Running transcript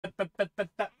You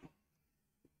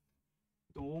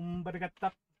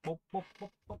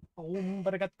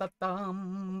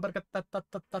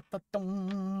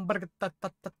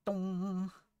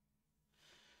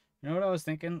know what I was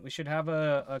thinking? We should have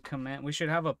a command. We should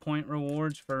have a point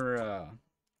rewards for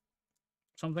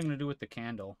something to do with the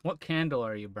candle. What candle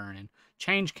are you burning?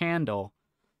 Change candle.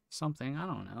 Something, I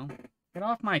don't know. Get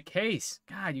off my case.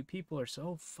 God, you people are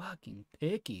so fucking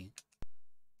picky.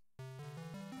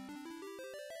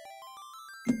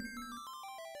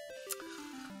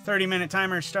 "30-minute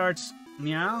timer starts.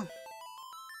 Meow.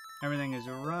 Everything is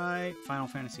right. Final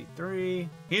Fantasy 3.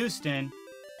 Houston.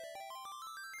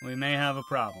 We may have a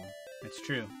problem. It's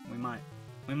true. We might.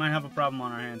 We might have a problem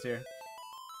on our hands here.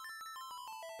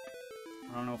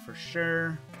 I don't know for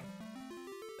sure.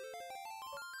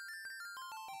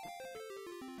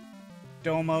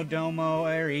 Domo domo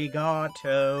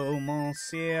arigato,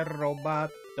 monsieur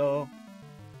robato.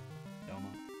 Domo.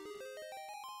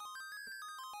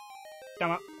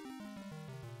 Domo.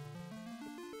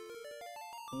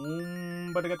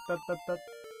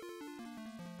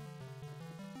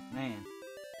 Man.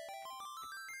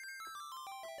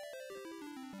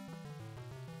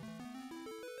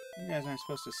 You guys aren't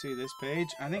supposed to see this page.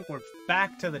 I think we're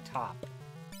back to the top.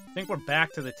 I think we're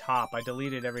back to the top. I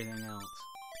deleted everything else.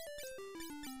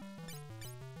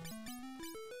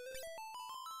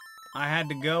 I had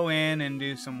to go in and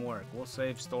do some work. We'll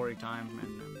save story time in a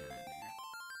minute here.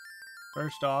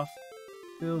 First off,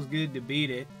 feels good to beat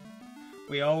it.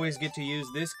 We always get to use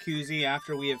this koozie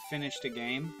after we have finished a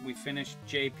game. We finished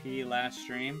JP last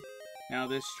stream. Now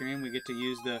this stream we get to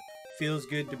use the feels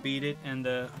good to beat it and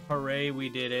the hooray we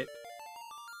did it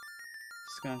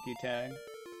skunky tag.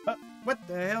 Oh, what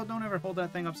the hell? Don't ever hold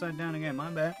that thing upside down again.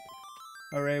 My bad.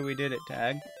 Hooray we did it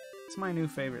tag. It's my new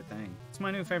favorite thing. It's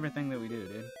my new favorite thing that we do,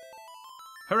 dude.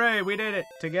 Hooray, we did it!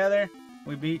 Together,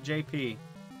 we beat JP.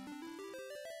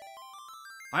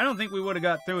 I don't think we would have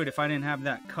got through it if I didn't have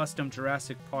that custom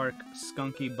Jurassic Park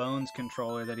Skunky Bones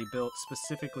controller that he built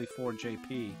specifically for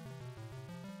JP.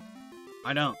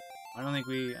 I don't think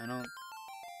we...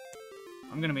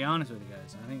 I'm gonna be honest with you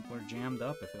guys. I think we're jammed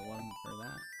up if it wasn't for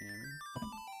that. You know what I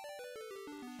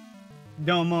mean?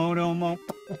 Domo, domo.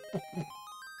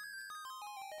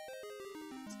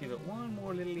 Let's give it one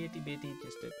more little itty bitty,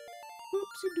 just a...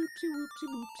 Whoopsie doopsie whoopsie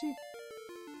whoopsie.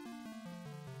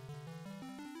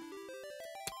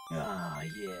 Ah,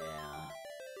 yeah.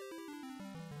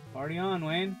 Party on,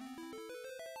 Wayne.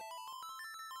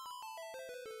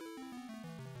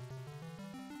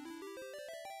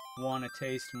 Want to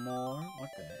taste more? What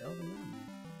the hell does that mean?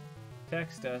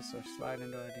 Text us or slide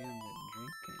into our DMs at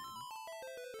Drink Can.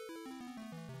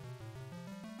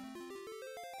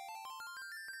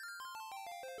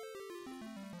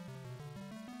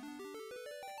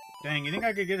 Dang, you think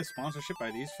I could get a sponsorship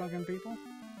by these fucking people?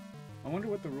 I wonder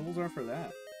what the rules are for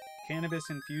that.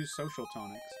 Cannabis-infused social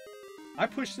tonics. I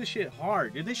push this shit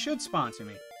hard, dude. They should sponsor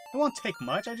me. It won't take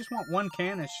much. I just want 1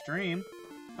 can a stream.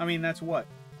 I mean, that's what?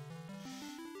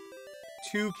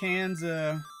 2 cans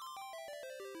a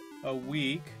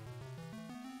week.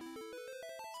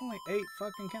 It's only 8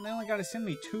 fucking cans. They only gotta send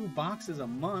me 2 boxes a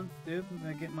month, dude.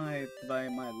 I get my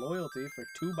loyalty for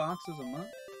 2 boxes a month.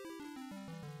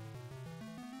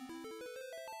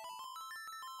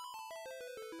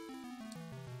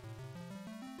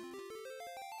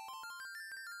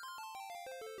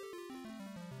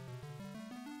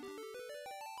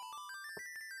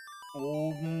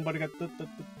 Oh, but I got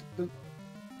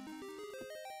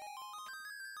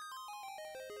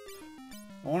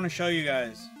I want to show you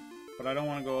guys, but I don't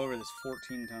want to go over this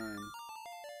 14 times.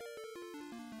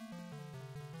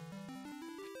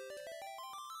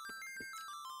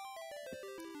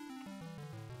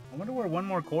 I wonder where One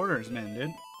More Quarter is, man, dude.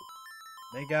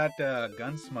 They got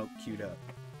Gunsmoke queued up.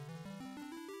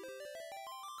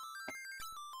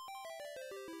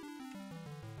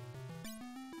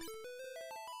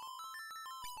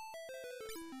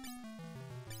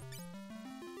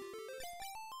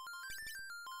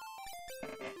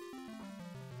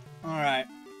 Alright.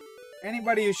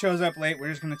 Anybody who shows up late, we're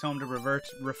just going to tell them to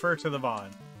refer to the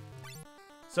VOD.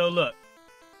 So look.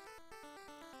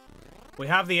 We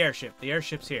have the airship. The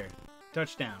airship's here.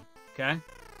 Touchdown. Okay?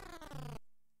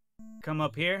 Come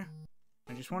up here.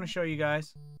 I just want to show you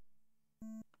guys.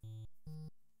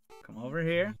 Come over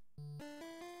here.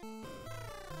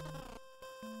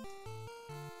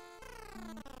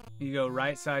 You go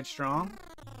right side strong.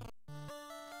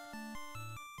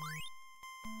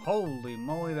 Holy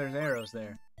moly, there's arrows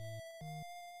there.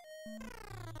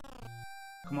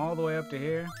 Come all the way up to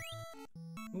here.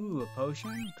 Ooh, a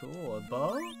potion? Cool. A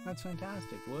bow? That's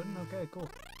fantastic. Wooden? Okay, cool.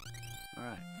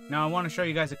 Alright. Now I want to show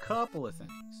you guys a couple of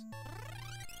things.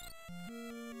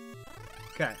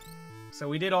 Okay. So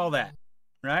we did all that.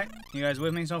 Right? You guys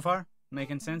with me so far?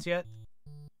 Making sense yet?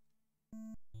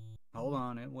 Hold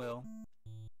on, it will.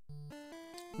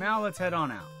 Now let's head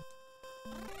on out.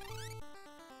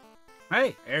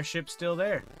 Hey, airship's still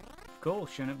there. Cool,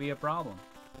 shouldn't be a problem.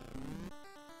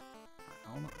 Right,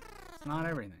 hold on. It's not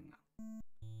everything.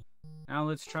 Now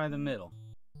let's try the middle.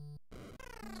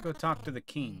 Let's go talk to the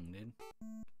king, dude.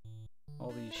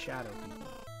 All these shadow people.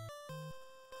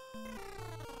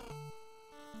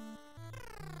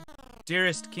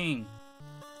 Dearest king.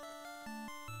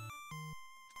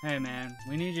 Hey man,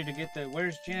 we need you to get the...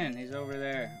 Where's Jin? He's over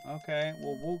there. Okay,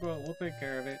 well we'll take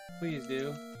care of it. Please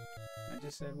do. I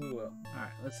just said we will.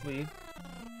 Alright, let's leave.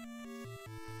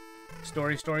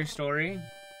 Story, story, story.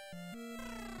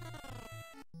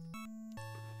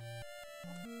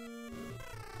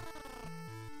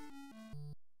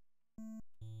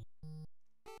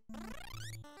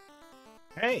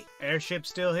 Hey, airship's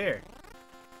still here.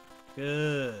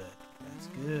 Good. That's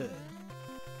good.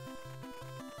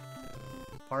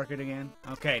 Park it again.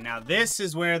 Okay, now this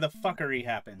is where the fuckery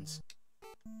happens.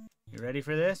 You ready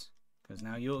for this? Because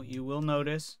now you will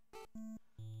notice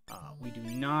we do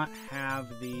not have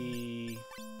the...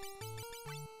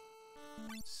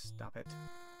 Stop it.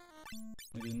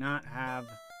 We do not have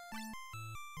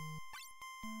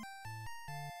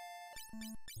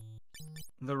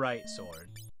the right sword.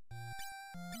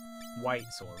 White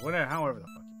sword. Whatever, however the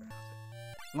fuck you pronounce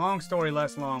it. Long story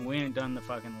less long, we ain't done the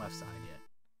fucking left side yet.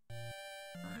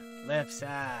 Alright, left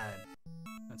side.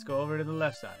 Let's go over to the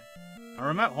left side. Now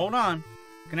remember, hold on.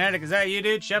 Kinetic, is that you,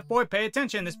 dude? Chef boy, pay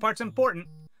attention. This part's important.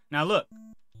 Now look.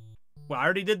 We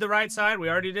already did the right side. We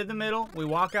already did the middle. We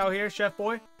walk out here, chef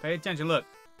boy. Pay attention. Look.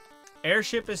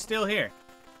 Airship is still here.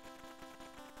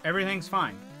 Everything's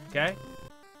fine. Okay?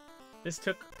 This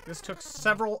took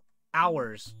several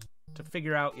hours to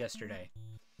figure out yesterday.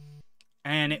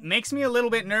 And it makes me a little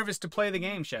bit nervous to play the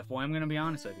game, chef boy. I'm going to be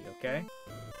honest with you, okay?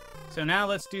 So now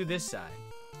let's do this side.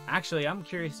 Actually, I'm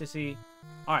curious to see...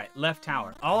 Alright, left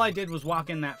tower. All I did was walk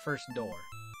in that first door.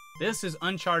 This is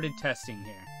uncharted testing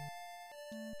here.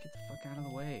 Get the fuck out of the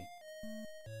way.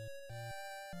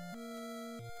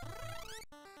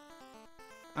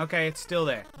 Okay, it's still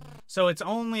there. So it's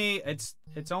only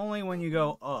when you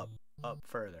go up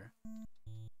further.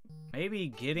 Maybe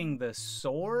getting the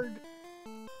sword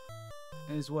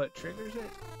is what triggers it?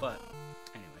 But,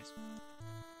 anyways.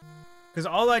 Because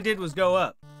all I did was go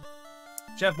up.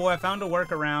 Chef boy, I found a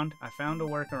workaround.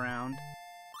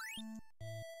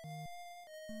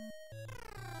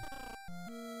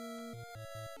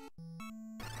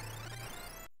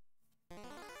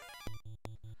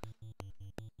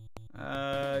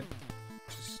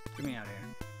 Just get me out of here.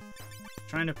 I'm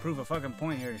trying to prove a fucking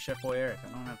point here to Chef boy Eric. I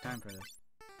don't have time for this.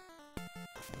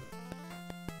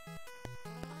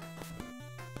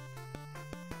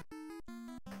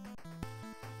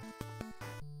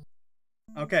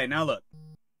 Okay, now look.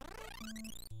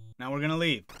 Now we're gonna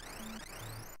leave.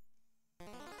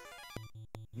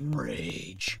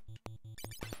 Rage.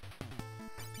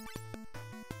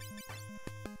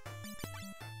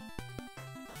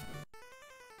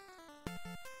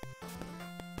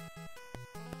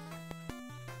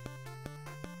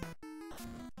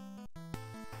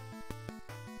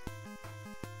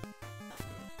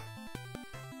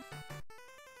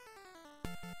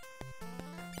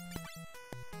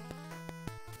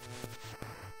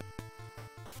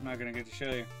 I'm not gonna get to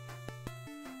show you.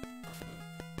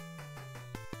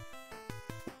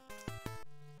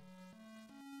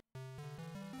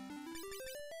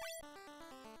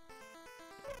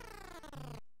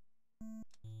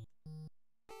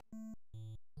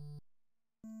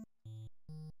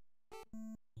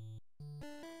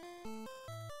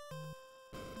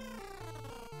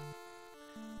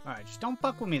 Alright, just don't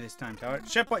fuck with me this time, Tower.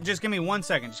 Chef, just give me 1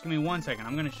 second. Just give me 1 second.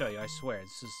 I'm gonna show you. I swear.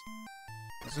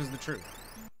 This is the truth.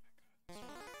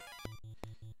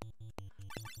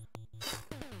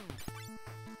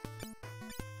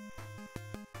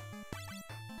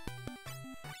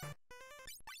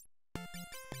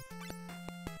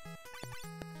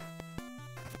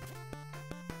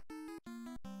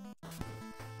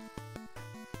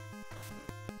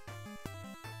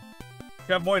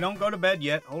 Chef boy, don't go to bed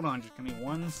yet. Hold on, just give me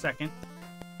 1 second.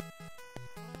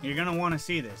 You're gonna want to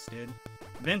see this, dude.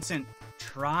 Vincent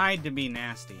tried to be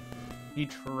nasty. He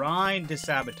tried to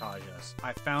sabotage us.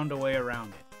 I found a way around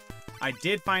it. I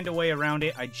did find a way around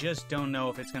it. I just don't know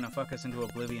if it's gonna fuck us into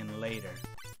oblivion later.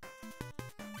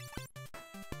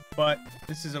 But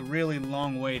this is a really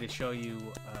long way to show you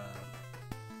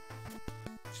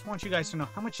just want you guys to know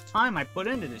how much time I put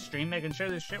into this stream, making sure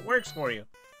this shit works for you.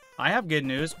 I have good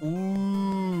news.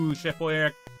 Ooh, Chef Boy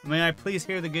Eric, may I please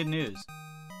hear the good news?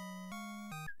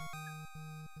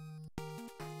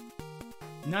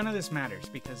 None of this matters,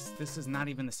 because this is not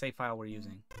even the save file we're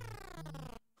using.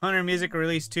 Hunter Music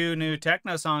released 2 new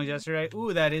techno songs yesterday.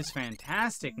 Ooh, that is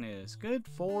fantastic news. Good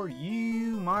for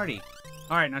you, Marty.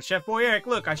 Alright, now Chef Boy Eric,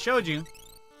 look, I showed you.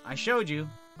 I showed you,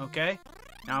 okay?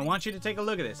 Now I want you to take a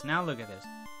look at this. Now look at this.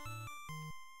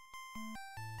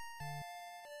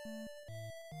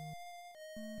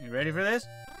 You ready for this?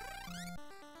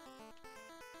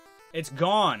 It's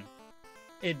gone.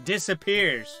 It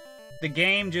disappears. The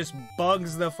game just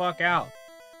bugs the fuck out.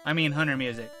 I mean, Hunter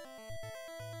Music.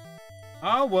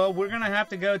 Oh, well, we're gonna have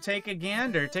to go take a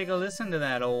gander, take a listen to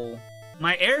that old...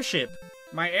 My airship,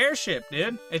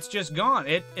 dude. It's just gone.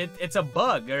 It's a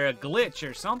bug or a glitch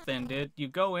or something, dude. You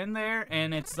go in there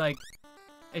and it's like...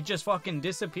 It just fucking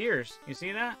disappears. You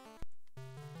see that?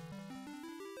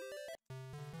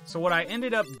 So what I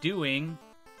ended up doing...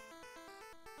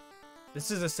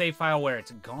 This is a save file where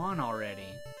it's gone already.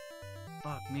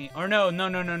 Fuck me. Or no.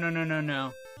 Never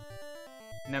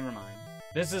mind.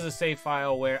 This is a save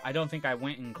file where I don't think I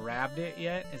went and grabbed it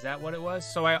yet. Is that what it was?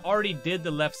 So I already did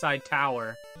the left side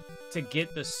tower to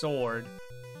get the sword.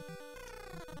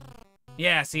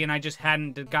 Yeah, see, and I just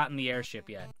hadn't gotten the airship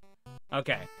yet.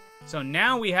 Okay. So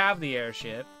now we have the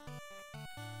airship.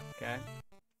 Okay.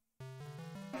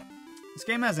 This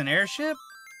game has an airship?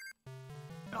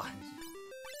 Oh.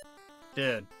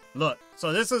 Dude, look.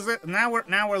 So this is it. Now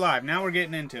we're live. Now we're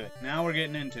getting into it.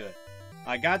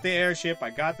 I got the airship.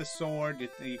 I got the sword.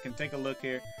 You can take a look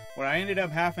here. What I ended up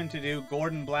having to do,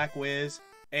 Gordon Black Wiz,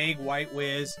 Egg White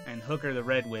Wiz, and Hooker the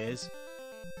Red Wiz,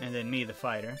 and then me the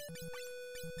fighter.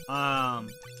 Come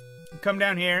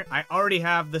down here. I already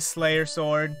have the Slayer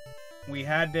sword. We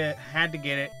had to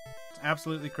get it. It's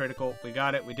absolutely critical. We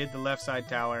got it. We did the left side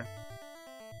tower.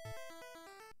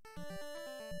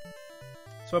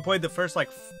 So I played the first like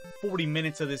 40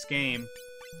 minutes of this game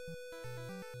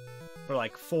for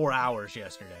like 4 hours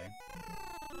yesterday.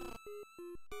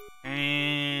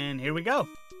 And here we go.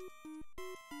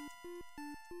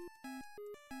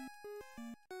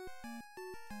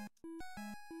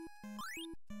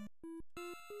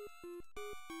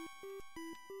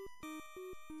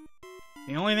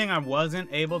 The only thing I wasn't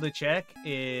able to check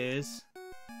is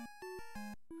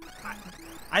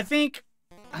I think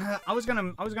I was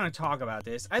gonna talk about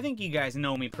this. I think you guys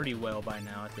know me pretty well by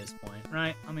now at this point,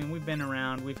 right? I mean, we've been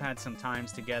around, we've had some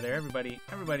times together. Everybody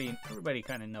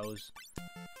kind of knows.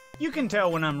 You can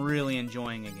tell when I'm really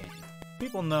enjoying a game.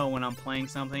 People know when I'm playing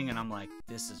something and I'm like,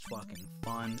 this is fucking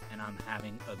fun and I'm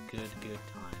having a good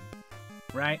time,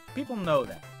 right? People know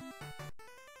that.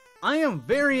 I am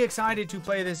very excited to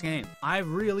play this game. I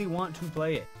really want to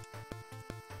play it.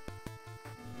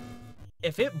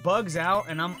 If it bugs out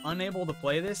and I'm unable to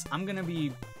play this, I'm gonna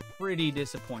be pretty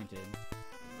disappointed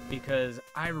because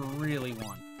I really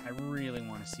want to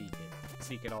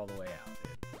seek it all the way out,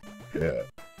 dude.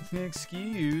 Yeah.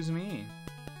 Excuse me.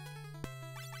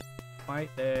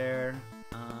 Fight there,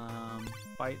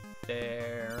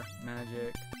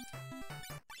 magic,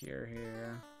 cure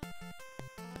here.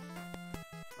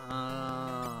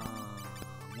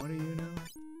 What do you know?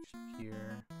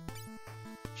 Cure.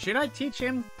 Should I teach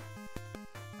him?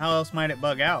 How else might it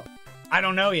bug out? I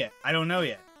don't know yet. I'm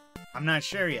not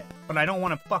sure yet. But I don't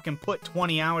want to fucking put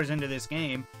 20 hours into this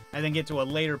game and then get to a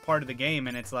later part of the game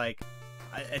and it's like,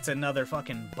 it's another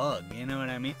fucking bug. You know what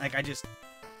I mean? Like, I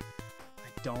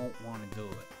don't want to do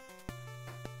it.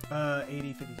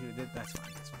 80, 52, that's fine.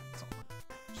 That's all fine.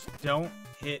 Just don't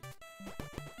hit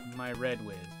my red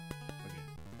whiz.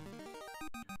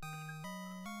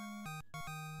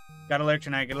 Got a lurk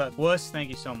tonight. Good luck. Wuss, thank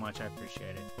you so much. I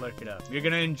appreciate it. Lurk it up. You're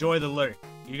going to enjoy the lurk.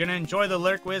 You're going to enjoy the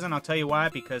lurk, Wiz, and I'll tell you why.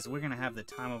 Because we're going to have the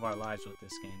time of our lives with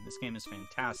this game. This game is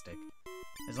fantastic.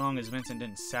 As long as Vincent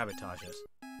didn't sabotage us.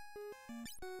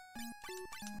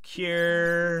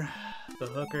 Cure the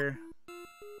hooker.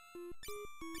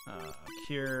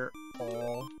 Cure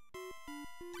all.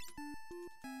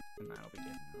 And that'll be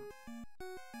good.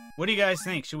 What do you guys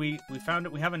think? Should we found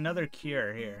it. We have another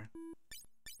cure here.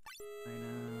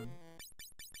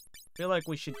 I feel like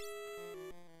we should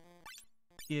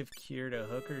give cure to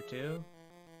hooker too.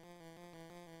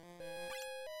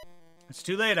 It's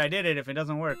too late. I did it. If it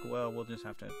doesn't work, well, we'll just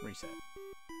have to reset.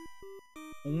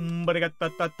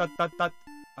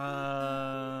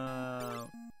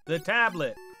 The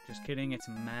tablet. Just kidding. It's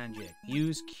magic.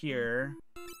 Use cure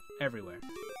everywhere.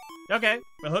 Okay,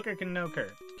 the hooker can know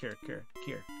cure.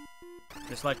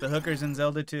 Just like the hookers in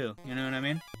Zelda 2. You know what I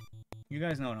mean? You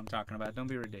guys know what I'm talking about. Don't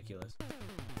be ridiculous.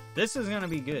 This is gonna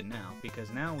be good now,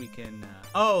 because now we can,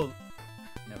 oh!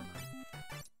 Never mind.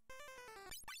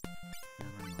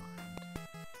 Never mind.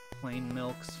 Plain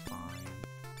milk's fine.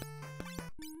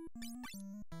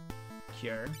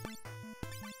 Cure.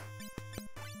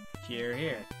 Cure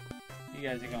here. You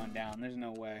guys are going down, there's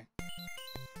no way.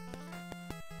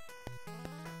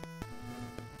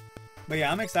 But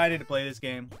yeah, I'm excited to play this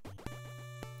game.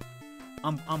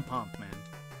 I'm pumped, man.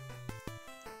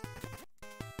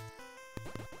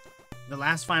 The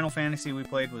last Final Fantasy we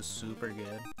played was super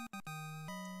good.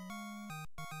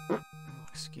 Oh,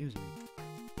 excuse me.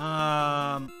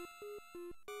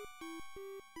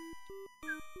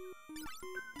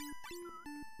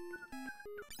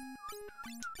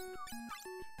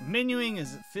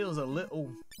 Menuing feels a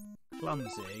little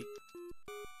clumsy.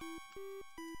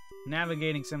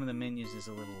 Navigating some of the menus is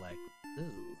a little like,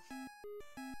 ooh.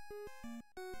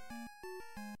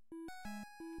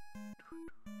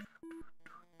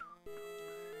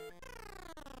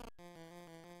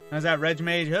 How's that Reg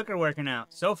Mage hooker working out?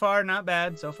 So far, not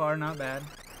bad. So far, not bad.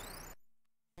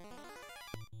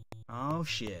 Oh,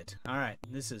 shit. Alright,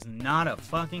 this is not a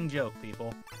fucking joke,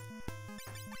 people.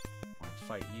 I'll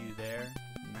fight you there.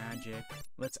 Magic.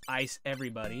 Let's ice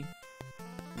everybody.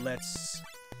 Let's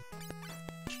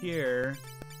cure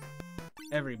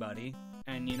everybody.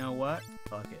 And you know what?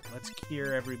 Fuck it. Let's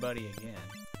cure everybody again.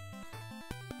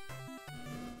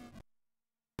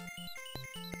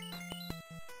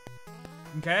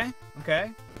 Okay, okay.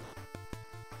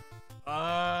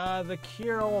 The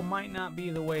cure-all might not be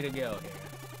the way to go here.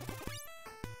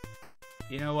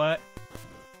 You know what?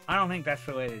 I don't think that's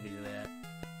the way to do that.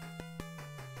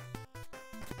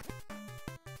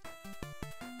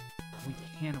 We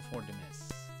can't afford to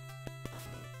miss.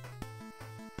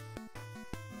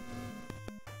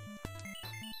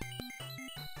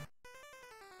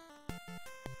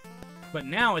 But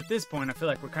now, at this point, I feel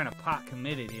like we're kind of pot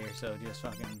committed here, so just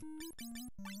fucking...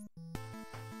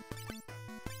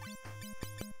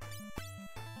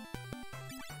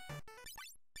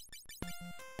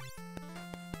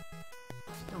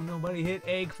 Still nobody hit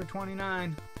egg for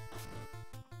 29.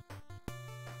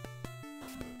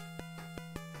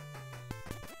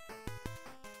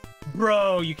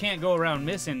 Bro, you can't go around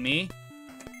missing me.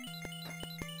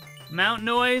 Mount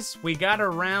noise. We got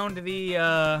around the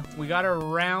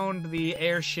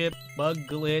airship bug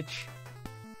glitch.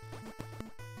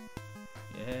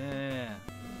 Yeah.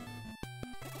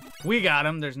 We got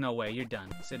him. There's no way. You're done.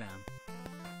 Sit down.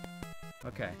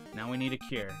 Okay, now we need a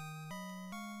cure.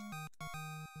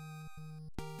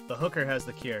 The hooker has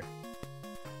the cure.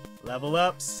 Level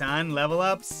up, son. Level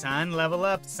up, son. Level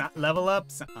up, son. Level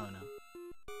up, son. Oh no.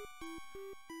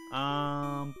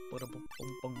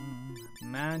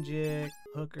 Magic,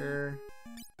 hooker,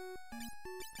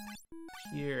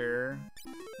 here,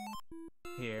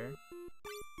 here,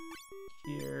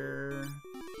 here,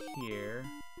 here.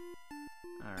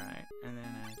 All right, and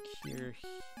then a cure.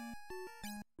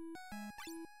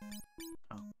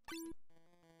 Oh.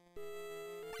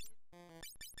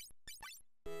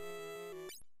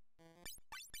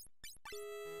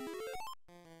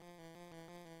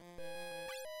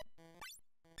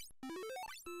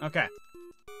 Okay.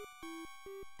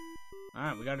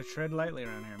 Alright, we gotta tread lightly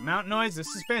around here. Mount noise, this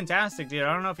is fantastic, dude.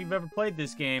 I don't know if you've ever played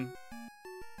this game.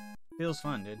 Feels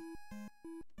fun, dude.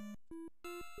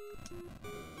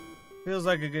 Feels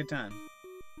like a good time.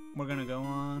 We're gonna go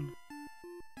on.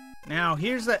 Now,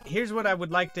 here's what I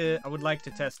would like to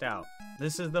test out.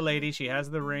 This is the lady, she has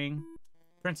the ring.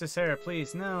 Princess Sarah,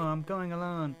 please. No, I'm going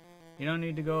alone. You don't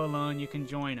need to go alone, you can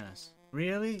join us.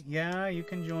 Really? Yeah, you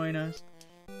can join us.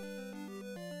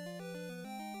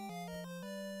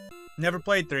 Never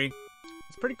played 3.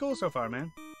 It's pretty cool so far,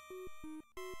 man.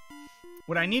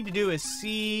 What I need to do is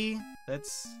see...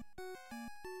 Let's...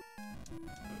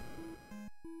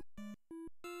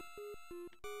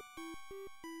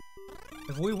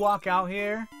 If we walk out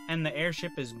here and the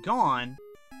airship is gone,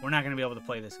 we're not going to be able to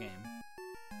play this game.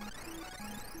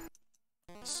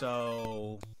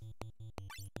 So...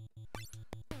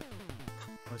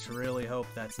 let's really hope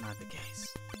that's not the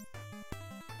case.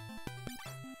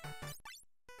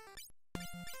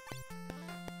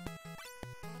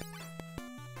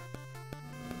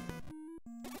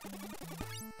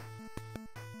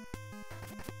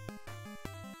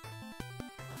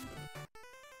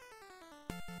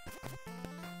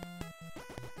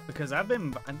 Because I've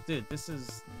been, dude, this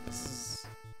is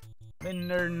been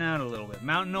nerding out a little bit.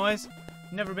 Mountain noise,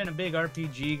 never been a big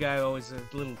RPG guy, always a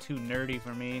little too nerdy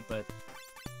for me, but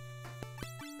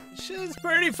it's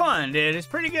pretty fun, dude. It's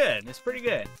pretty good. It's pretty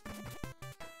good.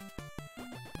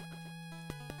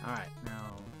 All right,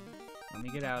 now let me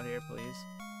get out here, please.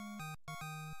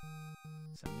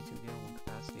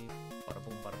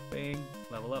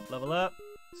 Level up, level up.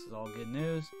 This is all good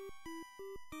news.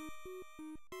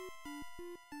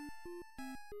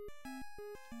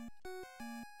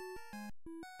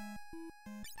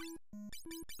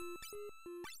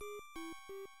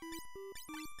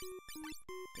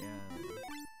 Yeah.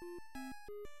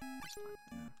 That's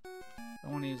fine. Yeah.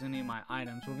 Don't want to use any of my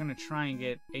items. We're gonna try and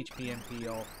get HPMP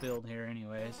all filled here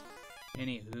anyways.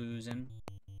 Any whoozin'.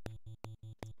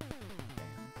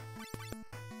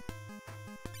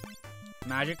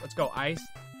 Magic, let's go ice.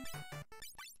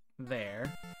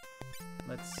 There.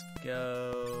 Let's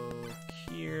go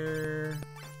cure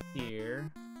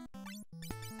here.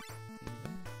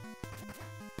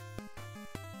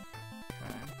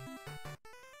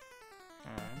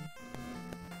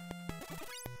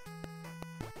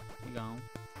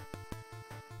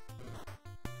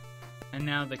 And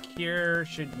now the cure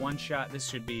should one-shot. This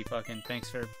should be fucking thanks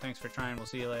for trying. We'll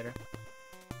see you later.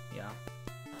 Yeah.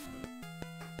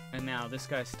 And now this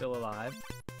guy's still alive.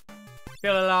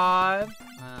 Still alive.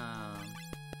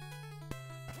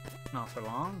 Not for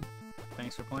long.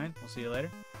 Thanks for playing. We'll see you later.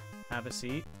 Have a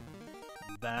seat.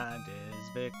 That is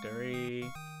victory.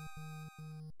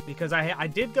 Because I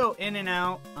did go in and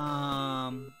out.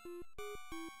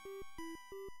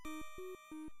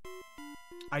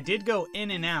 I did go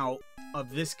in and out of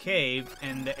this cave,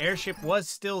 and the airship was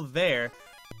still there,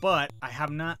 but I have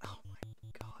not... Oh my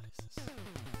god, is this...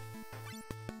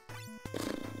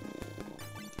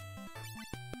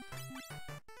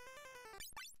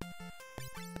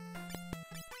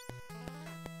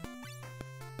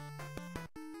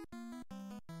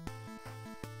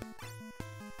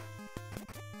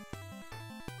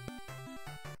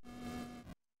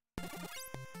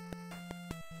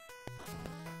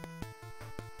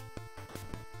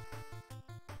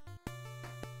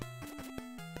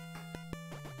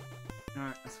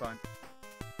 Alright, that's fine.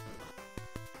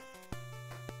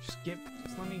 Just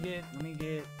let me get,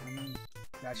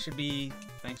 that should be,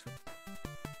 thanks for,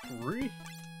 really?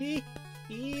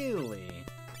 Alright.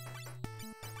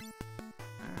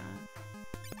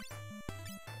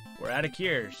 We're out of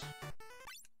cures.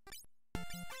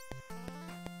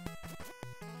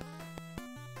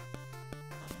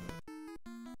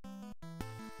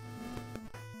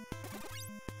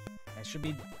 That should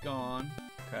be gone.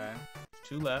 Okay.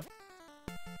 2 left.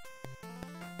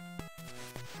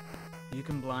 You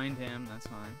can blind him, that's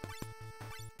fine.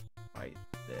 Right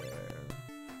there.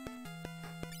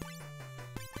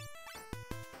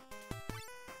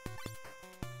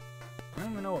 I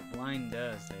don't even know what blind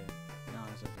does there, to be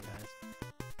honest with you guys.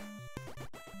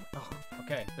 Oh,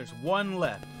 okay, there's 1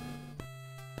 left.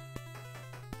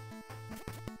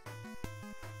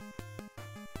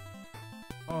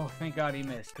 Oh, thank God he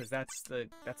missed, because that's the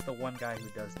one guy who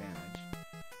does damage.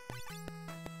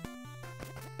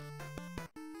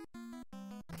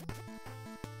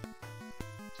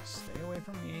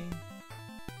 From me.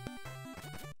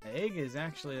 Egg is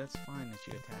actually, that's fine that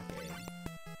you attack Egg.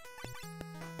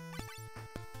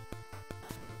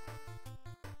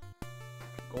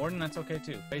 Gordon, that's okay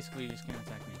too. Basically, you just can't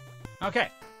attack me.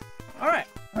 Okay. Alright.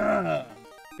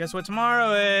 Guess what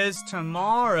tomorrow is?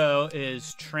 Tomorrow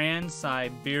is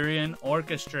Trans-Siberian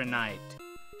Orchestra Night.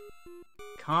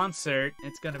 Concert.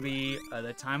 It's gonna be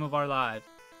the time of our lives.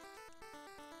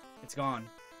 It's gone.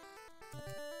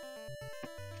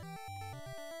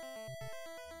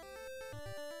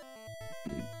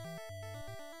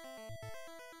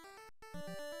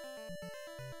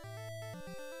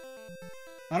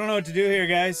 I don't know what to do here,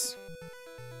 guys.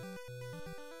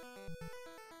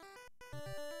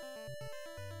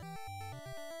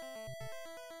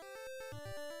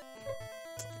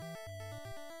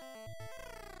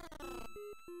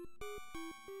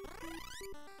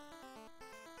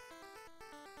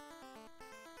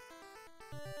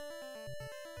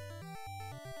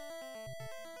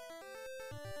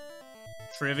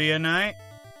 Trivia night?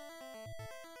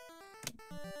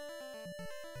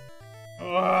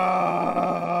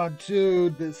 Oh,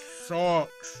 dude, this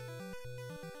sucks.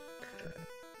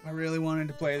 I really wanted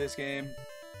to play this game.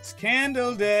 It's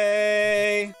Candle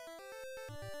Day!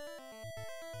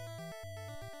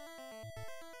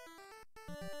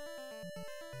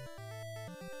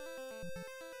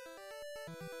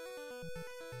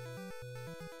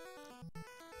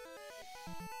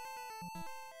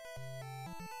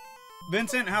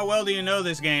 Vincent, how well do you know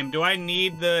this game? Do I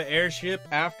need the airship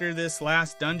after this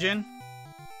last dungeon?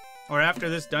 Or after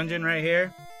this dungeon right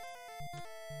here?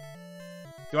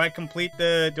 Do I complete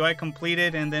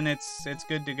it and then it's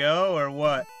good to go, or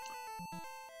what?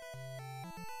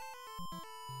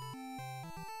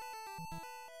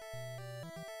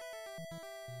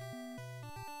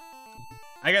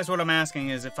 I guess what I'm asking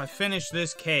is, if I finish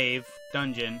this cave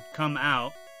dungeon, come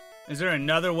out, is there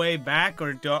another way back,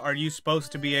 or are you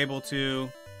supposed to be able to...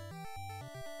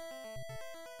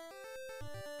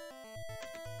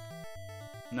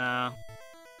 Nah.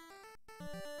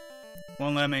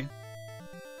 Won't let me.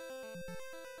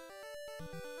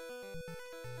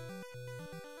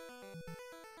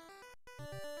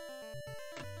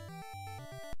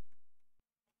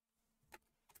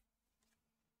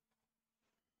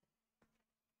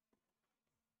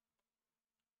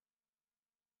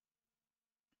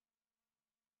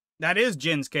 That is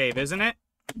Jin's cave, isn't it?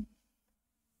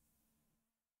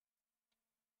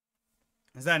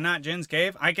 Is that not Jin's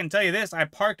cave? I can tell you this, I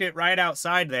parked it right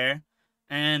outside there,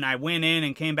 and I went in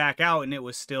and came back out, and it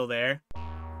was still there.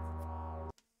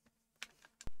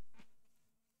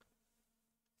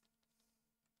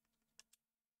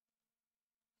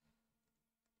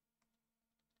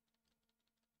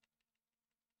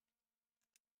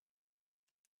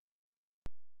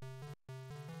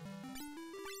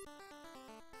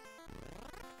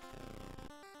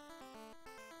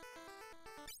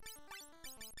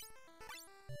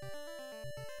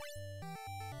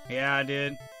 Yeah, I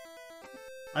did.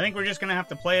 I think we're just gonna have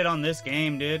to play it on this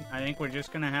game, dude. I think we're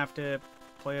just gonna have to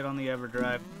play it on the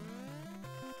EverDrive.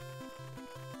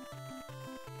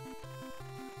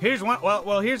 Here's one.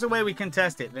 Well, here's the way we can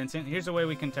test it, Vincent. Here's the way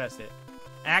we can test it.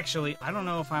 Actually, I don't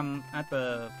know if I'm at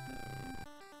the...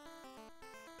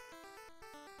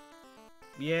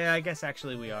 Yeah, I guess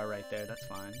actually we are right there. That's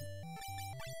fine.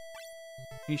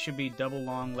 He should be double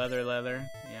long leather.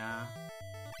 Yeah.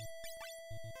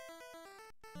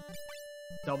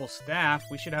 Double staff.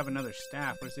 We should have another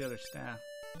staff. Where's the other staff?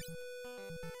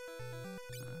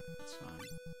 That's fine.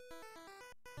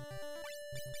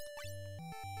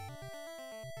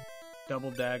 Double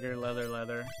dagger,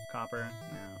 leather, copper.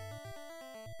 No.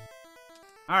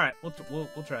 All right,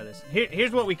 we'll try this.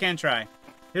 Here's what we can try.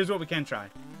 Here's what we can try.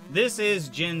 This is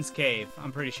Jin's cave.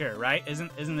 I'm pretty sure, right?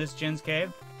 Isn't this Jin's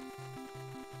cave?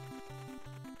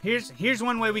 Here's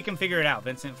one way we can figure it out,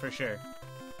 Vincent, for sure.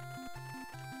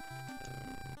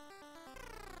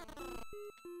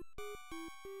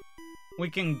 We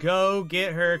can go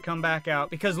get her, come back out.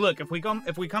 Because look, if we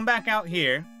come back out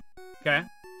here, okay?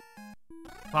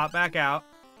 Pop back out,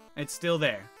 it's still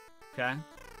there, okay?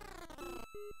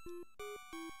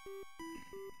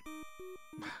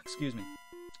 Excuse me.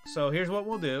 So here's what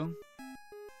we'll do.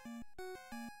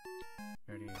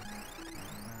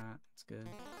 That's good.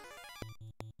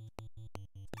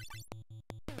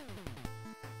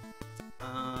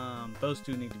 Those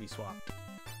two need to be swapped.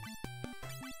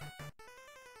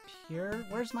 Cure?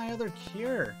 Where's my other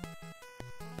cure?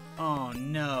 Oh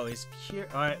no, is cure...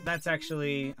 Alright, that's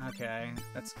actually... Okay,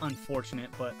 that's unfortunate,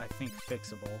 but I think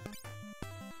fixable.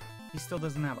 He still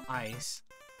doesn't have ice.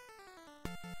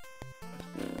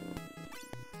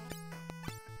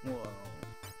 Whoa.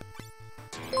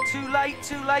 Too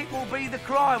late will be the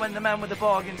cry when the man with the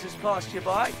bargains has passed you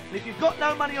by. And if you've got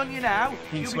no money on you now,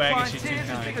 you'll be crying tears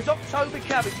as big as October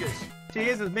cabbages.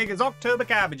 Tears as big as October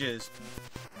cabbages.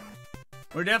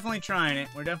 We're definitely trying it.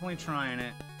 We're definitely trying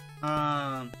it.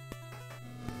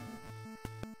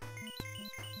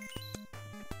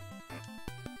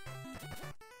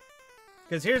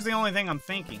 Because here's the only thing I'm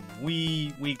thinking.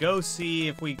 We go see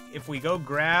if we go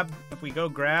grab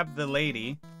the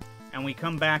lady, and we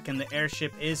come back and the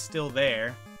airship is still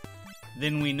there,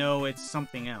 then we know it's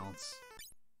something else.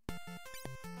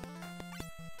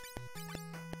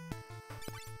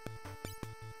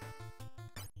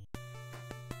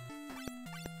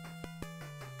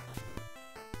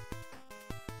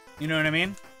 You know what I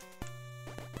mean?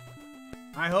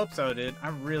 I hope so, dude. I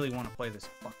really want to play this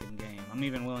fucking game. I'm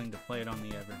even willing to play it on the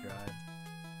EverDrive.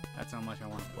 That's how much I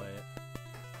want to play it.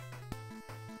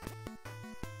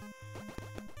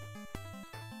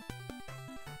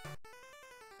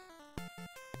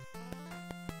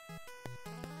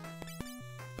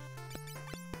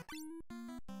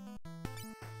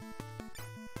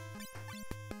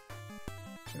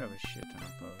 Should have a shit ton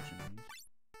of potions.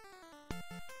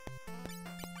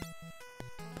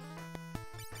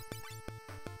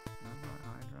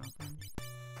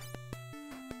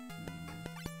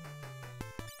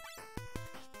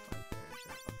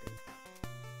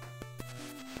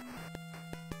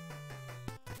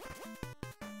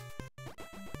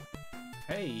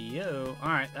 Hey, yo.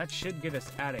 Alright, that should get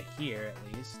us out of here,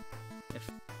 at least.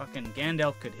 If fucking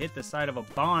Gandalf could hit the side of a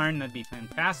barn, that'd be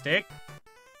fantastic.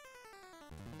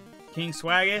 King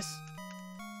Swaggus?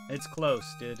 It's close,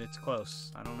 dude. It's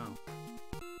close. I don't know.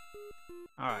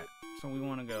 Alright, so we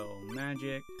want to go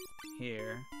magic,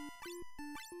 here,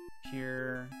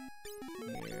 cure,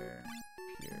 here,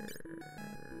 cure...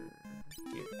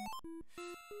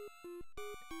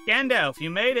 Gandalf, you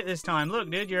made it this time. Look,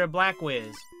 dude, you're a black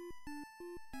whiz.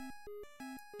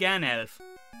 Gandalf.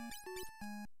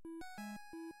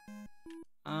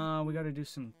 We gotta do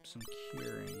some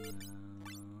curing.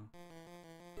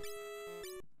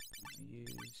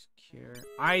 Use cure.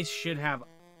 Ice should have...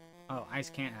 Oh, ice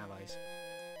can't have ice.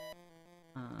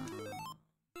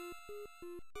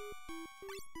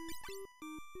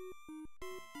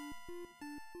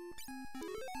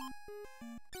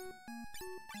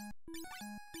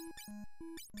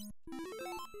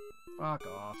 Fuck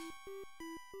off.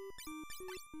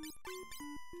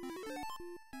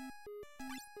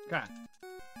 Okay.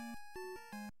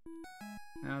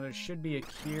 Now there should be a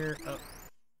cure. Oh.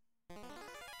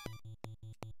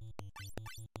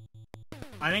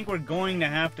 I think we're going to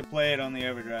have to play it on the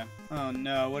Everdrive. Oh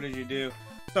no, what did you do?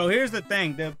 So here's the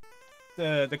thing,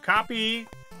 the copy,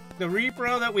 the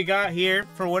repro that we got here,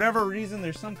 for whatever reason,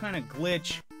 there's some kind of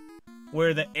glitch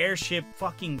where the airship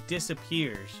fucking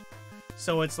disappears.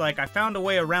 So it's like I found a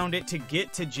way around it to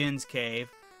get to Jin's cave,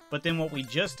 but then what we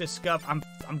just discovered, I'm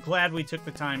glad we took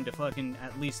the time to fucking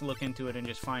at least look into it and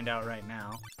just find out right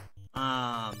now.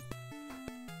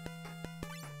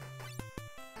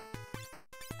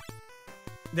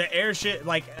 The airship,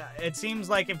 like, it seems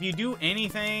like if you do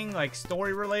anything, like,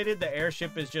 story-related, the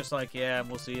airship is just like, yeah,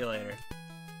 we'll see you later.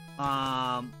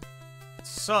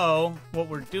 So, what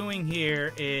we're doing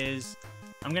here is,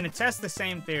 I'm gonna test the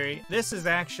same theory. This is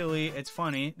actually, it's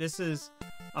funny, this is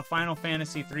a Final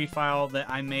Fantasy 3 file that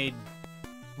I made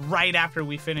right after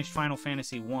we finished Final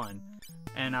Fantasy 1.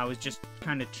 And I was just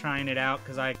kind of trying it out,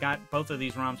 because I got both of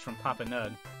these ROMs from Papa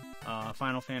Nug.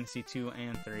 Final Fantasy 2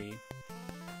 and 3.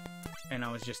 And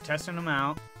I was just testing them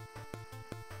out.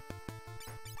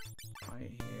 Right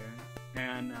here.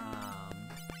 And,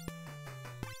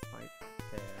 right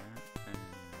there. And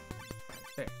right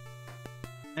there.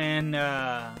 And,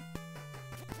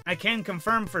 I can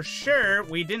confirm for sure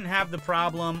we didn't have the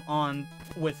problem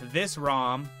with this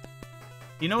ROM.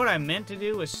 You know what I meant to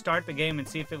do was start the game and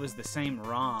see if it was the same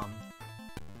ROM.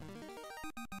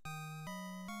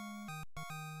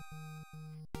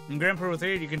 In Grand Prix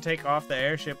 3, you can take off the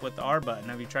airship with the R button.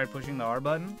 Have you tried pushing the R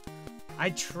button?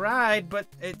 I tried, but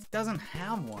it doesn't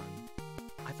have one.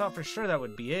 I thought for sure that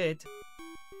would be it.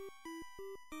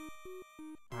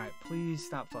 Alright, please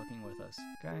stop fucking with us,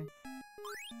 okay?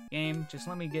 Game, just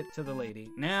let me get to the lady.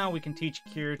 Now we can teach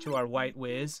Cure to our white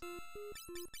whiz.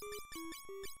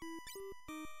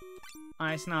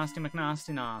 Ice Nasty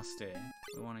McNasty Nasty.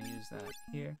 We want to use that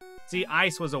here. See,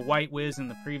 Ice was a white whiz in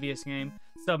the previous game.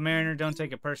 Submariner, don't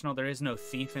take it personal. There is no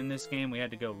thief in this game. We had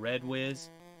to go red whiz.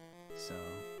 So.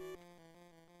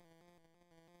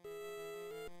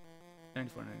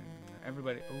 94.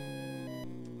 Everybody. Ooh.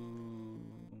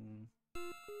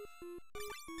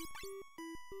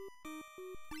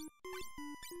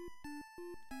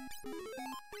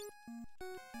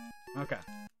 Okay.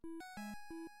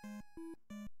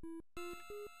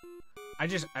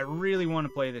 I really want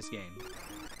to play this game.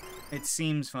 It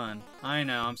seems fun. I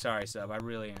know, I'm sorry, Sub. I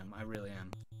really am. I really am.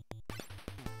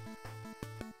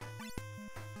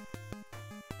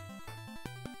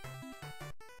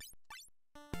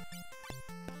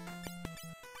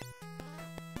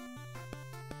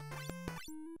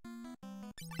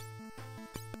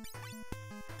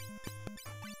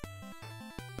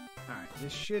 Alright,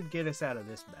 this should get us out of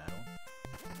this battle.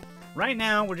 Right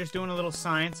now, we're just doing a little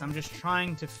science. I'm just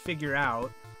trying to figure out...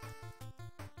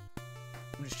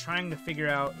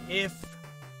 if...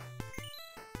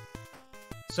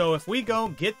 So if we go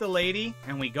get the lady,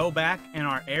 and we go back, and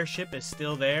our airship is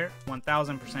still there,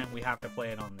 1000% we have to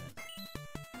play it on this.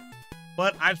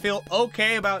 But I feel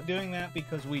okay about doing that,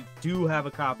 because we do have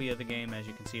a copy of the game, as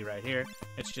you can see right here.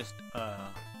 It's just a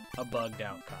bugged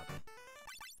out copy.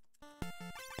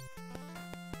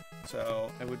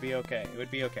 So, it would be okay. It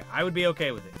would be okay. I would be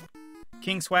okay with it.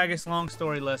 King Swaggus, long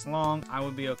story less long. I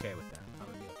would be okay with that. I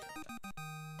would be okay with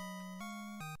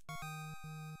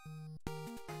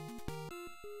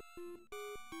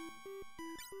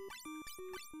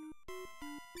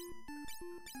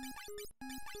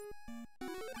that.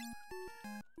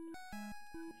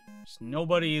 Just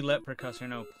nobody let Percussor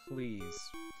know, please.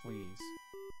 Please.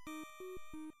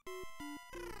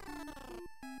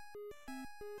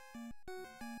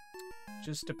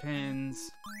 Just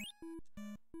depends.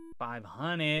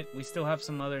 500. We still have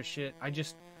some other shit.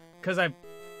 Because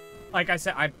like I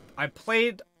said, I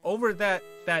played over that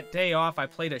day off. I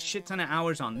played a shit ton of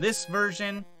hours on this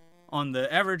version, on the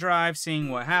Everdrive, seeing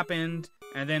what happened,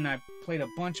 and then I played a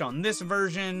bunch on this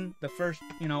version, the first,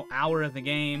 hour of the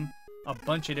game, a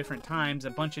bunch of different times,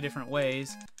 a bunch of different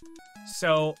ways.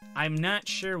 So I'm not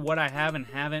sure what I have and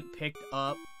haven't picked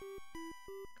up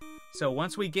So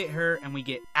once we get her and we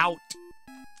get out,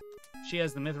 she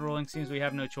has the myth rolling. Seems we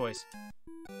have no choice.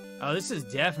 Oh, this is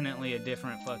definitely a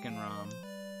different fucking ROM.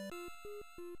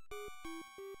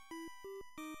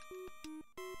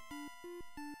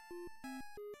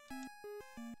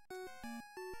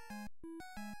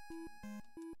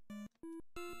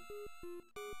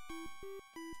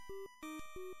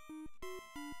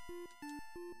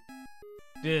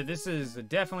 Dude, this is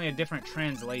definitely a different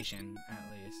translation, at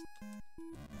least.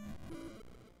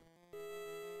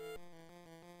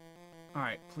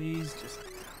 Alright, please just...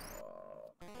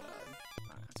 Oh, my God.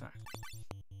 Alright, sorry.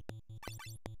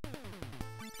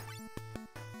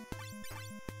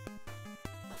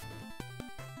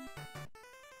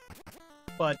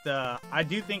 But, I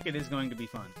do think it is going to be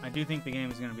fun. I do think the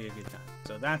game is going to be a good time.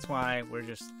 So that's why we're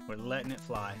letting it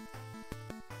fly.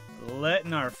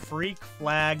 Letting our freak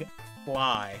flag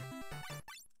fly.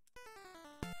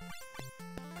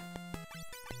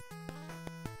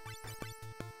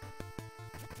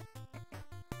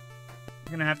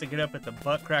 You're gonna have to get up at the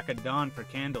butt crack of dawn for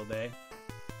Candle Day.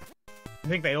 I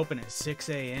think they open at 6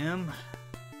 a.m.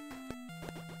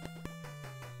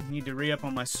 Need to re-up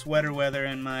on my sweater weather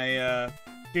and my,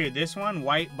 Dude, this one,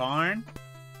 White Barn.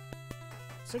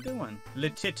 It's a good one. Le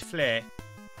Titfle.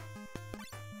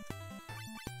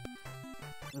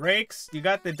 Rakes, you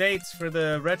got the dates for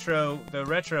the retro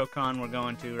con we're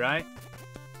going to, right?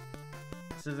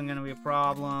 This isn't gonna be a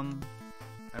problem.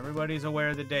 Everybody's aware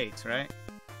of the dates, right?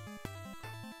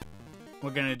 We're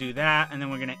gonna do that, and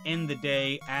then we're gonna end the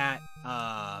day at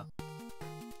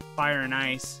Fire and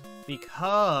Ice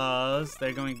because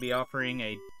they're going to be offering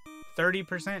a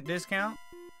 30% discount.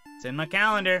 It's in my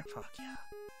calendar. Fuck yeah.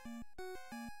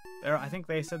 I think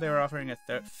they said they were offering a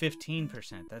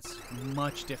 15%. That's a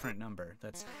much different number.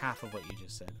 That's half of what you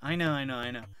just said. I know.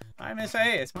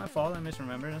 Hey, it's my fault. I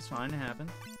misremembered. That's fine. It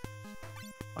happened.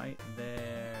 Right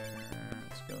there.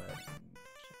 Let's go ahead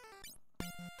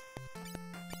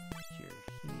and here.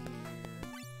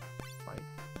 Right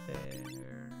there. And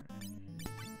here.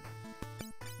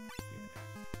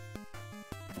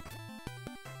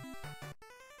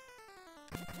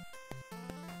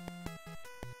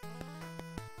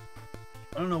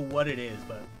 I don't know what it is,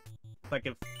 but like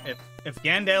if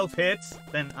Gandalf hits,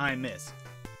 then I miss.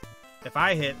 If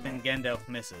I hit, then Gandalf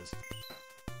misses.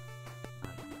 I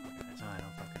don't know, guys. I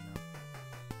don't fucking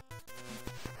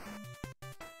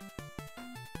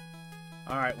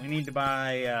know. Alright, we need to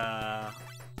buy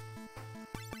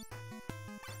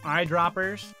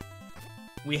eyedroppers.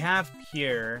 We have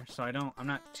Pure, so I'm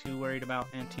not too worried about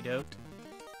Antidote.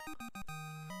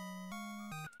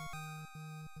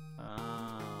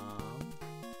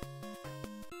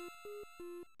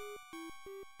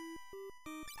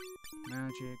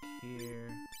 Magic here.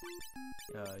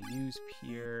 Use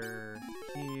Pure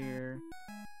here.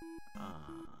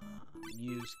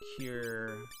 Use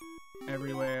Cure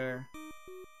everywhere.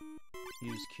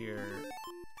 Use Cure.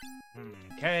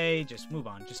 Okay, just move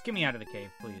on. Just get me out of the cave,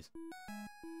 please.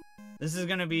 This is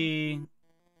gonna be...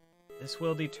 This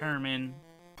will determine...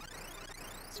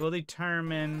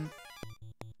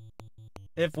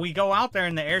 If we go out there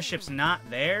and the airship's not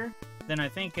there, then I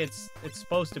think it's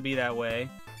supposed to be that way.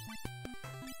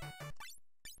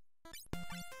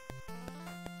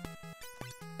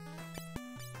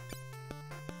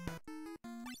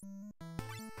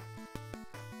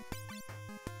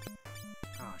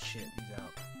 Oh shit, he's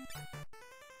out.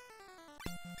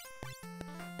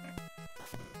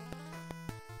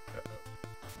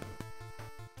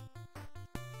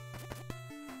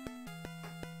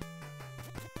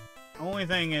 Only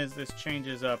thing is, this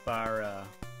changes up our,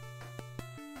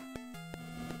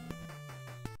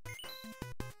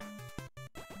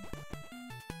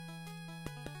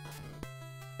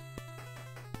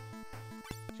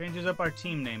 changes up our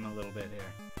team name a little bit here.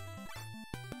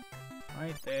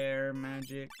 Right there,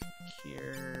 Magic,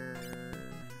 Cure,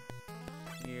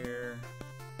 here,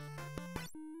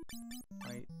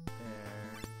 right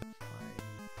there, right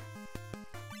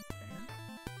there.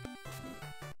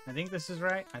 I think this is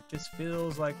right. This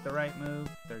feels like the right move.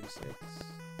 36.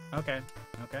 Okay,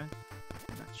 okay.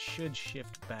 That should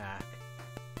shift back.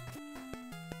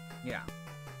 Yeah.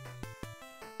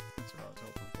 That's what I was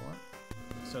hoping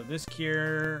for. So this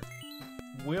Cure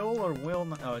will or will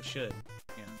not... Oh, it should.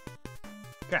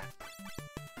 Okay.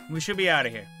 We should be out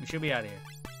of here.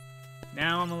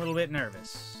 Now I'm a little bit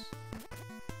nervous.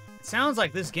 It sounds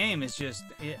like this game is just...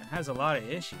 It has a lot of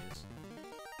issues.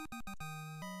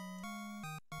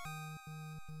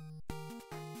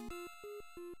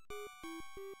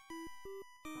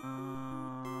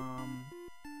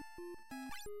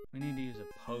 We need to use a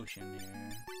potion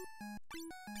here.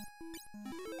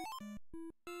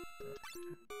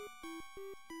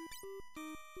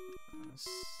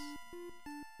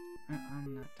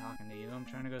 I'm not talking to you. I'm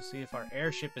trying to go see if our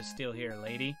airship is still here,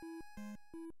 lady.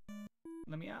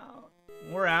 Let me out.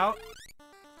 We're out.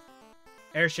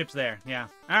 Airship's there. Yeah.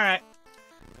 All right.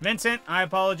 Vincent, I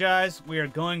apologize. We are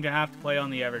going to have to play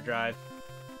on the EverDrive.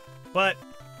 But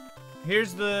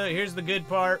here's the good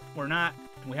part.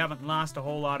 We haven't lost a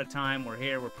whole lot of time. We're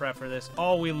here. We're prepped for this.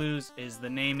 All we lose is the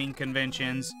naming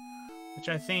conventions, which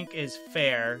I think is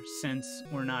fair since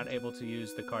we're not able to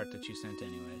use the cart that you sent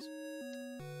anyways.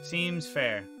 Seems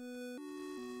fair.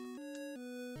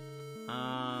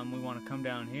 We want to come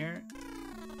down here.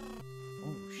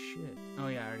 Oh, shit. Oh,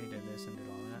 yeah, I already did this and did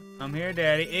all that. I'm here,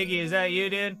 Daddy. Iggy, is that you,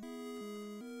 dude?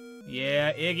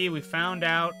 Yeah, Iggy, we found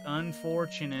out,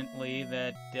 unfortunately,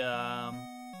 that,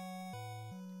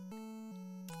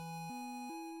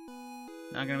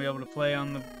 not gonna be able to play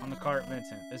on the cart,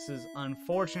 Vincent. This is,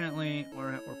 unfortunately,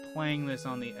 we're playing this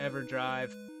on the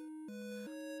EverDrive.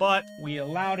 But we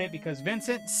allowed it because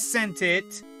Vincent sent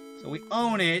it, so we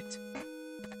own it.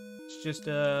 It's just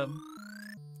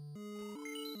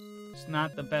it's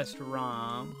not the best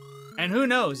ROM. And who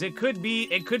knows? It could be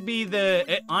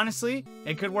honestly,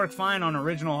 it could work fine on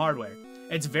original hardware.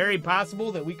 It's very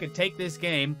possible that we could take this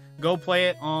game, go play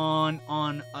it on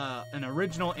an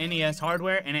original NES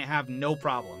hardware, and it have no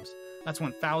problems. That's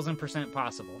 1000%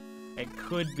 possible. It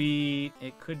could be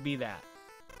that.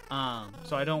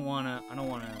 So I don't wanna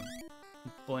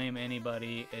blame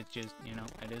anybody. It just, you know,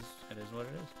 it is what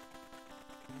it is.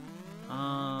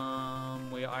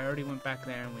 I already went back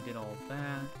there and we did all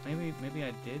that. Maybe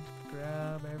I did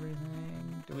grab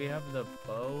everything. Do we have the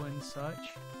bow and such?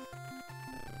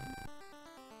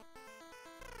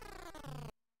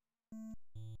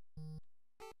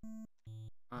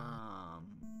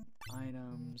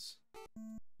 Items.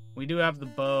 We do have the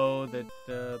bow, the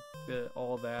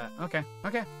all that. Okay. No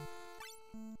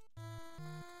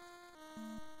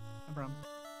problem.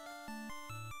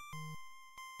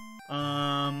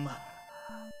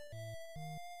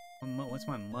 What's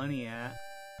my money at?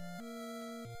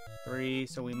 3,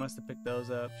 so we must have picked those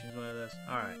up. She's one of those.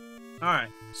 Alright.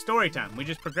 Story time. We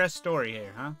just progressed story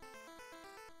here, huh?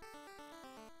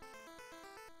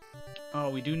 Oh,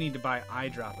 we do need to buy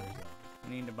eyedroppers, though.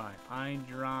 We need to buy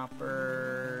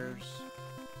eyedroppers.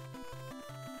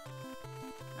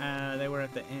 They were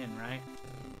at the inn, right? I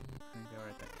think they were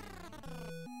at the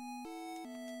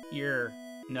inn.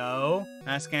 No,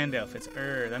 that's Gandalf. It's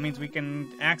That means we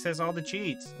can access all the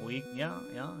cheats. Yeah,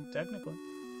 technically.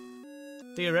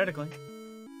 Theoretically.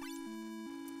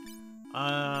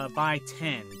 Buy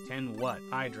 10. 10 what?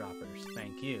 Eyedroppers.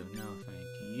 Thank you. No,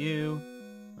 thank you.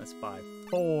 Let's buy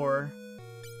 4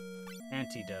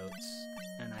 antidotes.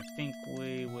 And I think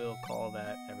we will call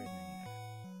that everything.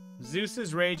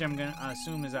 Zeus's Rage, I'm gonna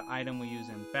assume, is an item we use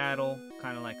in battle.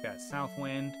 Kind of like that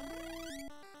Southwind.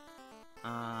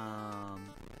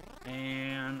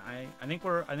 And I think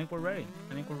we're ready.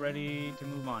 I think we're ready to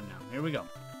move on now. Here we go.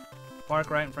 Park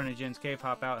right in front of Jin's cave.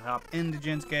 Hop out, hop into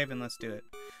Jin's cave, and let's do it.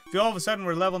 If all of a sudden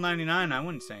we're level 99, I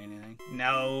wouldn't say anything.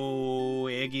 No,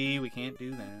 Iggy, we can't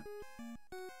do that.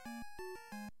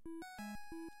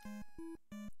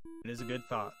 It is a good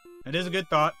thought. It is a good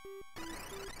thought.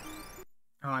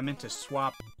 Oh, I meant to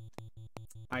swap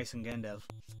Ice and Gandalf.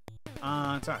 It's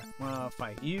alright. Well, I'll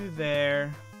fight you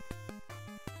there.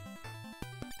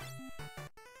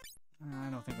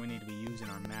 I don't think we need to be using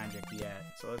our magic yet.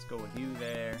 So let's go with you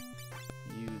there,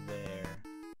 you there,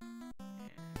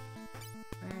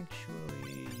 and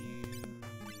actually you there,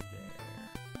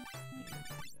 you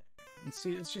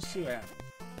there. Let's just see what happens.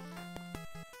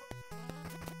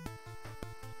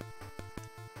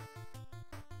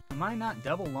 Am I not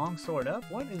double longsword up?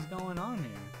 What is going on here?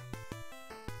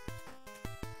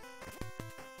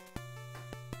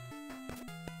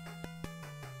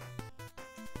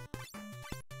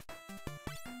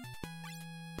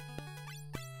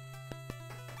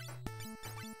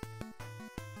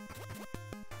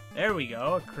 There we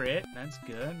go, a crit. That's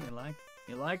good.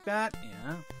 You like that?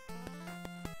 Yeah.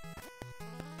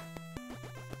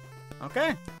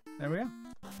 Okay, there we go.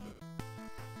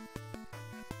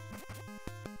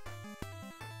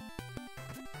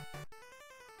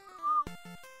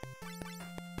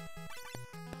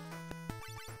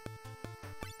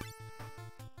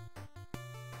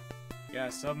 Yeah,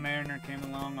 Submariner came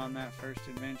along on that first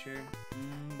adventure.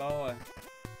 Boy.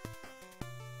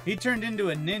 He turned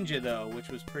into a ninja, though, which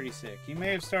was pretty sick. He may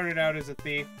have started out as a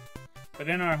thief, but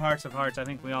in our hearts of hearts, I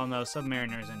think we all know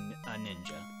Submariner is a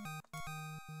ninja.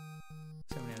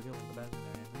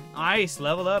 Ice,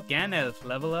 level up. Gandalf,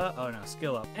 level up. Oh, no,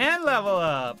 skill up. And level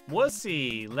up.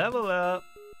 Wussy, level up.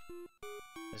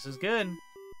 This is good.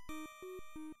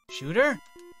 Shooter,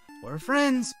 we're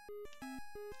friends.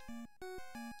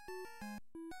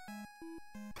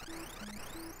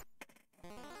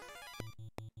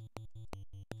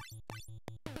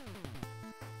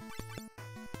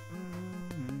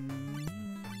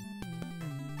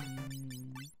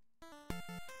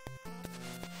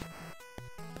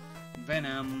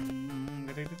 Venom.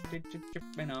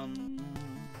 Venom.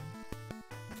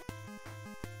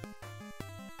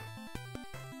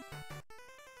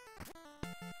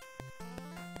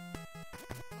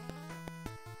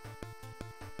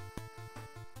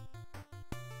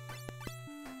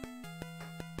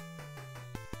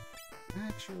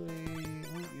 Actually,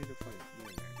 I want you to fight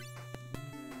there.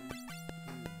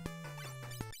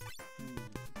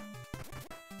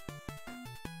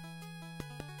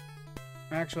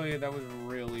 Actually, that was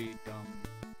really dumb.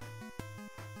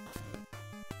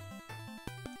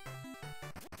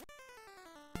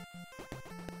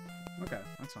 Okay,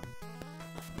 that's fine.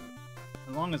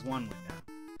 As long as one went down.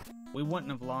 We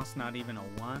wouldn't have lost not even a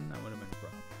one. That would have been a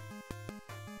problem.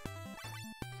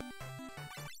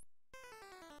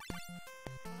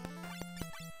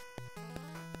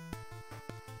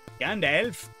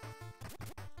 Gandalf.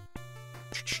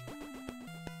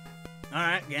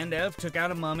 Alright, Gandalf took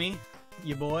out a mummy.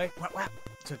 Your boy, whap, whap,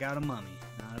 took out a mummy.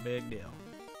 Not a big deal.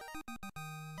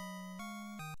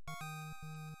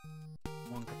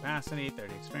 1 capacity,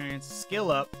 30 experience,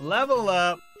 skill up, level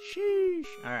up. Sheesh.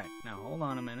 Alright, now hold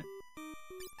on a minute.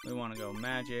 We want to go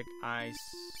magic, ice,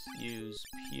 use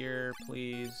pure,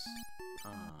 please.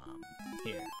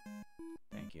 Here.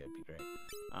 Thank you, it'd be great.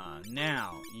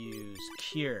 Now, use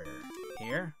cure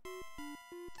here.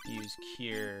 Use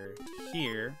cure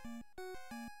here.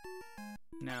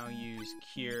 Now use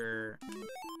cure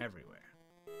everywhere.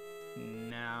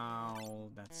 Now,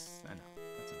 that's enough.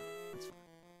 That's enough. That's fine.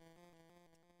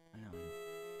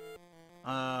 I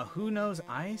know. Who knows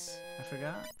ice? I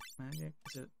forgot. Magic?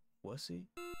 Is it wussy?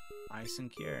 Ice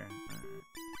and cure.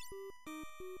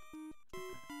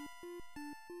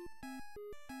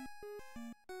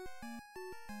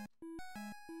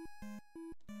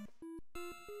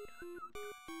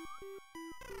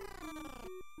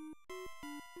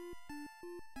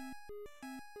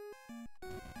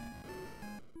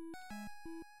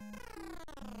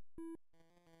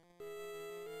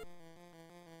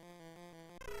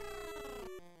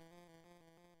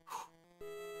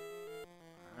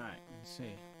 Alright.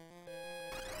 See.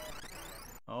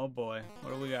 Oh boy,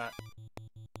 what do we got?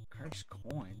 Cursed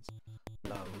coins.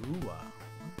 La Rua.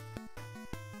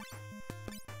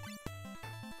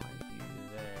 Fight you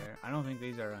there. I don't think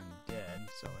these are undead,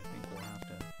 so I think we'll have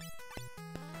to.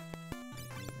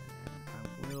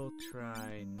 I will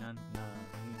try none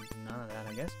of that,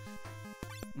 I guess.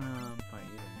 Fight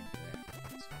you there.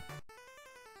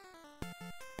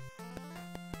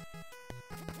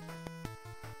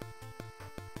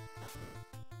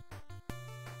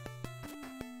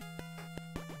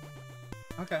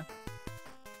 Okay.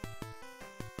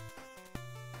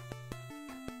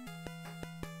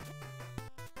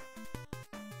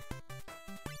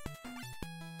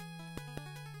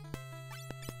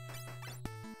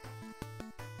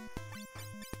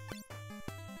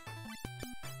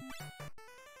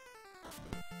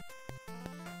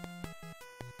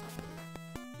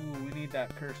 Ooh, we need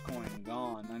that curse coin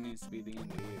gone. That needs to be the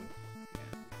end of you.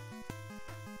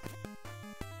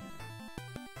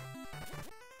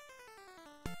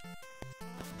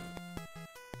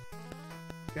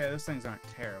 Okay, those things aren't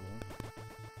terrible.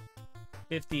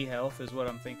 50 health is what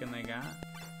I'm thinking they got.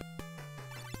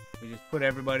 We just put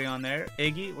everybody on there.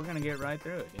 Iggy, we're gonna get right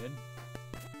through it, dude.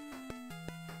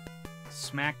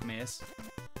 Smack miss.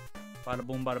 Bada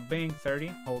boom, bada bing. 30.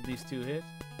 Hold these 2 hits.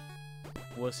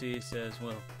 Wussy says,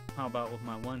 well, how about with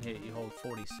my 1 hit you hold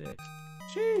 46?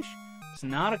 Sheesh. It's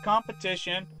not a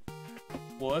competition.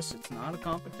 Wuss, it's not a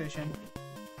competition.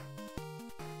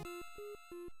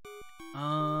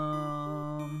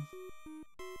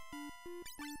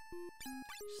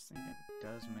 Just think it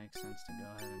does make sense to go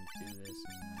ahead and do this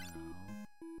now.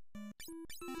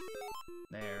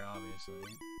 There,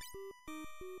 obviously.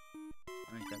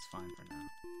 I think that's fine for now.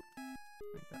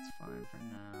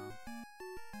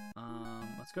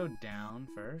 Let's go down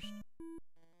first.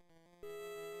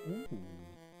 Ooh.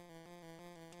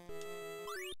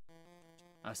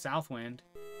 A south wind.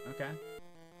 Okay.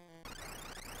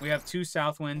 We have 2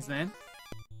 south winds then.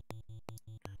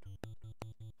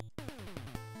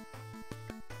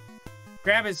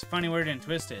 Grab is a funny word and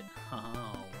twist it.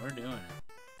 Oh, we're doing it.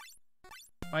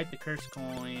 Fight the cursed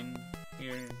coin.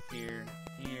 Here, here,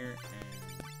 here,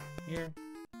 and here.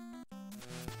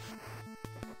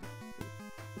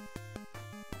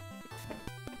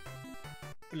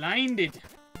 Blinded.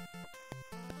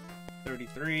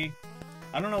 33.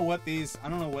 I don't know what these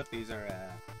are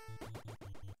at.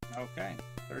 Okay.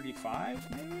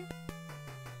 35 maybe?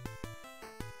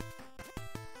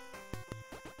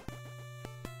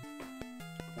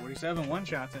 .47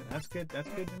 one-shots it. That's good. That's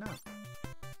good to know.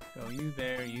 Go you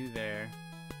there, and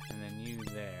then you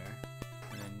there,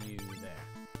 and then you there.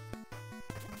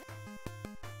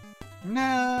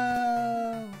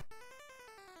 No!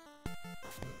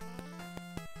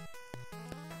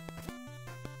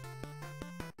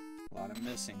 A lot of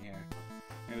missing here.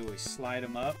 Maybe we slide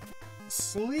them up.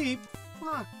 Sleep?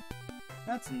 Fuck.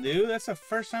 That's new. That's the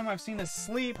first time I've seen a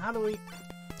sleep. How do we...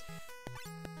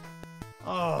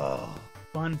 Oh,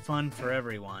 fun for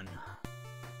everyone.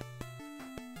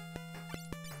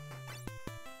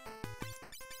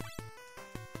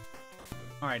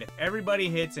 Alright, if everybody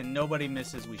hits and nobody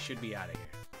misses, we should be out of here.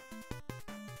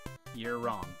 You're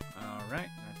wrong. Alright,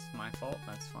 that's my fault.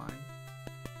 That's fine.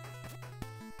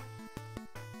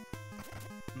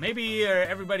 Maybe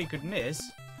everybody could miss.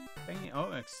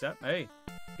 Oh, except, hey,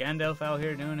 Gandalf out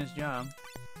here doing his job.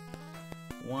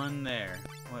 One there.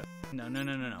 What? No.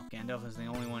 Gandalf is the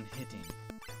only one hitting.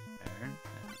 There.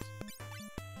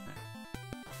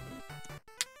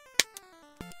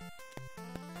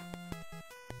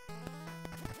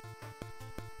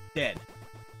 Dead.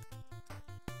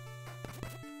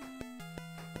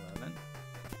 11.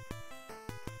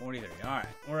 43. Alright,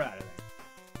 we're out of there.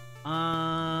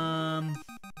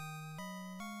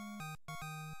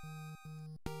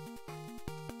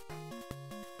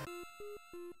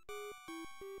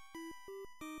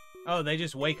 Oh, they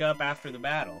just wake up after the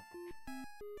battle.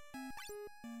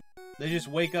 They just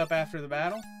wake up after the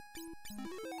battle?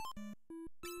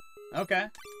 Okay.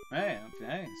 Hey,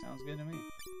 sounds good to me.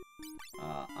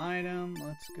 Item,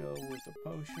 let's go with a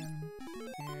potion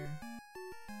here.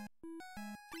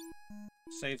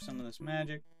 Save some of this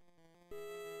magic.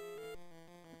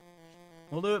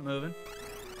 We'll do it moving.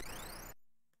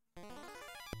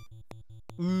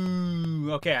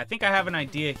 Ooh, okay, I think I have an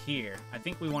idea here. I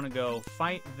think we want to go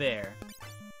fight there.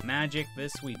 Magic,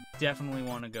 this we definitely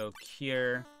want to go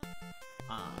cure.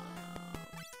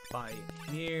 Fight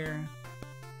here.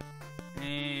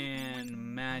 And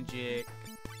magic,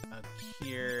 a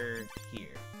cure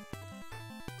here.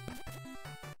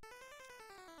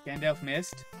 Gandalf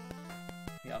missed.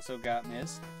 He also got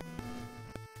missed.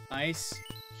 Ice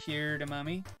cured a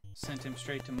mummy. Sent him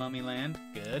straight to Mummy Land.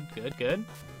 Good.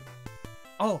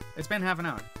 Oh, it's been half an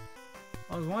hour.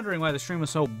 I was wondering why the stream was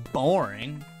so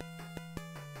boring.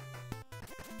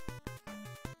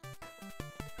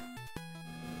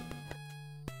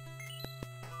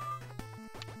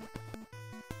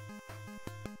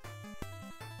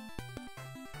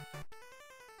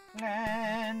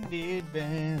 Landed by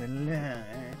the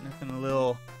light. Nothing a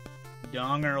little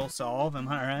donger will solve, am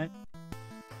I right?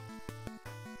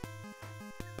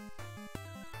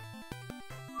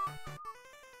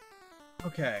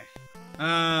 Okay.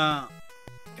 God,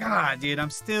 dude, I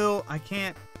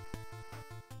can't...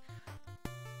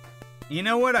 You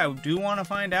know what I do want to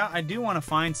find out? I do want to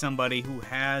find somebody who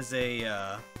has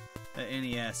a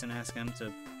NES and ask them to...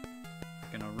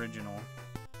 Like an original.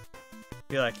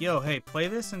 Be like, yo, hey, play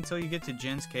this until you get to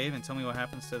Jen's cave and tell me what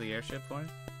happens to the airship for it.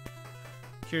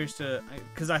 Curious to...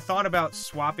 Because I thought about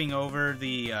swapping over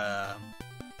the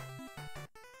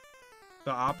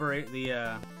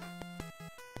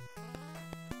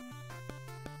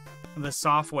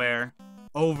software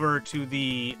over to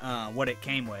the what it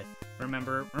came with.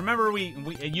 Remember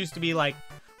it used to be like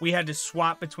we had to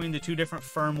swap between the two different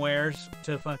firmwares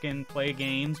to fucking play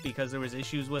games because there was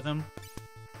issues with them.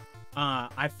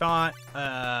 I thought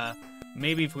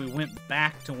maybe if we went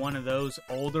back to one of those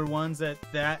older ones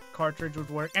that cartridge would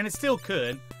work, and it still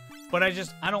could, but I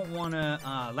don't want to.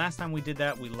 Last time we did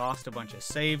that, we lost a bunch of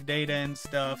save data and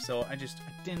stuff, so I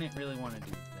didn't really want to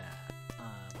do that.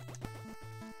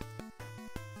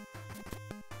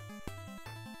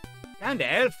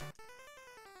 Gandalf!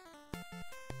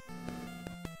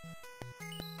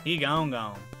 He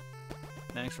gone.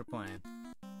 Thanks for playing.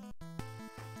 I'm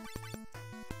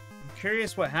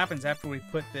curious what happens after we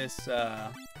put this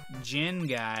Jin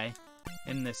guy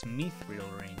in this mithril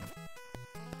ring.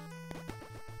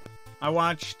 I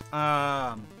watched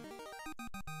I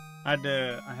had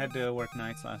to work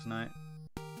nights last night.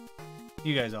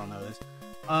 You guys all know this.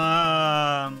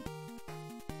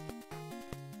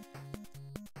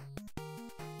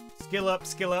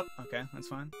 Skill up. Okay, that's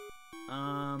fine.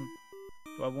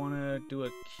 Do I want to do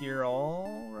a cure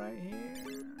all right here?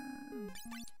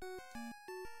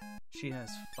 She has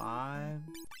 5.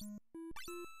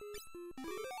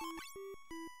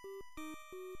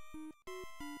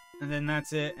 And then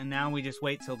that's it. And now we just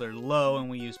wait till they're low and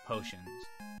we use potions.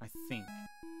 I think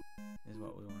is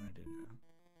what we want to do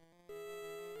now.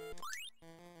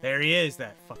 There he is,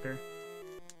 that fucker.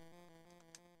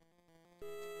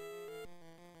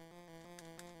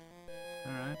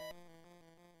 Alright.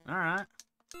 Alright.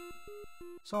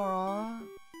 It's alright.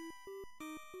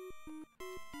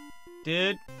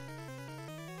 Dude.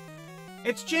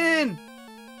 It's Jin!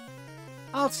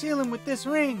 I'll seal him with this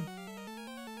ring.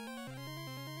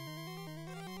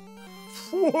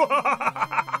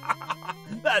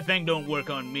 That thing don't work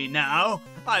on me now.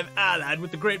 I've allied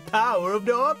with the great power of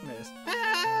darkness.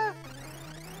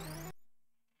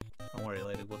 Don't worry,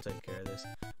 lady. We'll take care of this.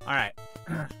 Alright.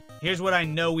 Here's what I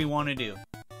know we want to do.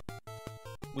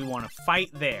 We want to fight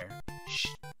there.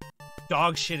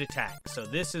 Dog shit attack. So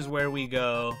this is where we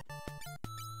go.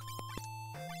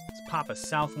 Let's pop a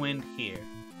south wind here.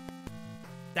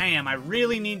 Damn, I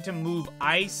really need to move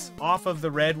ice off of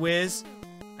the red whiz.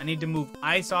 I need to move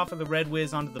ice off of the red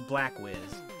whiz onto the black whiz.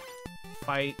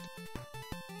 Fight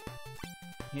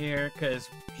here, because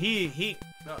Wussy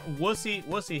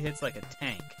hits like a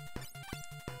tank.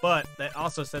 But that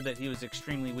also said that he was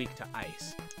extremely weak to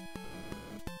ice.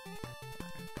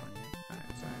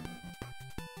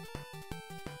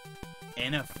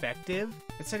 Ineffective?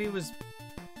 It said he was...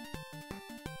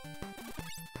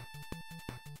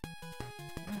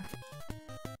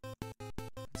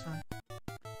 That's fine.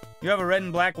 You have a red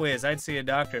and black whiz. I'd see a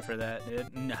doctor for that,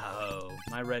 dude. No.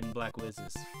 My red and black whiz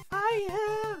is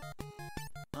fire!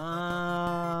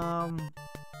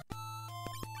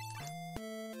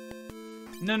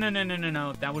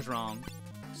 No. That was wrong.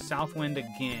 South wind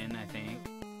again, I think.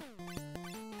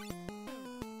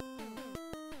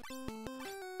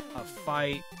 A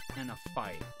fight and a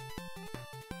fight.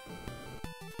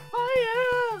 Oh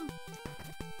yeah!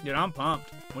 Dude, I'm pumped.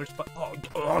 Where's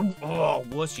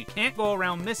wuss, you can't go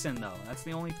around missing though. That's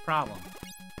the only problem.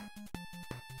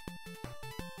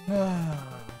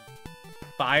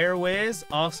 Fire whiz,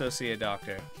 also see a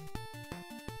doctor.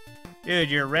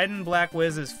 Dude, your red and black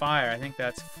whiz is fire. I think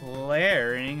that's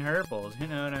flaring purples. You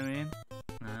know what I mean?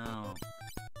 Oh.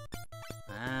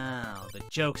 Wow, the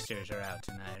jokesters are out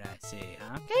tonight, I see,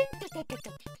 huh?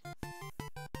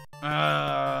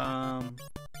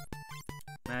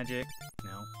 Magic,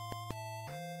 no.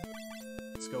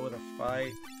 Let's go with a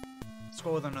fight. Let's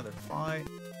go with another fight.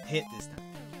 Hit this time.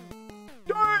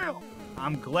 Damn!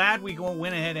 I'm glad we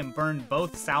went ahead and burned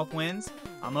both south winds.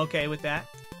 I'm okay with that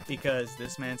because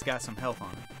this man's got some health on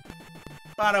him.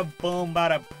 Bada boom,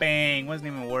 bada bang. Wasn't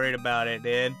even worried about it,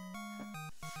 dude.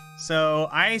 So,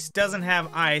 ice doesn't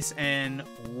have ice, and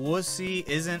Wussy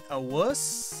isn't a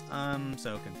wuss? I'm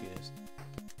so confused.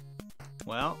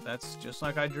 Well, that's just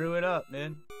like I drew it up,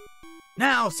 dude.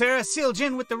 Now, Sarah, seal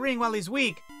Jin with the ring while he's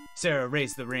weak. Sarah,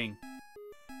 raise the ring.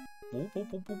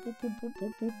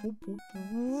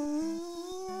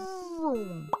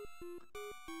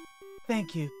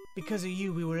 Thank you. Because of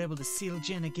you, we were able to seal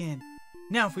Jin again.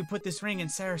 Now, if we put this ring in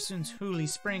Sarasun's Holy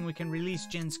Spring, we can release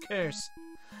Jin's curse.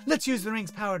 Let's use the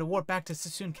ring's power to warp back to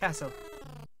Sassoon Castle.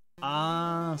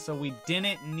 So we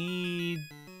didn't need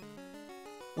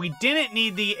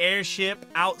the airship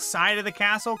outside of the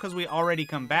castle because we already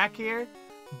come back here.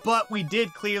 But we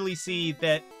did clearly see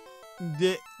that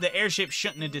the airship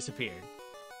shouldn't have disappeared.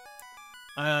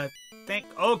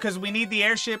 Because we need the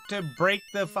airship to break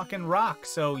the fucking rock.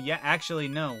 So yeah, actually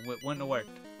no, it wouldn't have worked.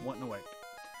 Wouldn't have worked.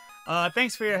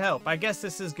 Thanks for your help. I guess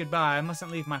this is goodbye. I mustn't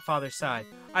leave my father's side.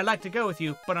 I'd like to go with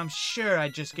you, but I'm sure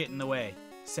I'd just get in the way.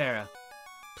 Sarah,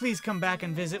 please come back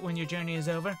and visit when your journey is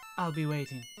over. I'll be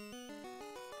waiting.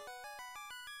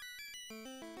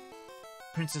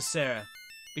 Princess Sarah,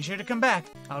 be sure to come back.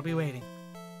 I'll be waiting.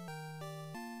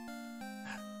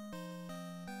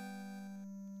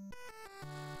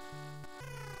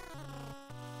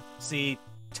 See,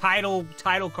 title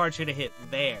card should have hit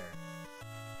there.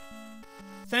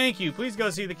 Thank you. Please go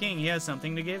see the king. He has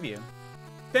something to give you.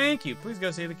 Thank you. Please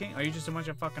go see the king. Are you just a bunch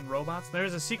of fucking robots? There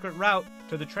is a secret route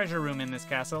to the treasure room in this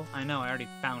castle. I know, I already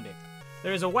found it.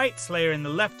 There is a white slayer in the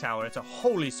left tower. It's a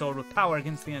holy sword with power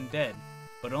against the undead.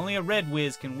 But only a red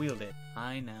whiz can wield it.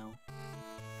 I know.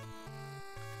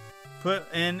 Put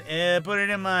it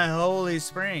in my holy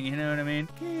spring, you know what I mean?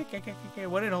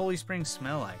 What did holy spring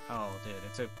smell like? Oh, dude,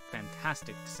 it's a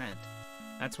fantastic scent.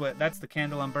 That's the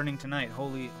candle I'm burning tonight.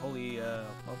 Holy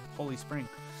spring.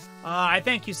 I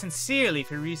thank you sincerely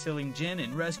for resealing Jin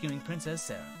and rescuing Princess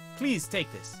Sarah. Please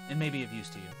take this. It may be of use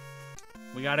to you.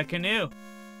 We got a canoe.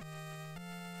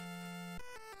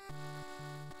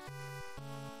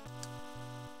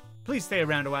 Please stay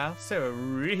around a while. Sarah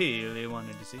really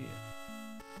wanted to see you.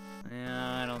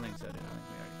 Yeah, I don't think so, dude. I think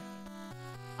we already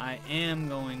got it. I am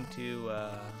going to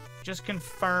just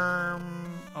confirm.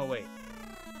 Oh, wait.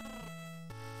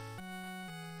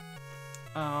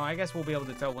 I guess we'll be able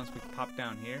to tell once we pop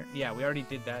down here. Yeah, we already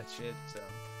did that shit, so.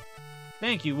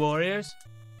 Thank you, warriors.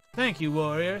 Thank you,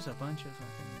 warriors. A bunch of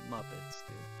fucking Muppets,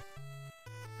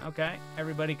 dude. Okay,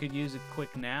 everybody could use a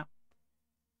quick nap.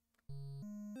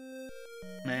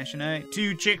 Machinate.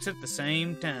 2 chicks at the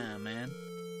same time, man.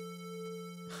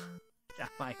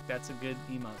 Like, that's a good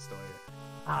emote story.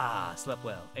 Ah, slept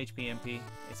well. HPMP,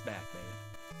 it's back,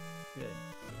 baby. Good.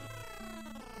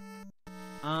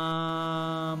 A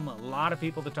lot of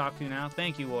people to talk to now.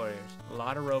 Thank you, warriors. A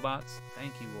lot of robots.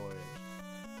 Thank you, warriors.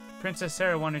 Princess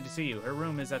Sarah wanted to see you. Her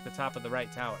room is at the top of the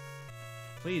right tower.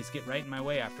 Please get right in my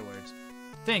way afterwards.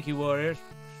 Thank you, warriors.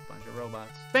 Bunch of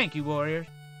robots. Thank you, warriors.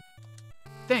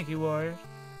 Thank you, warriors.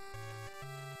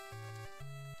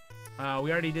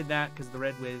 We already did that because the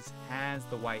Red Wiz has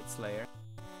the White Slayer.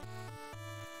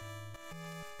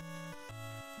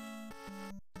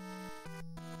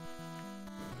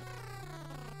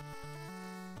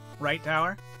 Right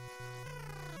tower.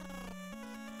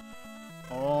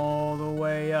 All the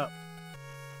way up.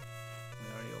 We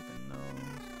already opened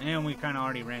those. And we kind of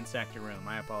already ransacked your room.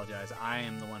 I apologize. I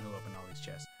am the one who opened all these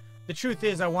chests. The truth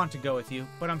is, I want to go with you,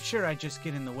 but I'm sure I just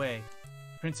get in the way.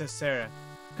 Princess Sarah,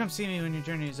 come see me when your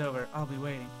journey is over. I'll be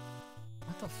waiting.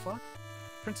 What the fuck?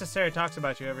 Princess Sarah talks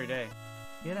about you every day.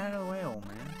 Get out of the way, old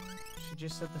man. She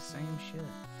just said the same shit.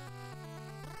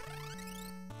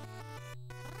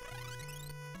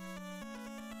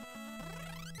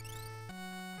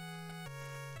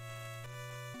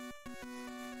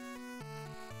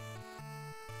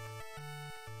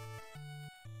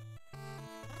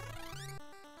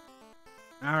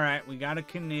 Alright, we got a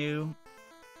canoe.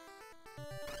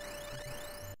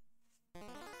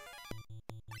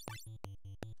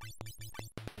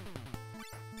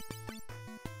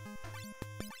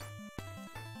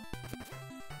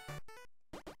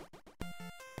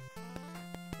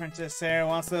 Princess Sarah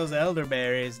wants those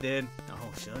elderberries, dude.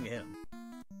 Oh, she'll get them.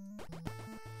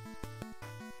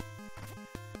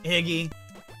 Iggy.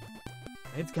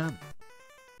 It's coming.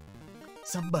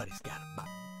 Somebody's got a bite.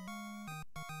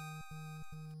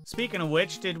 Speaking of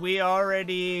which, did we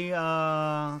already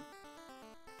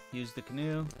use the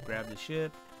canoe, grab the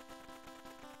ship,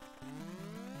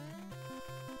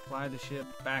 fly the ship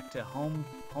back to home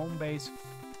base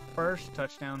first,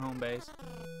 touchdown home base.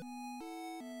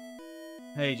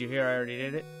 Hey, did you hear I already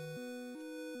did it?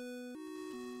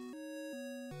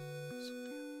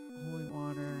 Holy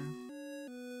water.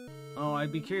 Oh,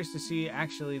 I'd be curious to see,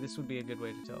 actually, this would be a good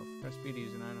way to tell. Press B to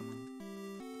use an item.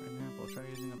 For example, try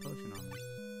using a potion on me.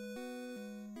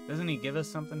 Doesn't he give us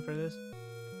something for this?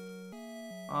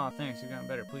 Oh, thanks, you've gotten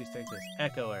better. Please take this.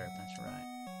 Echo herb, that's right.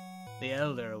 The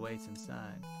elder awaits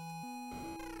inside.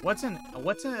 What's that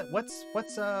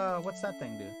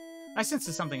thing do? I sense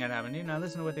there's something had happened. Now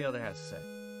listen to what the elder has to say.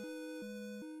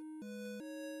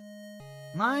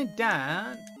 My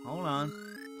dad, hold on.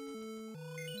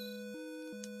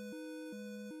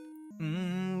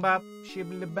 Bop,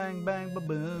 shibbly bang bang ba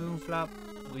boom flop.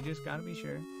 We just gotta be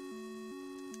sure.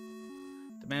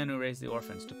 The man who raised the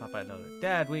orphans to Papa Elder.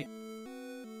 Dad, we...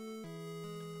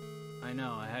 I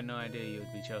know, I had no idea you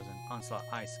would be chosen. Onslaught,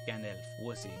 Ice, Gandalf,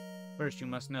 Wussy. First, you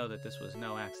must know that this was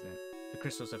no accident. The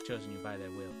crystals have chosen you by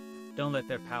their will. Don't let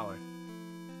their power...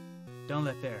 Don't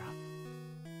let their...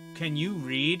 Can you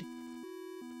read?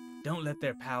 Don't let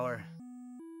their power...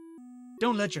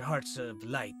 Don't let your hearts of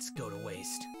light go to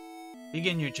waste.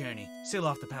 Begin your journey. Seal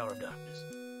off the power of darkness.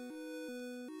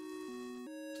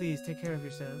 Please, take care of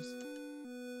yourselves.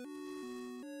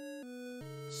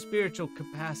 Spiritual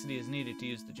capacity is needed to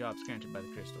use the jobs granted by the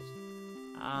crystals.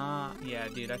 Yeah,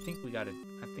 dude, I think we gotta...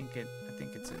 I think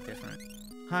it's a different...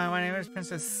 Hi, my name is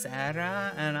Princess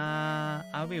Sarah, and,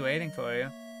 I'll be waiting for you.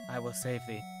 I will save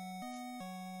thee.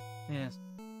 Yes.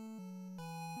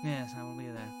 Yes, I will be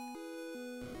there.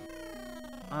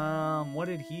 What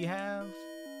did he have?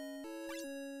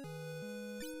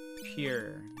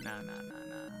 Pure. Nah.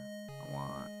 I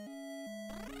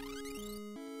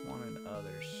wanted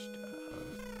other stuff.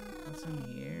 What's in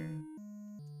here?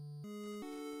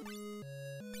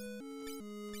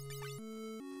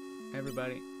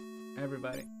 Everybody.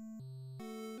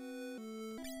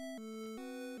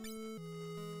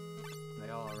 They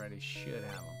all already should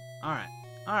have them.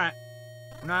 Alright.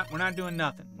 We're not doing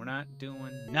nothing. We're not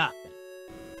doing nothing.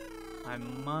 I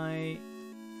might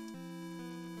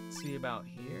see about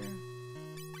here.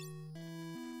 A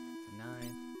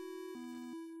knife.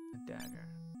 A dagger.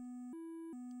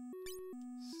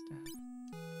 Staff.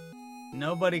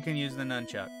 Nobody can use the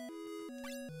nunchuck.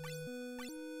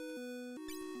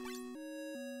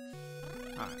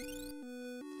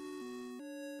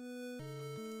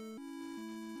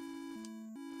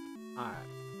 Alright. Alright.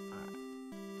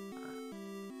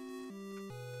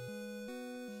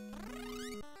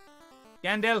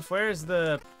 Gandalf, where's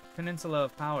the Peninsula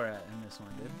of Power at in this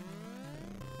one, dude?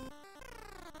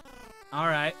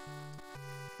 Alright.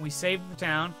 We saved the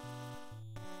town.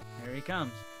 Here he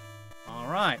comes.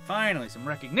 Alright, finally, some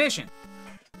recognition.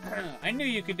 I knew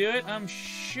you could do it. I'm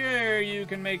sure you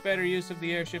can make better use of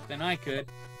the airship than I could.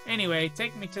 Anyway,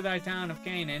 take me to thy town of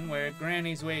Canaan, where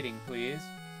Granny's waiting, please.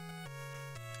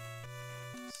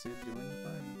 Sid doing the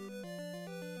fighting.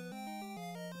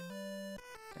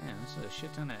 Damn, this is a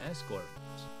shit ton of escorts.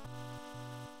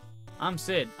 I'm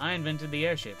Sid. I invented the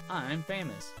airship. I'm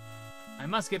famous. I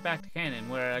must get back to Canaan,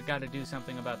 where I gotta do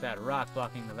something about that rock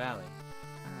blocking the valley.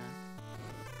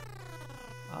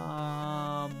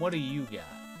 Alright. What do you got?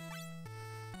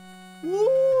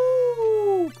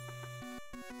 Woo!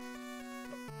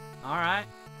 Alright.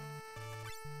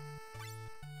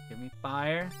 Give me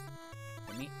fire.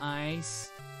 Give me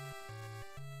ice.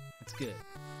 That's good.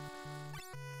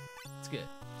 That's good.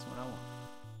 That's what I want.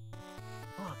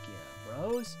 Fuck yeah,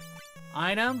 bros.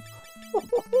 Item.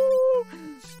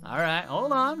 Alright,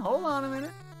 hold on a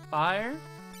minute. Fire.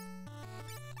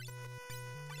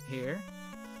 Here.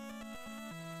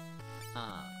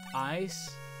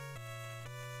 Ice.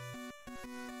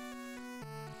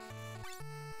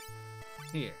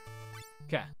 Here.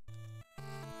 Okay.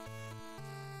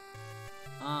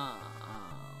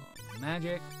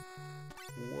 Magic.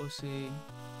 Wussy.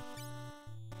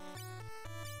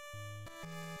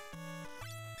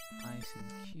 Ice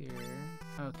and cure.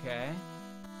 Okay.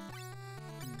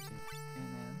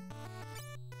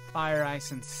 Fire,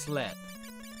 ice, and slip.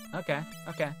 Okay,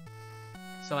 okay.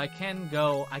 So I can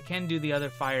do the other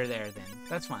fire there then.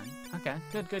 That's fine. Okay,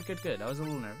 good. I was a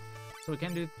little nervous. So we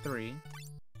can do 3.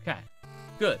 Okay,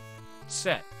 good.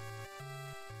 Set.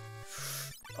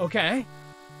 Okay.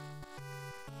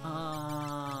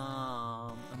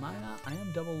 Am I not? I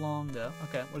am double long though.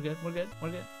 Okay, we're good.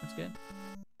 That's good.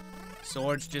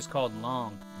 Sword's just called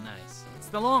long. Nice. It's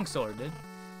the long sword, dude.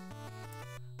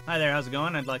 Hi there, how's it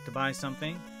going? I'd like to buy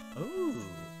something. Ooh.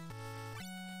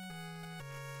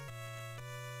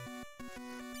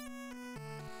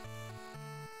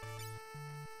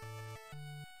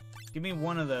 Give me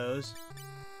one of those.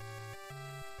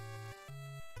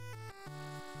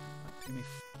 Give me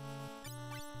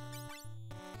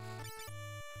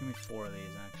 4 of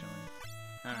these, actually.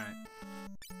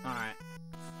 Alright.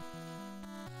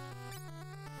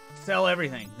 Sell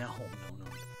everything. No.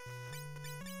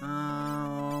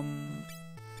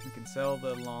 We can sell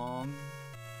the long.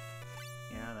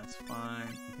 Yeah, that's fine.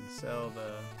 We can sell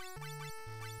the...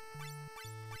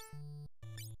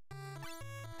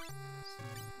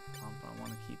 I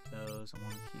want to keep those. I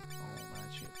want to keep all that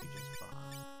shit we just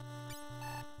bought.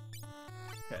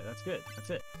 Okay, that's good. That's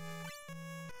it.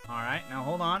 Alright, now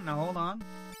hold on.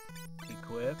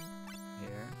 Equip.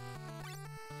 Here.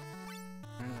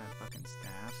 Turn that fucking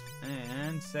staff.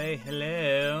 And say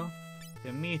hello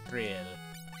to Mithril.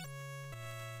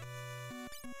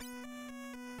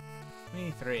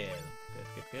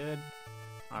 Good.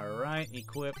 Alright,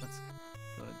 equip. Let's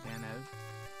go to Danev.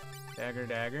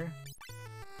 Dagger.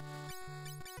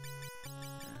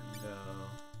 And go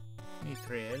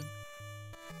Mithril.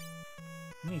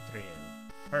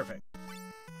 Perfect.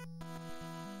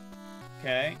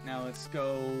 Okay, now let's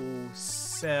go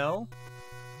sell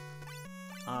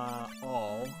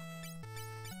all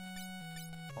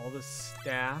the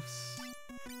staffs,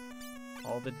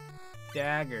 all the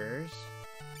daggers.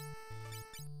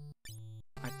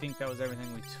 I think that was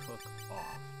everything we took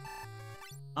off.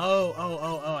 Oh,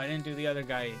 I didn't do the other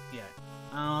guy yet.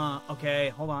 Okay,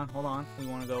 hold on. We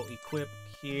want to go equip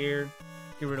here.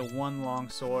 Get rid of 1 long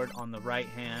sword on the right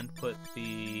hand. Put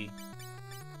the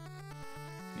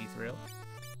Mithril.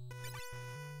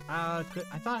 I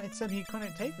thought it said he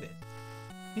couldn't take it.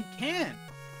 He can.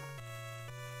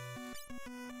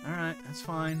 Alright, that's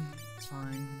fine. It's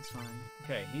fine.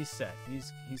 Okay, he's set.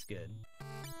 He's good.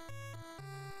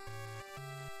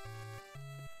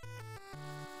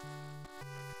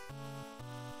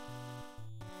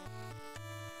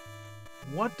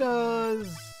 What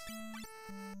does...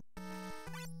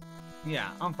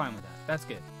 Yeah, I'm fine with that. That's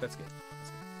good. Okay.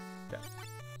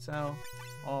 So,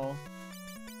 all...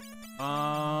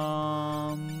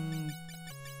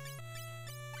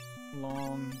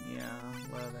 long, yeah,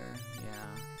 leather, yeah.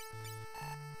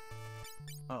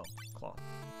 Oh, cloth.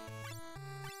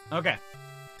 Okay.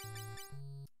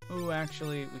 Ooh,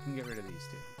 actually, we can get rid of these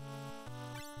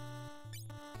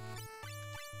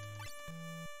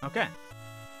 2. Okay.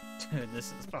 Dude,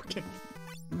 this is fucking...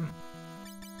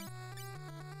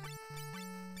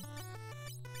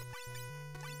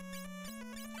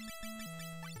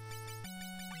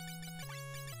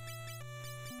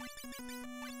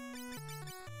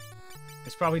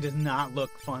 This probably does not look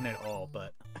fun at all,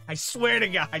 but I swear to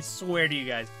God, I swear to you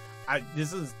guys,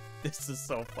 this is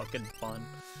so fucking fun.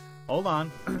 Hold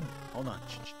on. Hold on.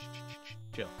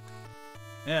 Chill.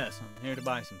 Yes, I'm here to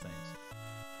buy some things.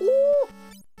 Ooh.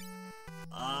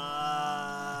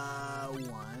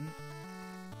 One.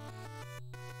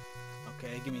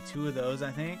 Okay, give me 2 of those,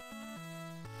 I think.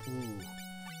 Ooh.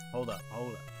 Hold up,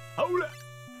 hold up. Hold up!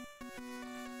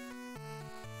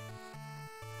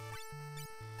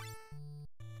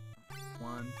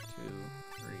 One, 2,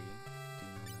 3.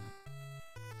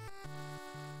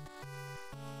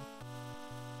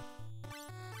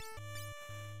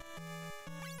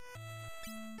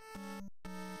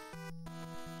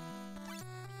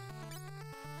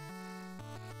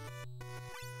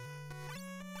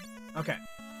 Okay.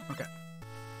 Okay.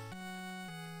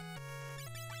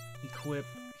 Equip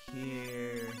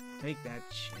here. Take that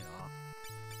shit off.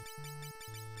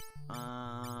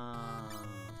 Armed.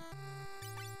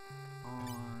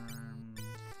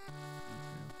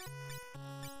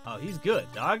 Oh, he's good,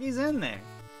 dog. He's in there.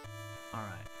 All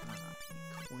right.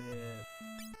 Equip.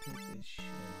 Take this shit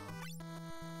off.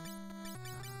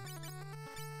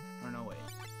 Or no, wait.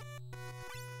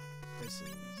 This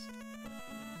is.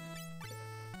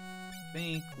 I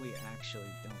think we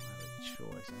actually don't have a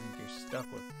choice. I think you're stuck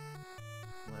with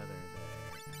leather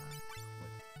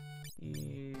there.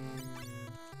 Here.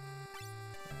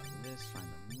 Grab this, find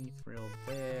the mithril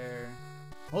there.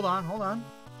 Hold on, hold on.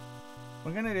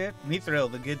 We're gonna do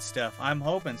mithril, the good stuff. I'm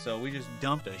hoping so. We just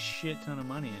dumped a shit ton of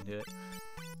money into it.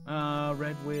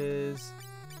 Red Whiz.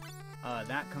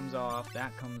 That comes off,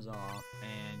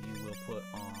 and you will put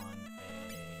on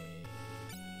a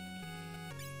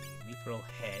mithril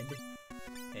head.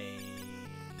 A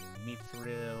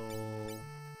mithril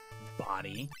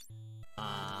body.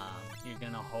 You're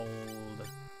gonna hold the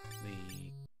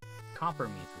copper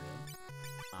mithril.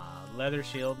 Leather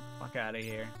shield. Fuck out of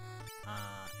here. And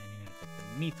you're gonna take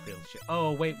the mithril shield.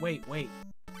 Oh, wait.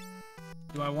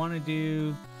 Do I want to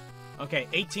do... Okay,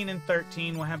 18 and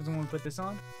 13. What happens when we put this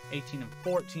on? 18 and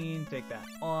 14. Take that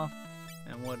off.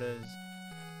 And what is...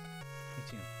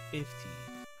 18 and 15.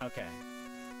 Okay.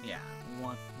 Yeah, we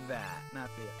want that, not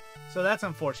the... So that's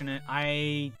unfortunate.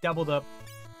 I doubled up.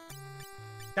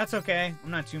 That's okay.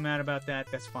 I'm not too mad about that.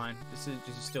 That's fine. This is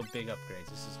still big upgrades.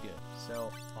 This is good.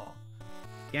 So,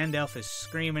 Gandalf is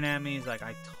screaming at me. He's like,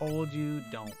 I told you,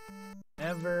 don't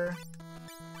ever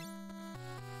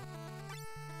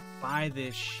buy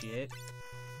this shit.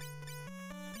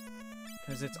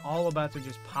 Because it's all about to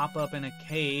just pop up in a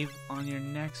cave on your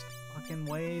next fucking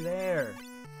way there.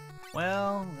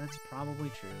 Well, that's probably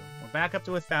true. We're back up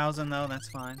to 1,000, though. That's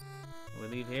fine. We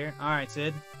leave here. All right,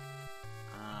 Sid.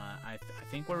 I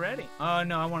think we're ready. Oh,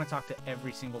 no, I want to talk to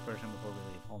every single person before we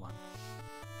leave. Hold on.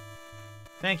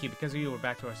 Thank you. Because of you, we're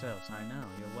back to ourselves. I know.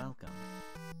 You're welcome.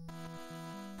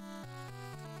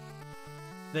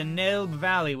 The Nelb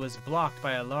Valley was blocked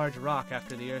by a large rock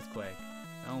after the earthquake.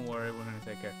 Don't worry, we're going to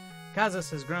take care. Kazas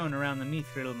has grown around the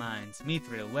mithril mines.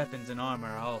 Mithril, weapons, and armor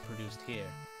are all produced here.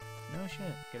 No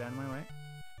shit. Get out of my way.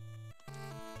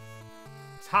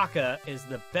 Taka is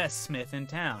the best smith in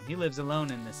town. He lives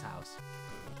alone in this house.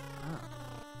 Oh.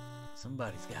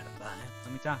 Somebody's got to buy it.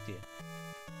 Let me talk to you.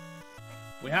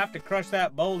 We have to crush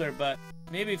that boulder, but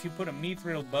maybe if you put a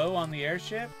mithril bow on the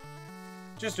airship?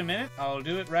 Just a minute. I'll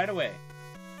do it right away.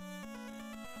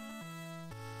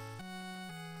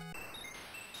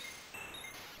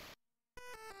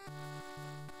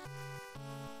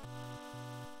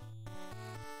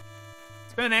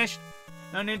 It's finished.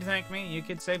 No need to thank me. You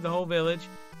kids saved the whole village.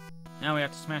 Now we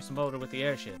have to smash the boulder with the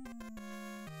airship.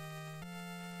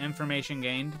 Information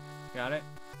gained. Got it.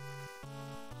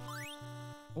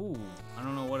 Ooh, I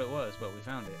don't know what it was, but we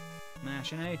found it.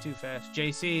 Mashing A too fast.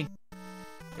 JC.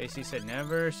 JC said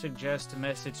never suggest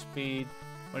message speed.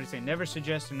 What did he say? Never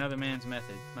suggest another man's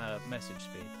message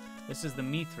speed. This is the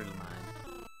mithril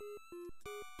mine.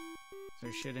 Is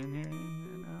there shit in here?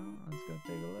 No? Let's go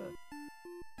take a look.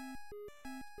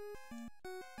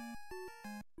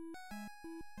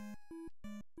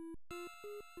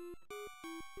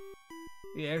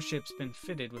 The airship's been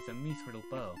fitted with a mithril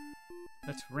bow.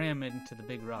 Let's ram it into the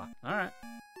big rock. Alright.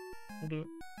 We'll do it.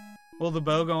 Will the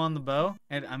bow go on the bow?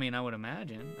 And I mean, I would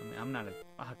imagine. I mean, I'm not a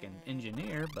fucking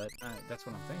engineer, but that's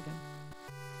what I'm thinking.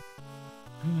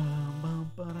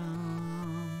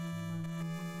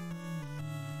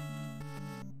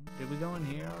 Did we go in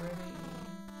here already?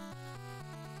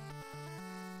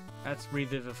 That's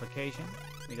revivification.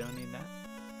 We don't need that.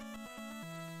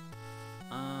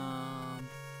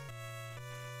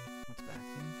 What's back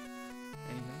here?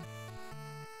 Anything?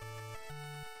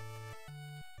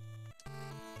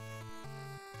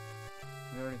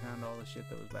 the shit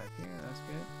that was back here. That's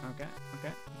good. Okay,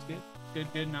 okay. It's good.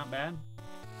 Good, good, not bad.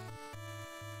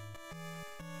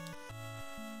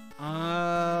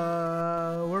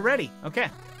 We're ready. Okay,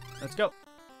 let's go.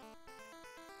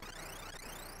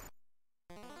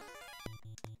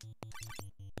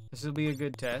 This will be a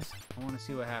good test. I want to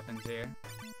see what happens here.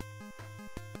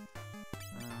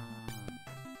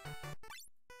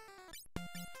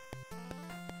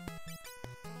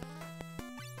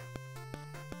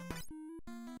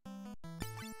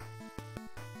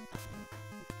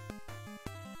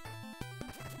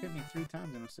 Hit me 3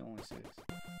 times and I'm still only 6.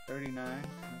 39.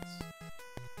 That's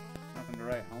nothing to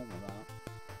write home about.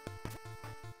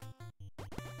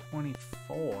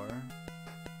 24.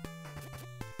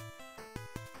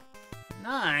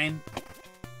 9.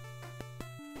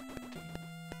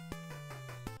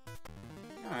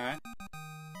 Alright.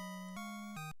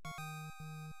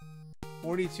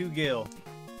 42 gil.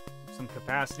 Some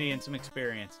capacity and some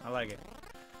experience. I like it.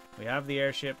 We have the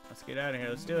airship. Let's get out of here.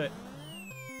 Let's do it.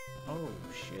 Oh,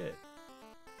 shit.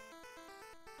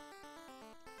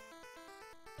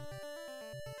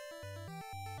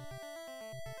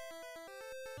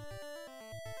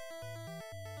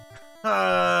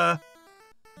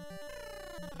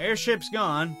 Airship's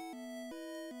gone.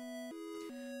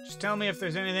 Just tell me if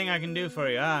there's anything I can do for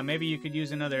you. Maybe you could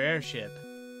use another airship.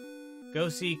 Go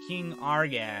see King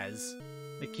Argaz.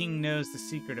 The king knows the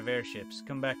secret of airships.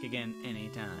 Come back again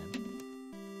anytime.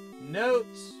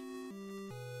 Notes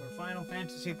for Final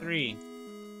Fantasy III.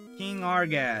 King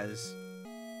Argaz.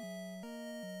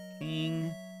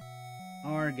 King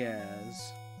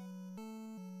Argaz.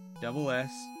 Double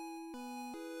S.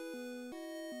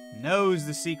 Knows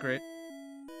the secret.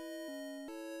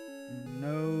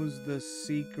 Knows the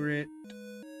secret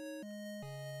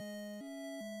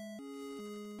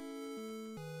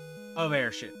of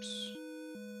airships.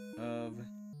 Of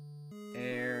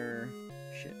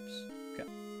airships. Okay.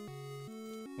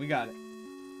 We got it.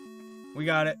 We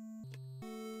got it.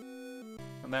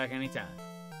 Come back anytime.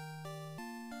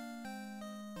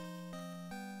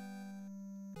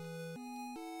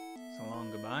 So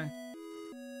long, goodbye.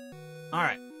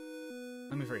 Alright.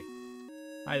 Let me free.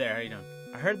 Hi there, how you doing?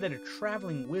 I heard that a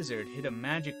traveling wizard hid a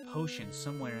magic potion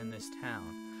somewhere in this town.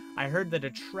 I heard that a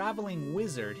traveling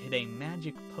wizard hid a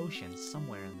magic potion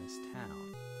somewhere in this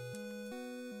town.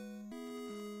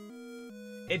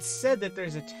 It's said that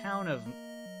there's a town of...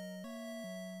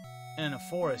 in a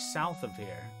forest south of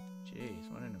here.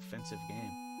 Jeez, what an offensive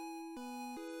game.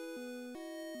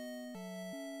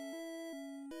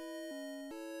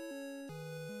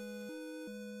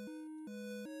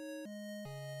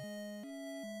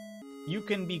 You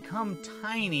can become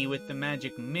tiny with the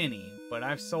magic mini, but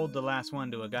I've sold the last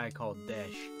one to a guy called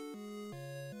Desh.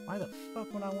 Why the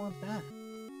fuck would I want that?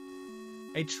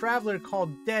 A traveler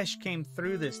called Desh came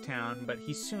through this town, but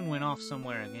he soon went off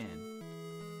somewhere again.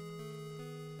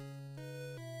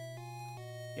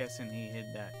 Guessing he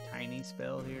hid that tiny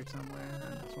spell here somewhere,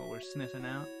 and that's what we're sniffing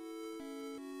out.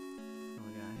 What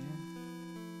we got here?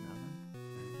 Nothing.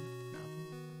 Nothing.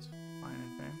 It's fine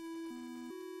and fair.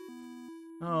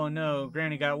 Oh no,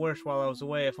 Granny got worse while I was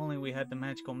away. If only we had the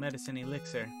magical medicine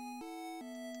elixir.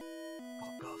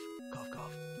 Cough, cough, cough,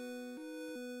 cough.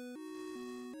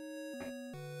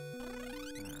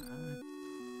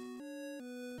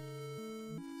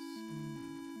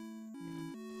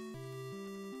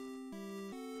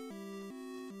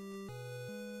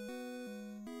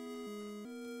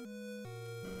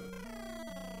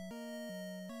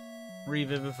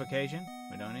 Revivification?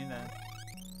 We don't need that.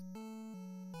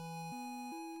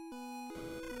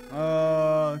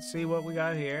 Let's see what we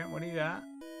got here. What do you got?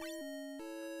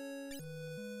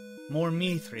 More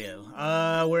mithril.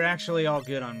 We're actually all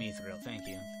good on mithril. Thank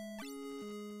you.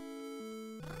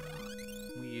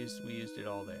 We used it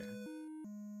all there.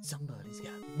 Somebody's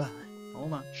got mine.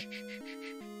 Hold on. Shh, shh, shh,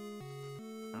 shh.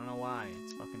 I don't know why.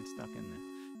 It's fucking stuck in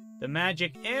there. The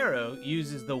magic arrow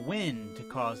uses the wind to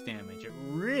cause damage. It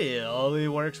really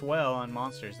works well on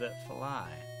monsters that fly.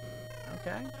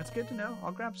 Okay, that's good to know.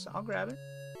 I'll grab it.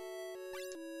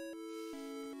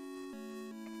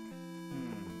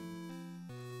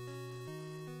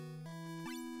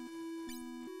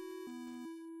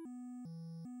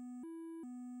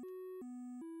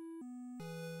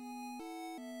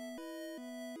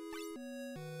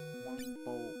 One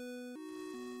bolt.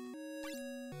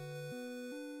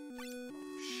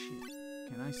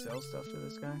 Can I sell stuff to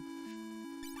this guy?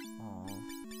 Aww.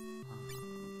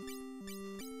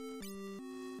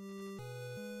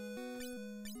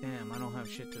 Damn, I don't have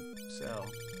shit to sell.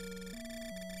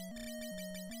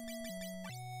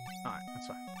 Alright, that's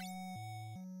fine.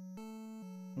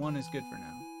 One is good for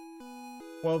now.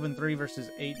 12 and 3 versus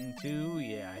 8 and 2.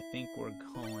 Yeah, I think we're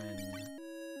going.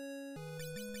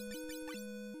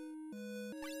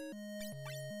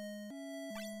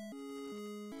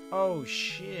 Oh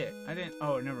shit! I didn't.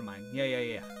 Oh, never mind. Yeah.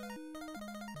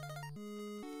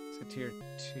 It's a tier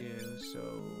 2, so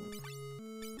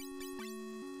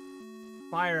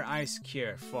fire, ice,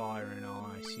 cure, fire, and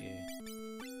ice. Yeah.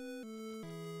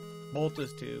 Bolt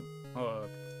is 2.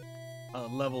 A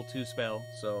level 2 spell,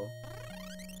 so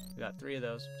we got 3 of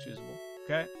those choosable.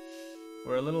 Okay,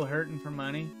 we're a little hurting for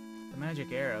money. The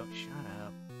magic arrow. Shut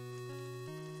up.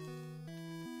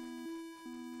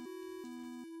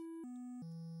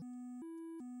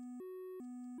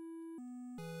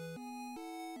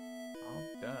 Oh,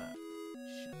 duh.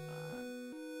 Shut up.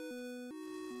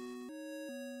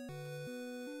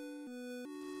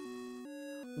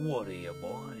 What are you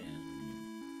buying?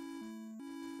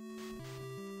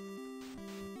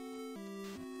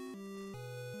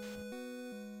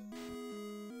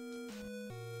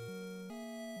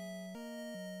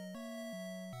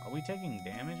 Are we taking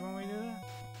damage when we do that?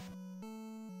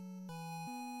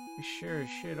 We sure as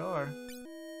shit are.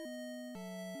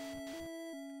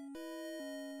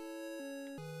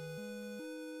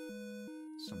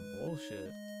 Some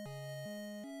bullshit.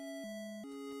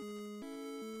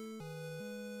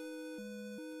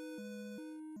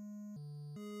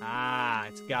 Ah,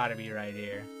 it's gotta be right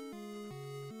here.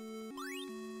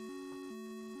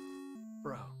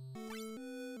 Bro. This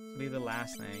will be the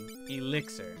last thing.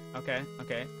 Elixir. Okay.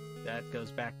 That goes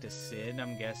back to Sid,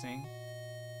 I'm guessing.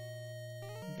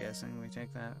 We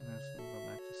take that. We'll go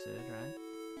back to Sid, right?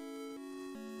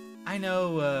 I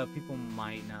know people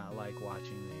might not like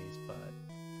watching these, but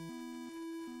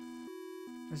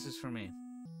this is for me.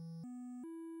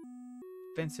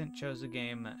 Vincent chose a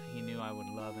game that he knew I would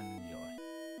love and enjoy.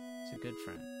 He's a good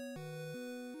friend.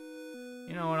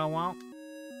 You know what I want?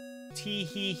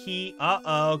 Tee-hee-hee.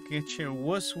 Uh-oh, get your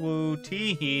wuss-woo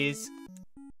tee-hees.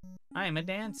 I am a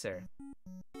dancer.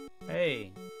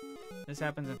 Hey, this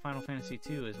happens in Final Fantasy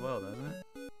 2 as well, doesn't it?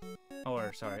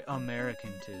 Or, sorry,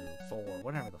 American 2, 4,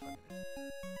 whatever the fuck it is.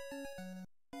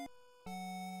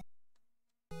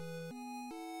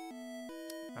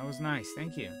 That was nice,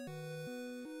 thank you.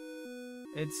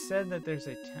 It said that there's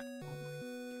a... Oh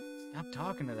my God, stop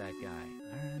talking to that guy.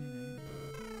 Alright.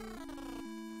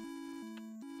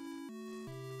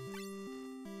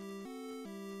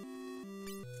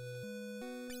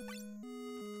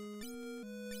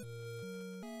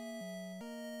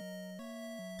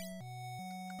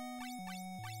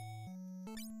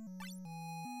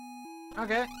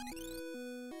 Okay.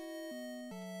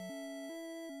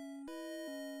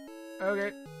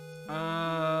 Okay.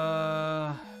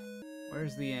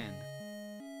 Where's the end?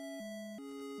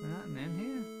 Is there not an end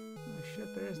here? Oh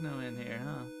shit, there is no end here,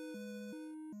 huh?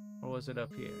 Or was it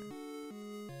up here?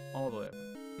 All the way up.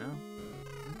 No?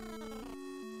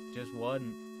 Just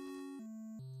wasn't.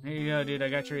 Here you go, dude. I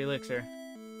got your elixir.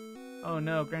 Oh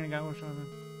no, Granny got more something.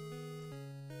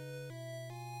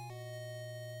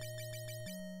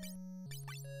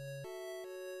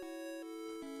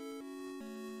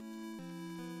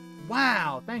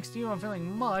 Wow, thanks to you, I'm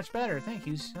feeling much better. Thank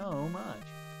you so much.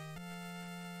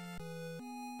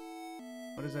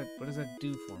 What does that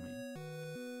do for me?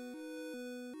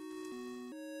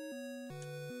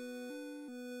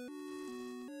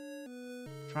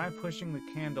 Try pushing the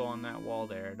candle on that wall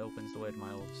there. It opens the way to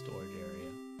my old storage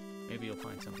area. Maybe you'll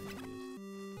find something to use.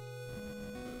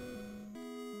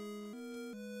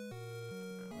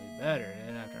 We better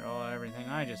did after everything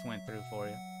I just went through for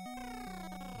you.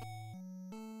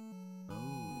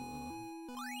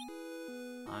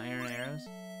 Iron arrows.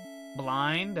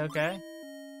 Blind, okay.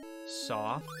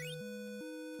 Soft.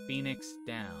 Phoenix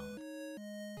down.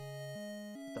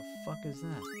 What the fuck is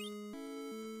that?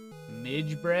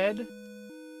 Midge bread?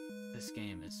 This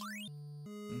game is...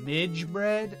 Midge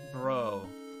bread? Bro.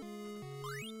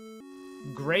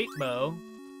 Great bow.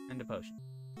 And a potion.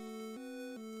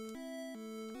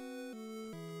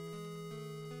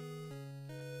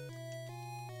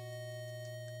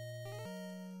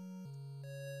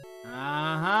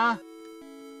 Uh-huh.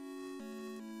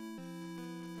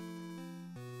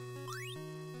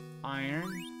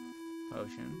 Iron.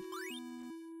 Potion.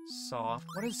 Soft.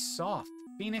 What is soft?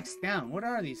 Phoenix down. What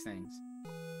are these things?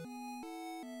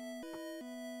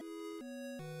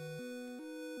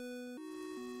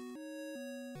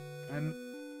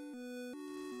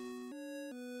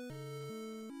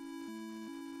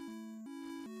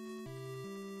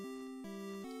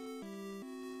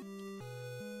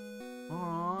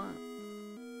 Alright.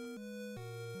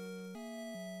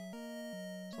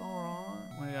 It's alright.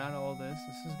 We got all this.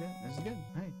 This is good. This is good.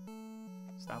 Hey.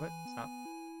 Stop it. Stop.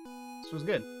 This was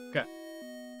good. Okay.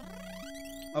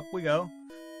 Up we go.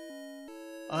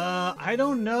 I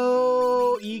don't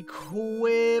know.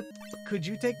 Equip. Could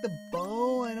you take the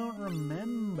bow? I don't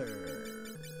remember.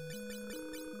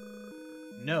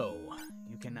 No,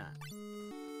 you cannot.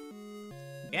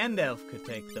 Gandalf could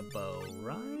take the bow,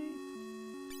 right?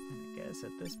 I guess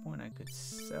at this point I could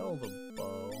sell the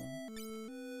bow.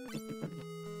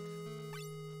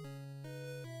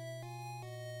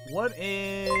 What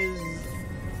is...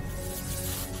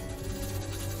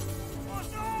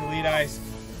 Delete ice.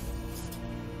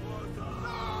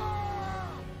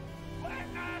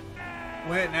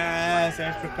 Witness!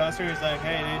 There's Percussor. He's like,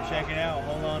 hey, dude, check it out.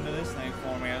 Hold on to this thing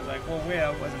for me. I was like, well, wait,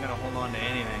 I wasn't going to hold on to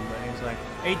anything. But he was like,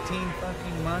 18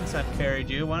 fucking months I've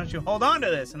carried you. Why don't you hold on to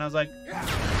this? And I was like...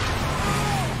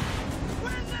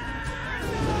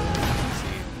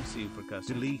 Let's see, Percussor.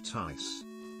 Delete ice.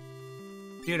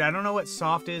 Dude, I don't know what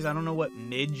soft is. I don't know what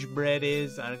midge bread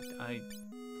is.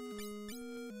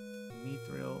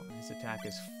 Mithril, his attack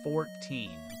is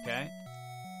 14, okay?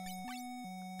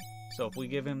 So if we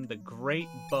give him the great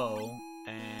bow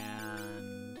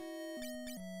and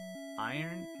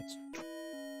iron, it's pretty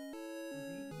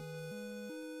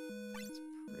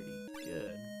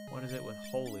good. What is it with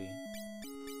holy?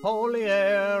 Holy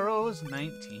arrows,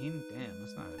 19. Damn,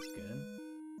 that's not as good.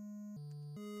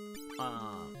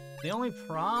 The only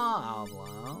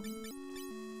problem,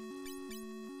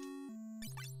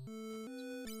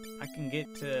 I can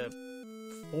get to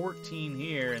 14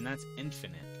 here, and that's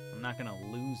infinite. I'm not gonna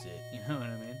lose it, you know what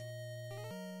I mean?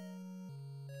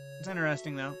 It's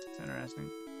interesting, though. It's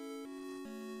interesting.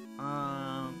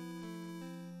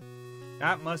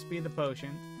 That must be the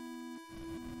potion.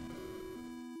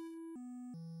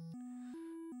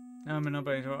 No, I'm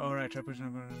nobody. Oh, right, try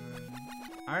pushing.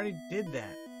 I already did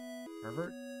that,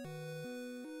 pervert.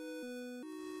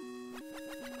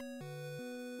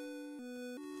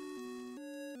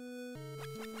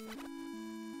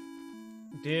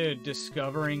 Dude,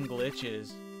 discovering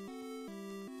glitches.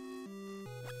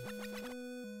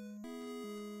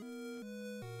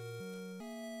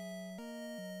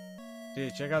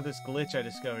 Dude, check out this glitch I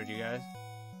discovered, you guys.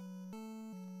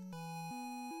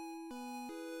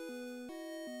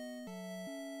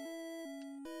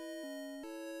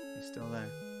 He's still there.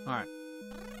 Alright.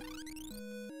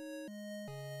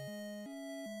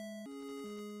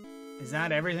 Is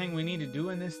that everything we need to do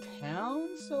in this town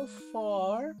so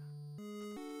far?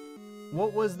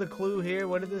 What was the clue here?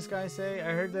 What did this guy say?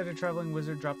 I heard that a traveling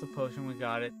wizard dropped the potion. We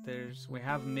got it. We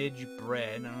have midge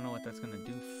bread. I don't know what that's gonna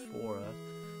do for us.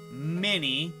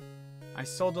 Mini. I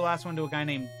sold the last one to a guy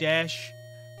named Desh.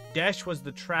 Desh was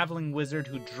the traveling wizard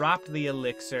who dropped the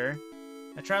elixir.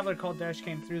 A traveler called Desh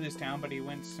came through this town, but he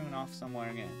went soon off somewhere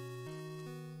again.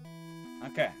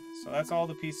 Okay, so that's all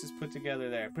the pieces put together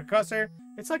there. Percussor,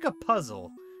 it's like a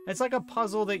puzzle. It's like a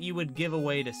puzzle that you would give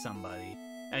away to somebody.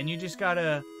 And you just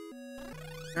gotta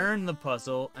earn the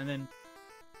puzzle and then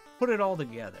put it all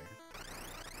together.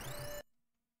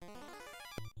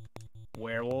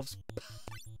 Werewolves.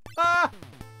 Ah!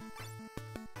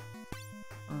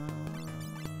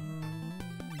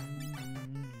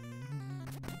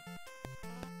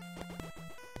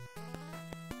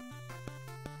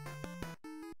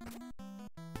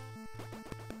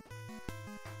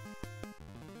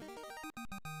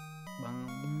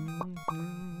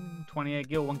 Bum, 28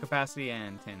 gil, 1 capacity,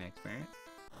 and 10 experience.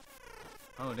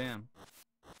 Oh, damn.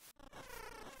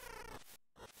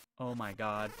 Oh my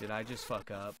god, did I just fuck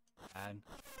up? Bad.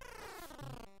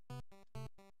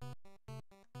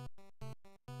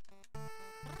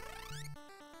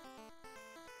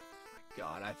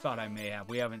 God, I thought I may have.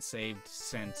 We haven't saved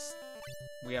since...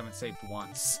 We haven't saved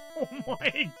once. Oh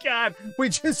my god! We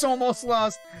just almost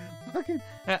lost fucking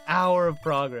an hour of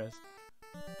progress.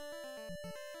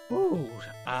 Ooh.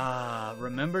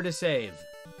 Remember to save.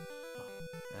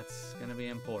 That's gonna be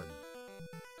important.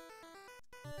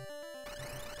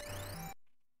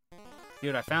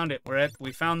 Dude, I found it.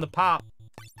 We found the pop.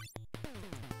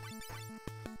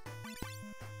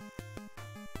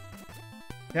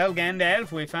 Tell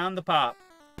Gandalf we found the pop.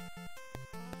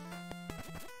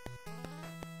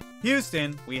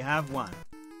 Houston, we have one.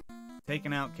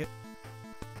 Taking out Kit.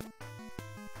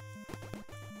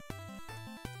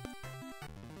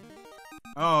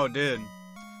 Oh, dude.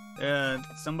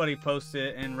 Somebody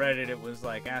posted in Reddit, it was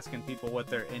like asking people what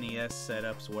their NES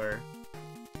setups were.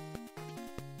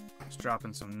 Just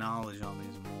dropping some knowledge on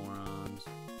these morons.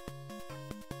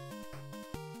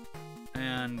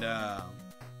 And,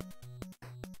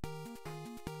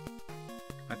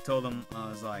 I told them, I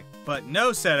was like, but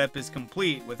no setup is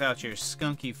complete without your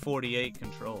skunky 48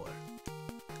 controller,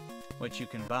 which you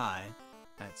can buy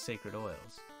at Sacred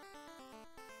Oils.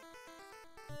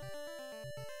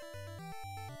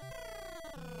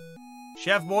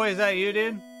 Chef Boy, is that you,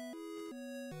 dude?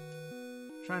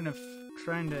 Trying to.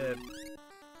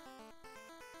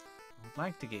 I'd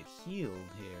like to get healed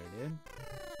here, dude.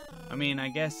 I mean, I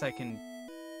guess I can.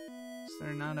 Is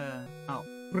there not a? Oh.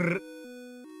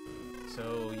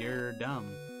 So you're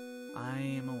dumb. I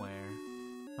am aware.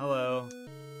 Hello.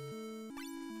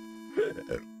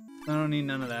 I don't need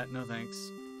none of that. No thanks.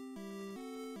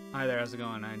 Hi there, how's it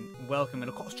going? I welcome.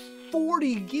 It'll cost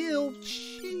 40 gil.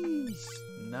 Jeez.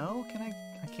 No, can I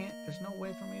can't. There's no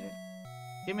way for me to.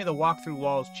 Give me the walk through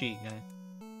walls cheat, guy.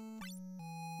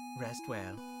 Rest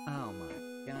well. Oh my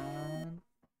god.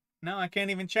 No, I can't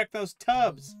even check those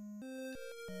tubs.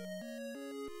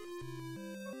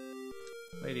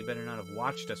 Lady better not have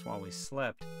watched us while we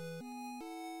slept.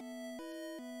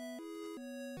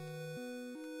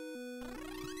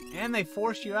 And they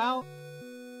forced you out?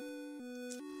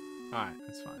 Alright,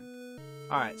 that's fine.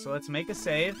 Alright, so let's make a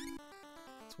save.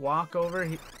 Let's walk over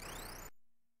here.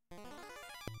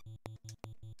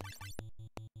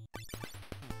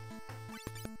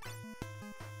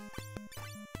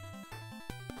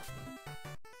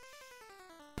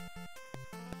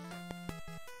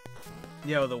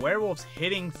 Yo, the werewolf's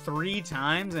hitting 3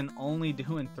 times and only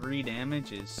doing 3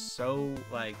 damage is so,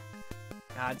 like...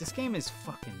 God, this game is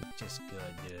fucking just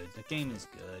good, dude. The game is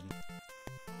good.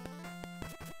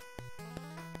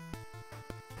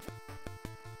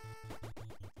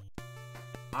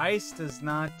 Ice does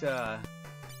not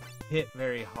hit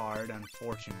very hard,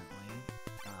 unfortunately.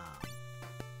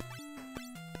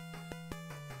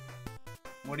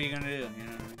 What are you gonna do? You know what I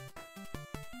mean?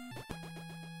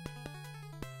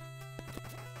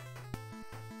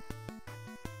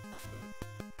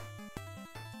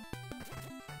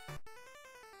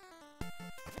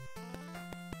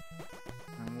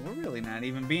 We're really not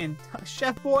even being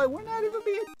Chef Boy, we're not even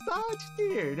being touched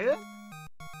here, dude.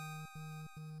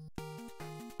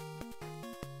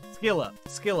 Skill up,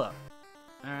 skill up.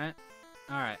 Alright,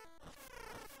 alright.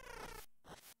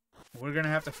 We're gonna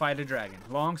have to fight a dragon.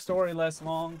 Long story, less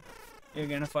long. You're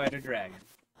gonna fight a dragon.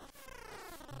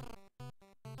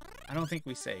 I don't think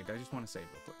we saved. I just want to save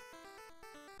real quick.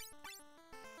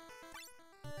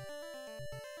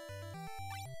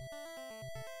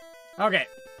 Okay.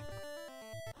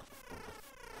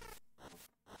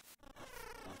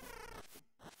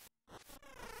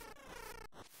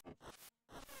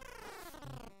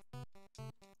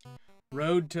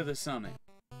 Road to the summit.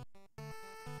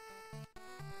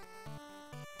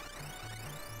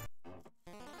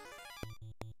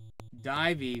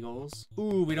 Dive eagles.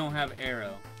 Ooh, we don't have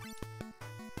arrow.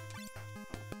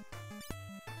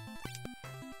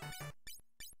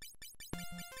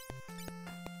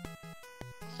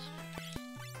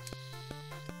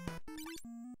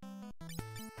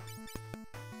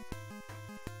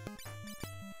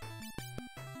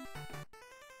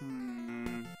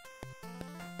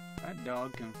 That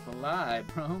dog can fly,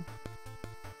 bro.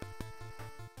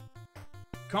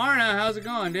 Karna, how's it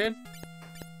going, dude?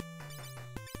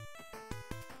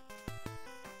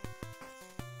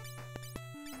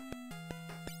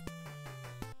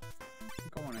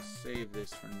 Save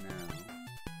this for now.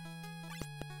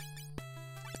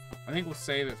 I think we'll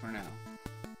save it for now.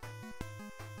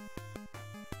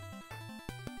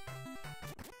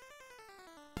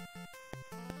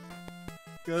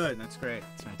 Good, that's great.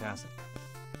 That's fantastic.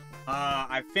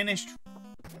 I finished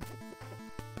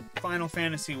Final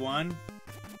Fantasy 1.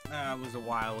 It was a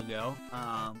while ago.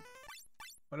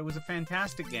 But it was a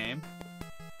fantastic game.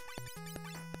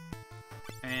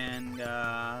 And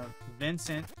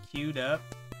Vincent queued up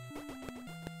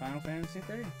Final Fantasy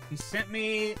 3. He sent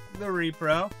me the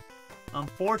repro.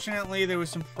 Unfortunately, there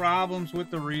was some problems with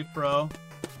the repro.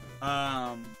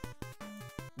 The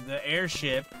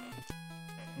airship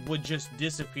would just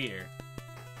disappear.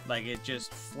 Like, it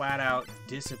just flat out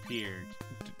disappeared.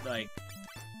 Like,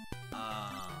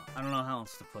 I don't know how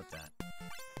else to put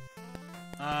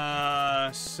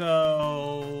that.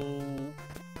 So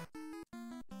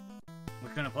we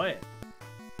couldn't play it.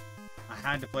 I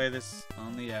had to play this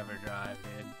on the EverDrive,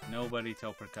 dude. Nobody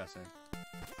till Percussor.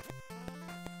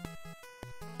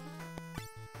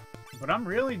 But I'm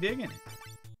really digging it.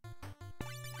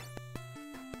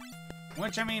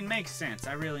 Which, I mean, makes sense.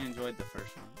 I really enjoyed the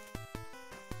first one.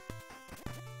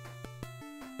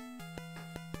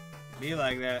 Be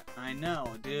like that. I know,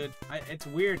 dude. It's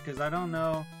weird because I don't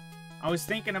know. I was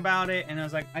thinking about it and I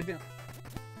was like, I didn't.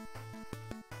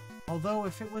 Although,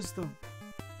 if it was the.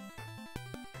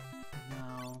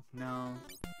 No.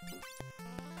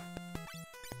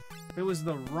 If it was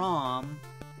the ROM.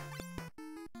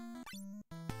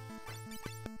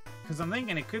 Because I'm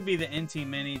thinking it could be the NT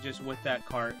Mini just with that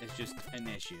cart is just an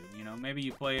issue. You know, maybe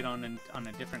you play it on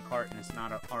a different cart and it's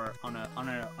not or on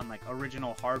like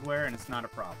original hardware and it's not a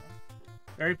problem.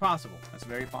 Very possible. That's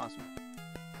very possible.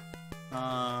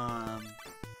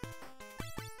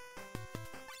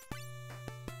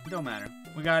 Don't matter.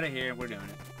 We got it here. We're doing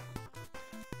it.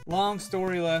 Long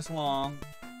story less long.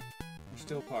 We're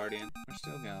still partying. We're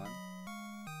still going.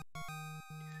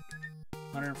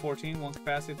 114, 1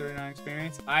 capacity, 39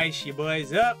 experience. Ice, you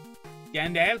boys, up.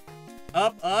 Gandalf,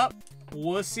 up, up.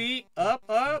 Wussy, up,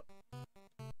 up.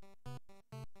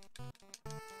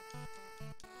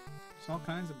 There's all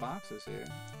kinds of boxes here.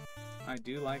 I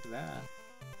do like that.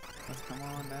 Let's come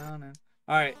on down and...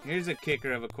 Alright, here's a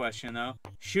kicker of a question, though.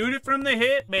 Shoot it from the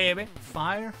hip, baby.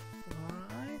 Firefly.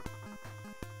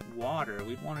 Water.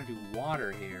 We'd want to do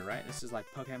water here, right? This is like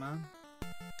Pokemon.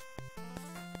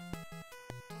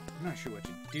 I'm not sure what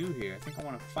to do here. I think I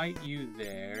want to fight you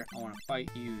there. I want to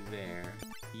fight you there.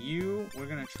 You, we're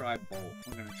going to try Bolt.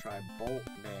 We're going to try Bolt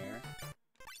there.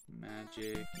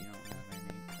 Magic. You don't have any.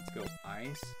 Let's go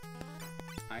Ice.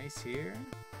 Ice here.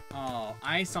 Oh,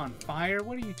 Ice on Fire?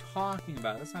 What are you talking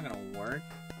about? That's not going to work.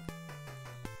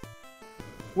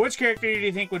 Which character do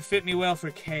you think would fit me well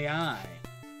for KI?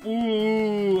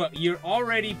 Ooh, you're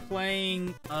already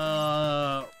playing,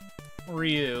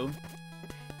 Ryu.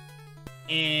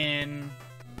 Okay.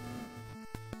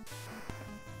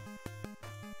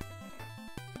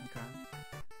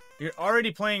 You're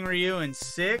already playing Ryu in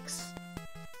 6.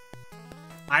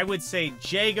 I would say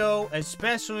Jago,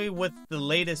 especially with the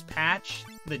latest patch,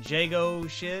 the Jago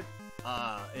shit,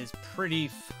 is pretty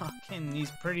fucking,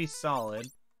 he's pretty solid.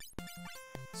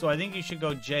 So I think you should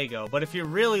go Jago. But if you're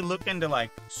really looking to,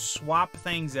 like, swap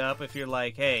things up, if you're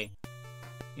like, hey,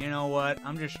 you know what,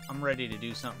 I'm ready to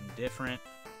do something different.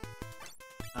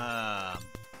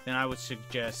 Then I would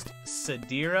suggest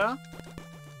Sadira.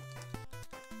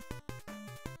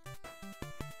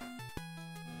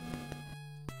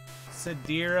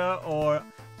 Sadira or...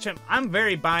 I'm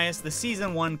very biased. The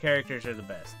Season 1 characters are the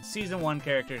best. The Season 1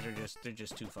 characters are just... They're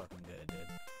just too fucking good, dude.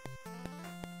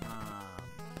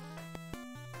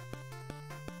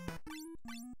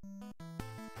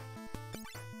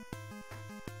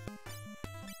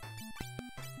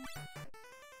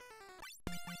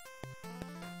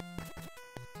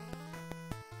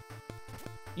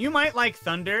 You might like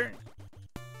Thunder.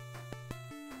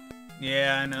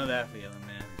 Yeah, I know that feeling,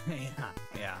 man.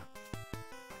 yeah.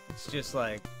 It's just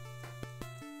like...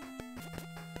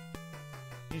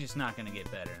 You're just not gonna get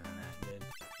better than that, dude.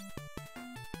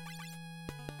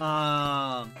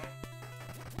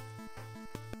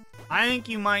 I think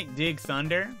you might dig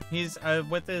Thunder. He's,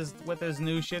 with his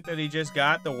new shit that he just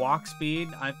got, the walk speed,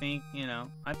 I think, you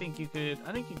know, I think you could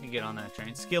get on that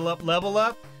train. Skill up, level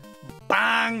up.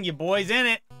 Bang! Your boy's in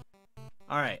it!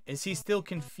 Alright, is he still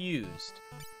confused?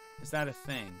 Is that a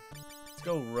thing? Let's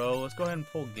go row. Let's go ahead and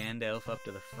pull Gandalf up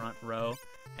to the front row.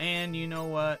 And you know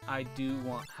what? I do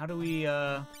want... How do we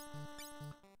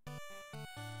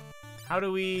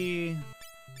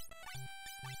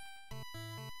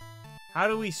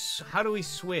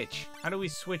switch? How do we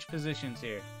switch positions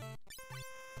here?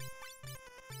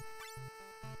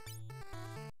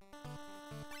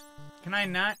 Can I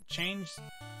not change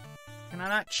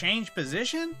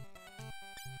position?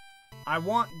 I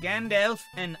want Gandalf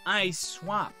and Ice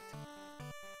swapped.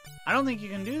 I don't think you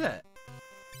can do that.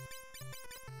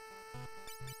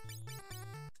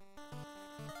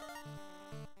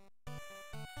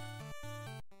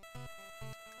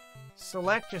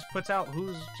 Select just puts out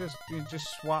who's you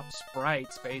just swap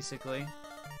sprites, basically.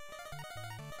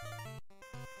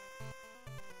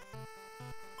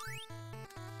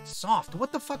 Soft.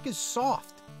 What the fuck is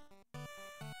soft?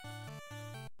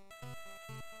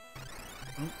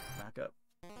 Back up.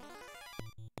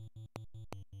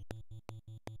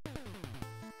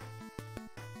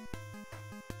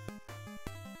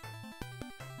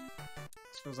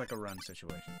 This feels like a run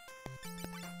situation.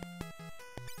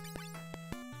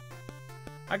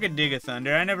 I could dig a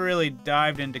Thunder. I never really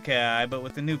dived into KI, but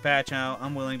with the new patch out,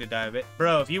 I'm willing to dive it.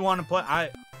 Bro, if you want to play,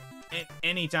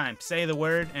 anytime, say the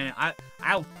word, and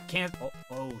I'll cancel.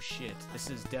 Oh shit, this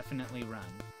is definitely run.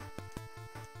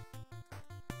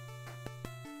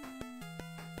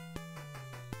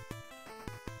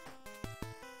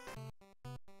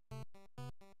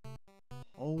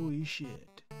 Holy shit.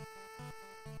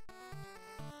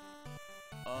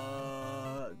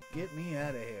 Get me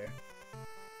out of here.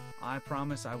 I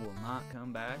promise I will not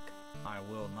come back. I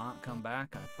will not come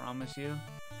back. I promise you.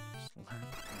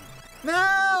 No!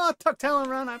 I took Talon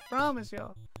Run. I promise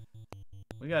y'all.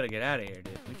 We gotta get out of here,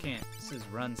 dude. We can't. This is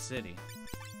Run City.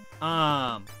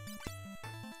 I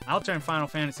I'll turn Final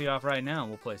Fantasy off right now and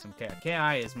we'll play some KI.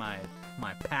 KI is my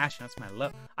passion. That's my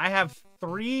love. I have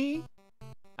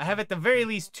at the very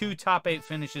least 2 top 8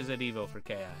 finishes at Evo for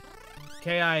KI.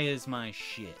 KI is my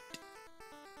shit.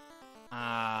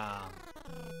 Love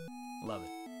it.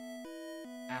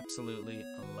 Absolutely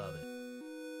love it.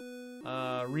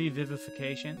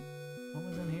 Revivification. What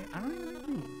was in here? I don't even think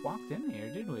we walked in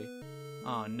here, did we?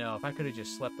 Oh no, if I could have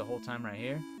just slept the whole time right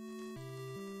here.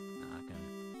 No, I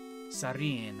couldn't.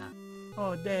 Sarina.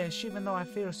 Oh, Dash, even though I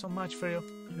feel so much for you.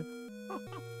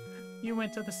 You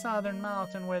went to the southern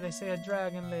mountain where they say a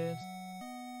dragon lives.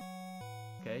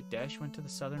 Okay, Dash went to the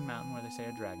southern mountain where they say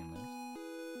a dragon lives.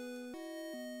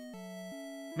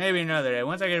 Maybe another day.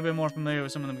 Once I get a bit more familiar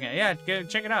with some of them again. Yeah,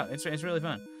 check it out. It's really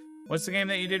fun. What's the game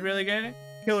that you did really good at?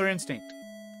 Killer Instinct.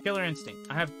 Killer Instinct.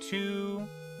 I have 2.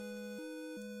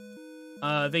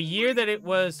 The year that it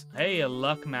was... Hey, a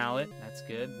luck mallet. That's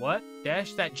good. What?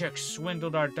 Dash, that jerk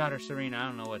swindled our daughter Serena. I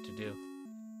don't know what to do.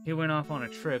 He went off on a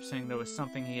trip saying there was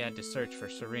something he had to search for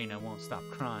Serena. Won't stop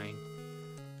crying.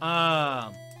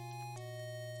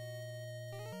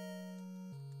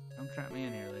 Don't trap me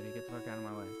in here, lady. Get the fuck out of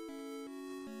my way.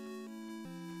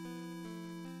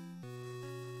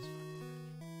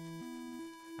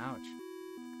 Ouch.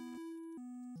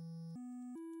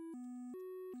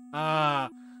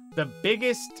 The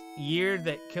biggest year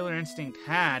that Killer Instinct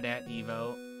had at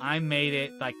Evo, I made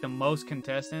it like the most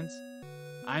contestants.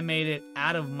 I made it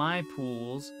out of my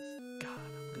pools. God,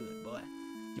 I'm good, boy.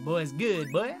 Your boy's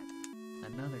good, boy.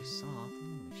 Another soft.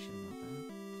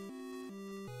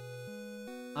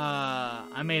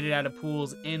 I made it out of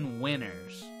pools in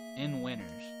winners.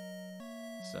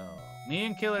 So, me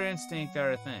and Killer Instinct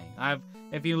are a thing.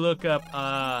 If you look up,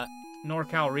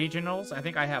 NorCal Regionals, I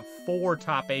think I have 4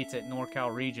 top 8s at NorCal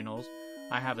Regionals.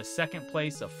 I have a 2nd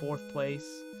place, a 4th place.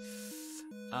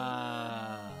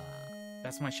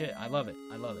 That's my shit. I love it.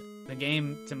 I love it. The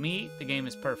game, to me, the game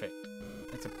is perfect.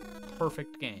 It's a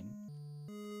perfect game.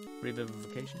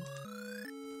 Revivification.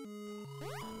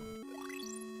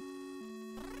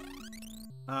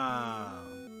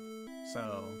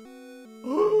 So.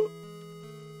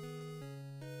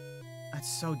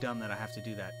 It's so dumb that I have to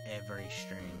do that every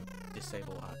stream.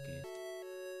 Disable hotkeys.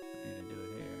 I need to do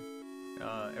it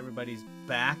here. Everybody's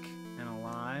back and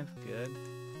alive. Good.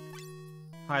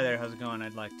 Hi there, how's it going?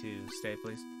 I'd like to stay,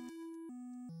 please.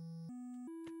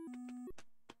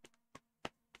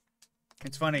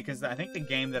 It's funny because I think the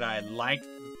game that I liked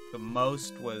the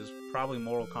most was probably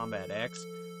Mortal Kombat X.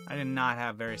 I did not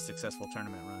have very successful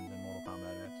tournament runs in Mortal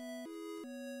Kombat X.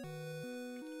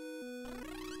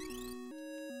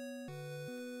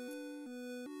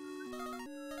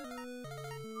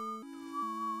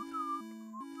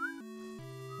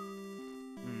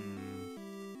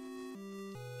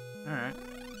 Alright.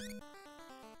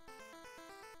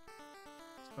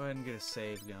 Let's go ahead and get a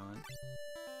save going.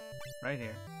 Right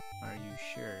here. Are you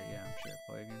sure? Yeah, I'm sure.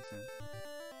 Play against him.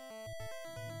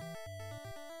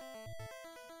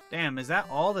 Damn, is that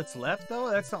all that's left, though?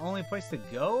 That's the only place to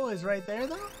go? Is right there,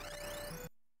 though?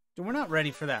 Dude, we're not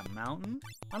ready for that mountain.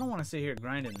 I don't want to sit here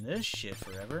grinding this shit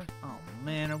forever. Oh,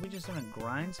 man. Are we just in a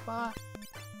grind spot?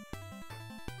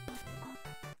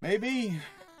 Maybe.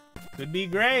 Could be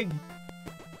Greg.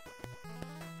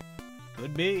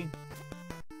 Could be.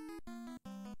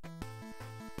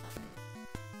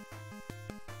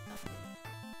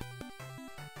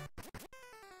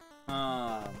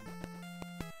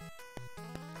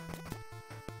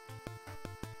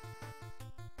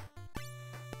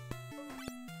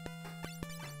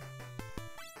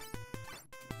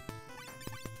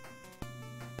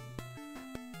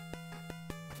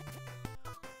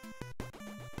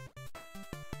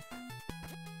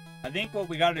 I think what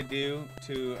we gotta do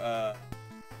to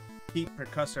keep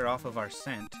Percussor off of our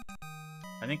scent,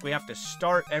 I think we have to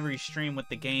start every stream with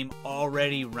the game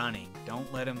already running. Don't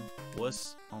let him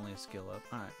wuss. Only a skill up.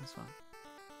 Alright, that's fine.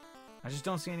 I just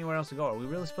don't see anywhere else to go. Are we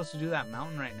really supposed to do that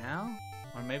mountain right now?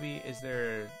 Or maybe is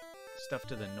there stuff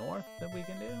to the north that we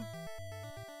can do?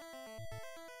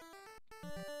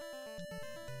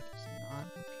 Does not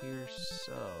appear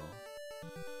so.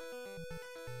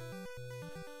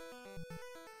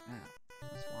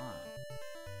 That's wild.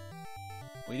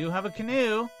 We do have a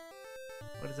canoe.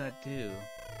 What does that do?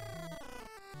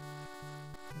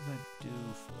 What does that do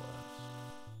for us?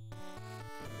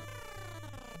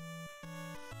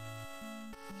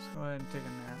 Let's go ahead and take a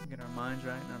nap and get our minds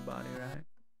right and our body right.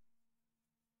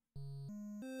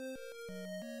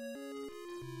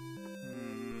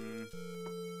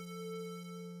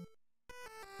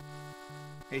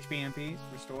 HP MPs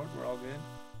restored. We're all good.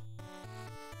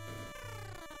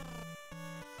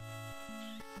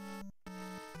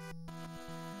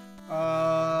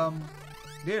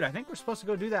 Dude, I think we're supposed to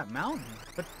go do that mountain.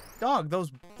 But, dog,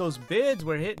 those bids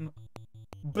were hitting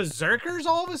berserkers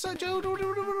all of a sudden.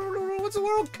 What's the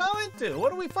world coming to?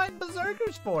 What are we fighting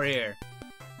berserkers for here?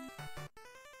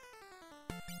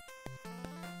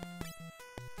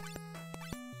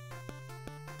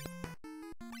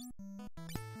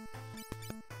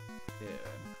 Dude.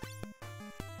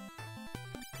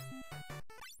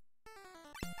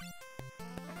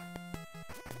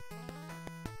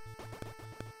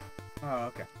 Oh,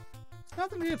 okay.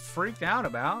 Nothing to get freaked out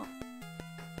about.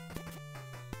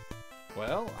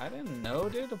 Well, I didn't know,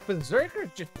 dude. A berserker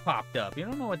just popped up. You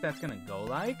don't know what that's gonna go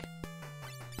like.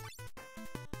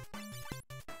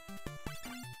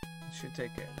 Should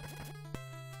take care of it.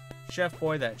 Chef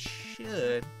boy, that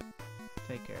should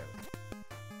take care of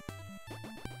it.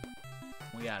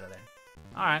 We out of there.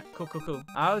 All right, cool, cool, cool.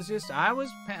 I was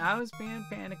being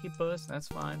panicky puss. That's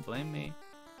fine. Blame me.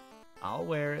 I'll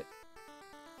wear it.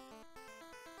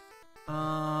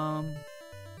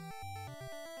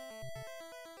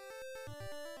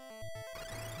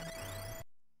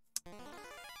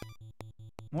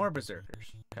 More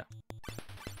berserkers. Okay.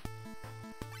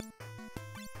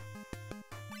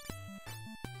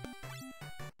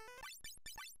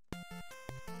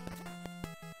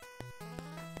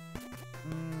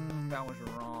 That was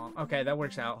wrong. Okay, that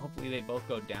works out. Hopefully they both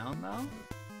go down, though.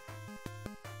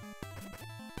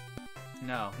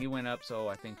 No, he went up, so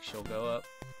I think she'll go up.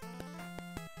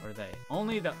 Or they.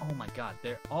 Only the... Oh my god,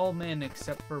 they're all men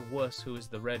except for Wuss, who is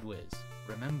the Red Wiz.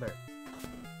 Remember.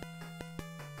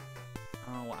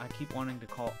 Oh, I keep wanting to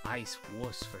call Ice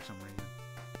Wuss for some reason.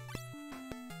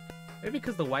 Maybe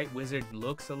because the White Wizard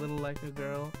looks a little like a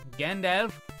girl.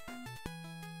 Gandalf?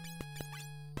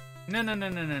 No, no, no,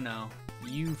 no, no, no.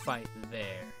 You fight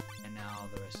there. And now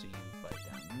the rest of you fight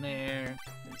down there.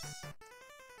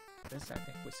 This I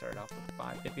think we start off with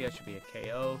 550. That should be a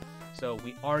KO. So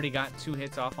we already got 2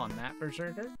 hits off on that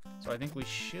Berserker. So I think we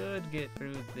should get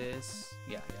through this.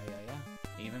 Yeah.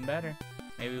 Even better.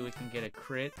 Maybe we can get a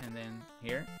crit and then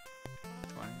here.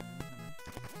 20.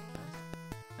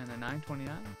 And then 929.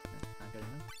 Not good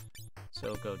enough.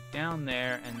 So go down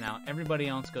there, and now everybody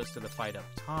else goes to the fight up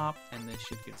top, and this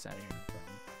should get Saturn in front.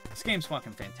 This game's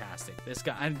fucking fantastic. This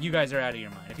guy, you guys are out of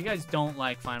your mind. If you guys don't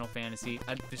like Final Fantasy,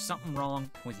 there's something wrong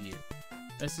with you.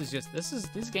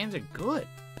 These games are good.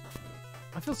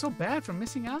 I feel so bad for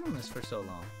missing out on this for so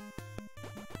long.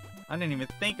 I didn't even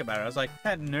think about it. I was like,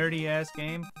 that nerdy ass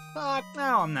game. Fuck,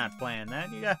 no, I'm not playing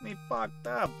that. You got me fucked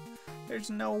up. There's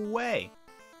no way.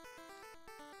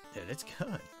 Dude, it's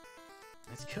good.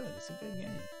 It's good. It's a good game.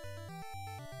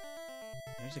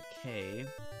 There's a cave.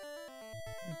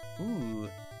 Ooh,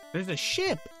 there's a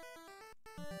ship.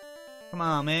 Come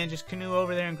on, man. Just canoe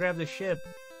over there and grab the ship.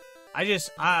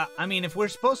 I mean, if we're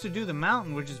supposed to do the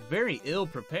mountain, we're just very ill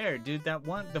prepared, dude. That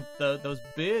one, those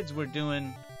bids were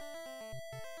doing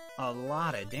a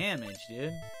lot of damage,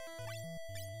 dude.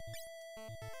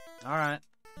 All right.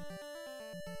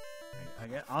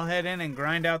 I'll head in and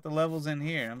grind out the levels in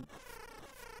here.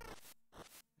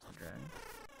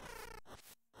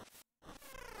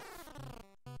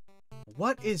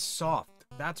 What is soft?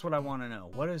 That's what I want to know.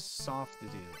 What is soft to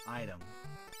do? Item.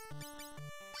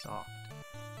 Soft.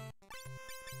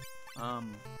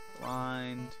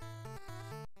 Blind.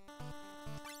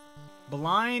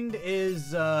 Blind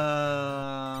is,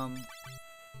 magic.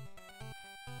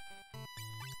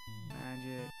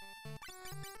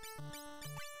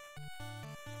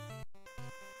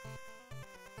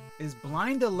 Is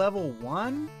blind a level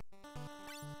 1?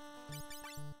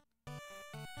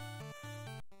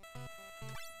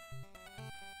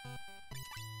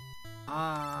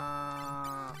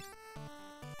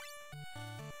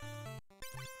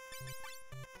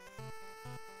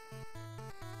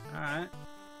 Alright.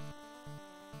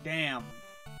 Damn.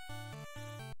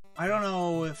 I don't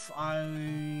know if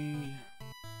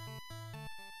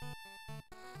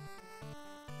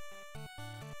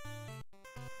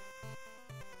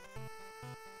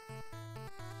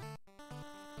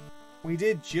we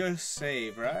did just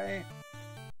save, right?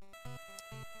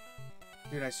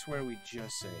 Dude, I swear we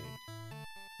just saved.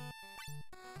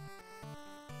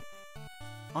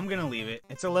 I'm gonna leave it.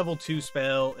 It's a level 2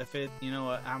 spell. If it, you know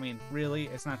what, I mean, really,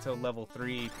 it's not till level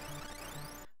 3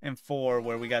 and 4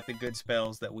 where we got the good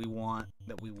spells that we want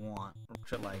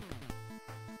to, like,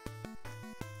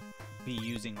 be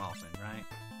using often, right?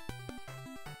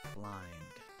 Blind.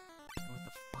 What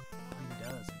the fuck blind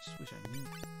does? I just wish I knew.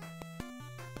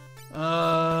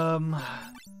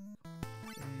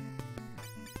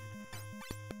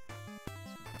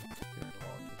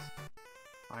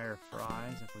 Fire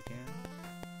fries if we can.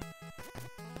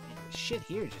 Man, this shit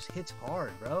here just hits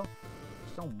hard, bro.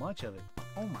 There's so much of it.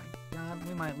 Oh my god,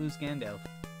 we might lose Gandalf.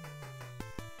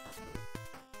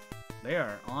 They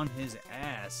are on his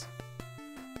ass.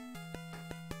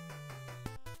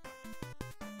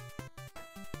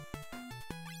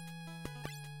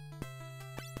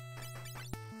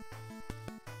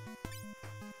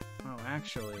 Oh,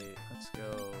 actually, let's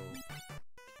go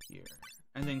here.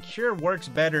 And then Cure works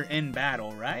better in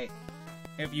battle, right?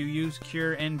 If you use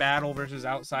Cure in battle versus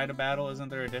outside of battle, isn't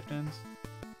there a difference?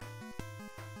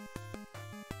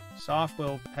 Soft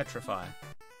will petrify.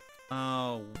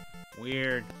 Oh,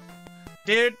 weird.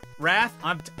 Dude, Wrath,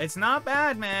 it's not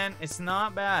bad, man. It's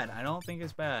not bad. I don't think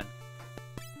it's bad.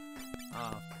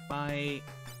 Fight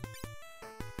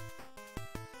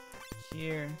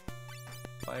here.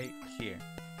 Fight here.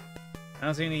 I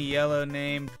don't see any yellow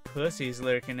named pussies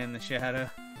lurking in the shadow.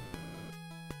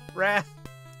 Wrath.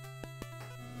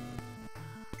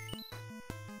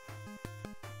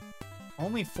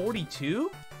 Only 42?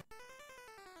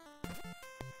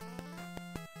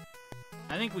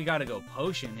 I think we gotta go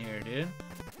potion here, dude.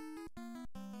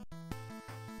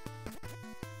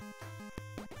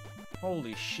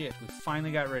 Holy shit, we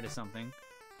finally got rid of something.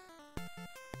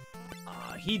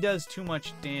 He does too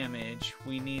much damage.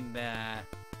 We need that.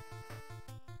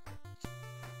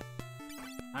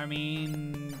 I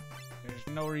mean, there's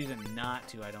no reason not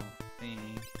to, I don't think.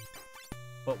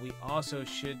 But we also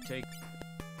should take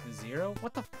 0?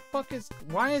 What the fuck is...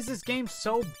 Why is this game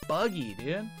so buggy,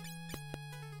 dude?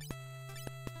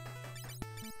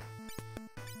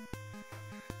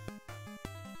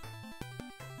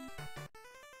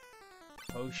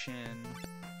 Potion.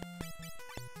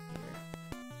 Here.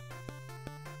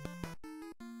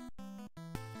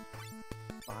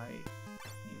 Buy you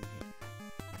here.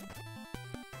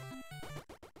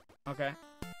 Okay.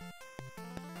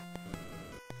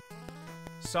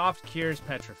 Soft cures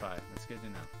petrify. That's good to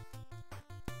know.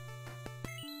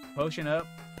 Potion up.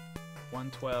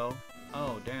 112.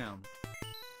 Oh, damn.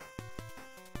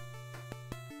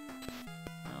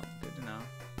 Oh, good to know.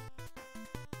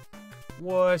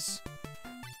 Wuss.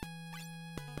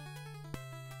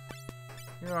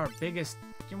 You're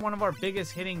one of our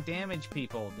biggest hitting damage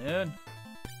people, dude.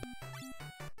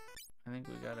 I think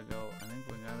we gotta go.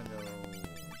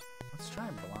 Let's try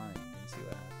blind and see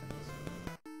what happens.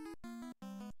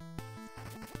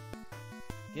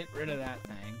 Get rid of that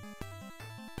thing.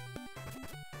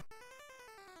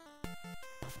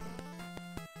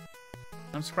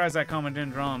 I'm surprised that comment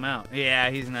didn't draw him out. Yeah,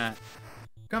 he's not.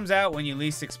 Comes out when you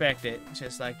least expect it,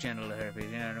 just like genital herpes,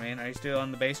 you know what I mean? Are you still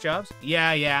on the base jobs?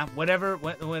 Yeah, whatever.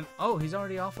 Oh, he's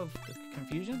already off of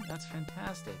confusion? That's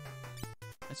fantastic.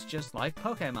 That's just like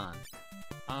Pokemon.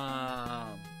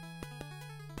 I'm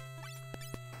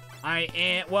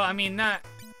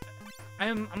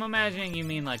imagining you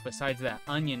mean like besides that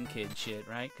Onion Kid shit,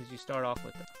 right? Because you start off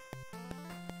with the...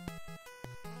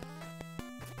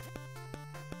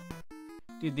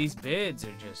 Dude, these bids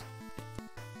are just...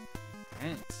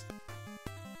 intense.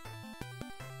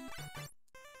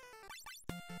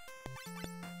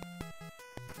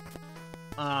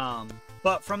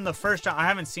 But from the first job, I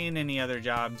haven't seen any other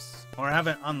jobs, or I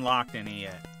haven't unlocked any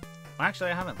yet. Well,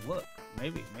 actually, I haven't looked.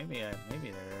 Maybe they're there.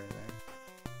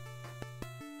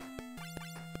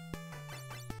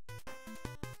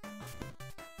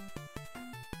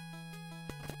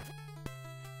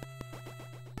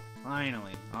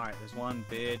 Finally. Alright, there's one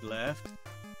bid left.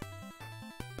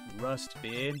 Rust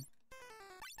bid.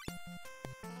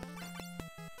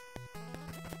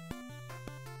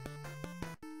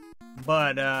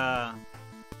 But,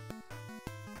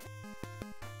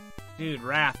 dude,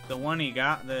 Wrath, the one he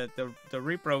got, the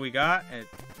repro we got, it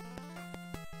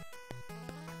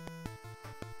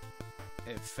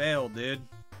failed, dude.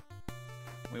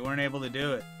 We weren't able to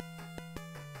do it.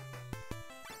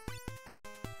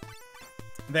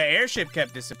 The airship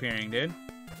kept disappearing, dude.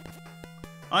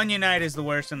 Onion Knight is the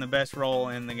worst and the best role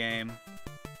in the game.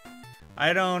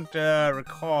 I don't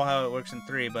recall how it works in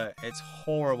 3, but it's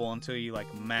horrible until you like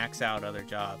max out other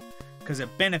jobs. Because it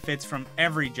benefits from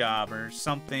every job or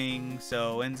something,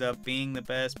 so ends up being the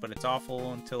best, but it's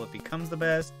awful until it becomes the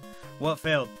best. What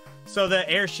failed? So the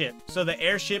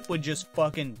airship would just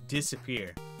fucking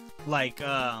disappear. Like,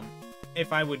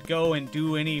 if I would go and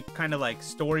do any kind of like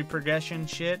story progression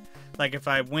shit, like if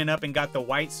I went up and got the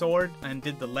white sword and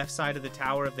did the left side of the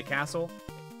tower of the castle,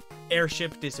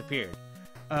 airship disappeared.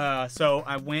 So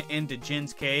I went into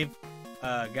Jin's cave,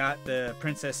 got the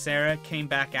Princess Sarah, came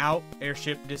back out,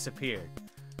 airship disappeared.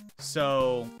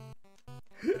 So,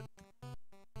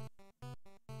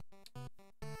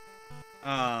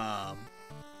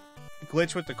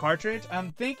 glitch with the cartridge?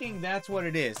 I'm thinking that's what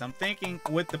it is. I'm thinking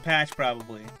with the patch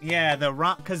probably. Yeah, the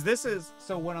ROM, because this is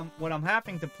so what I'm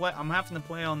having to play. I'm having to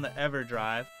play on the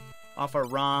EverDrive off a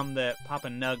ROM that Papa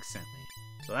Nug sent me.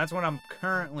 So that's what I'm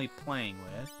currently playing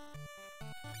with.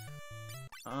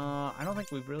 I don't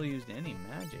think we've really used any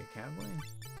magic, have we?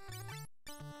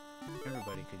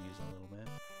 Everybody could use a little bit.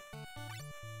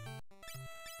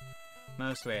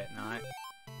 Mostly at night.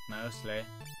 Mostly.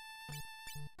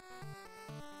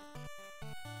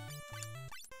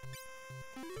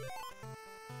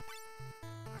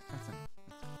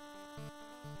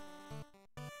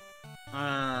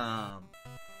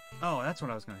 Oh, that's what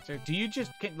I was gonna say. Do you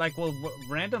just get, like, will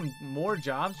random more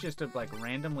jobs just to, like,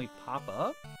 randomly pop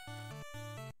up?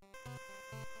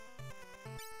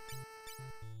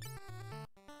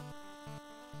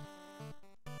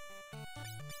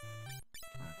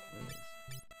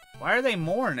 Why are they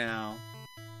more now?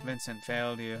 Vincent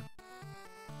failed you.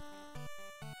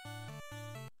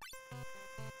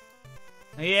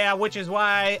 Yeah, which is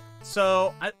why.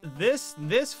 So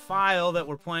this file that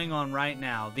we're playing on right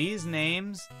now, these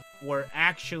names were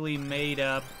actually made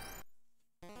up.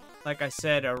 Like I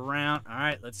said, around. All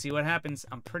right, let's see what happens.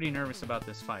 I'm pretty nervous about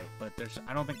this fight, but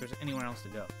I don't think there's anywhere else to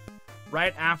go.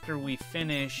 Right after we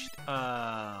finished. Do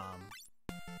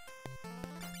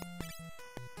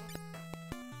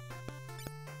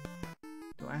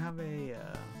I have a?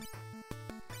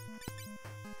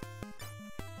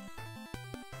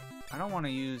 I don't want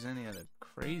to use any of the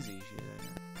crazy shit.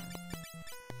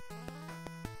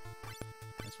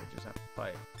 I guess we just have to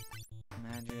fight.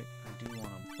 Magic. I do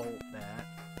want to bolt that.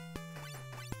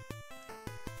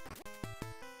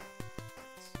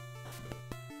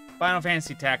 Final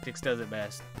Fantasy Tactics does it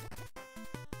best.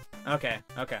 Okay,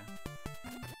 okay.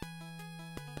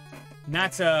 And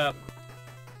that's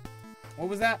what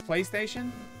was that?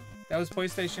 PlayStation? That was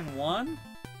PlayStation 1?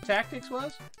 Tactics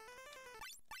was?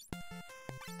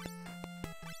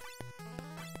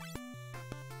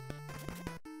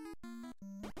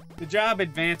 The job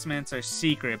advancements are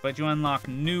secret, but you unlock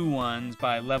new ones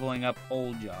by leveling up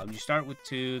old jobs. You start with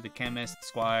 2, the Chemist,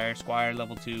 Squire. Squire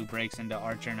level 2 breaks into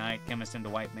Archer Knight, Chemist into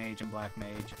White Mage and Black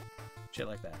Mage. Shit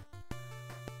like that.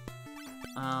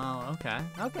 Oh, okay.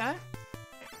 Okay.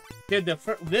 Dude,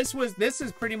 this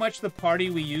is pretty much the party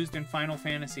we used in Final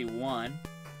Fantasy 1,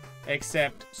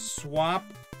 except swap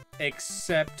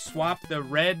the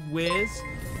Red Wiz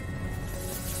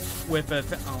with a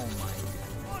oh my.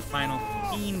 Final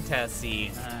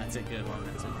Fantasy. That's a good one.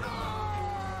 That's a good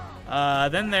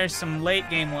one. Then there's some late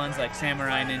game ones like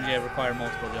Samurai Ninja require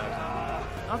multiple jobs.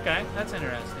 Okay, that's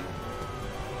interesting.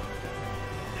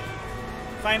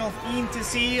 Final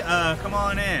Fantasy. Come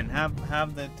on in.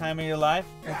 Have the time of your life.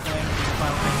 We're playing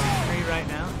Final Fantasy 3 right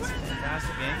now. It's a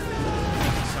fantastic game.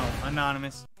 Thank you so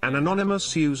anonymous. An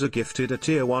anonymous user gifted a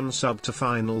tier 1 sub to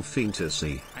Final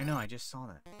Fantasy. I know. I just saw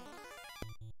that.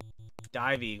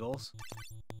 Dive Eagles.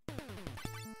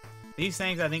 These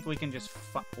things, I think we can just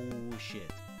oh,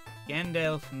 shit.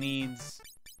 Gandalf needs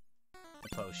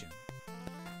a potion.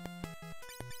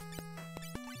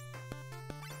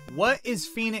 What is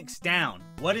Phoenix Down?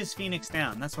 What is Phoenix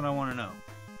Down? That's what I want to know.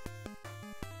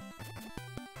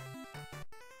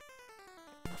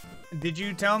 Did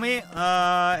you tell me?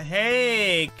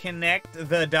 Hey, connect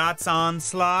the dots on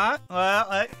slot.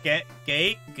 Well,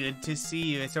 Gate, good to see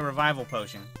you. It's a revival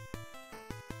potion.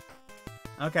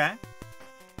 Okay.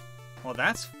 Well,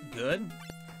 that's good.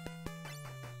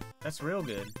 That's real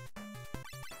good.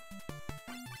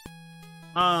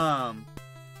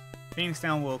 Phoenix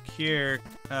Down will cure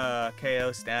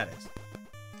KO status.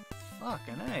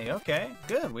 Fucking A, okay.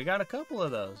 Good, we got a couple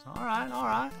of those. Alright,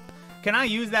 alright. Can I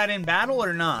use that in battle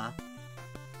or not?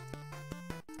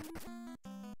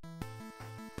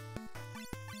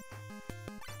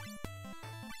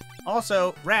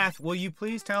 Also, Wrath, will you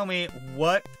please tell me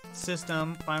what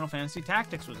system Final Fantasy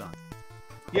Tactics was on?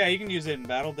 Yeah, you can use it in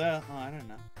battle, duh. Oh, I don't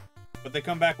know. But they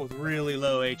come back with really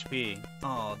low HP.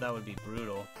 Oh, that would be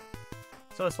brutal.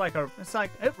 So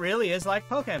it really is like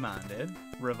Pokemon, dude.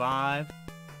 Revive.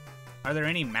 Are there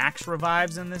any max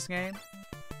revives in this game?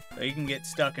 So you can get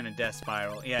stuck in a death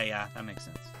spiral. Yeah, that makes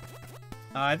sense.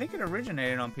 I think it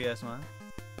originated on PS1.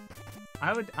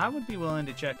 I would be willing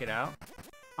to check it out.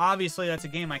 Obviously, that's a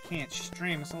game I can't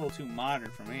stream. It's a little too modern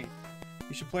for me.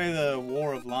 You should play the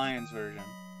War of Lions version.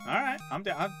 Alright,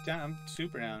 I'm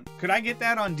super down. Could I get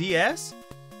that on DS?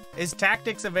 Is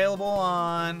Tactics available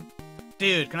on...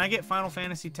 Dude, can I get Final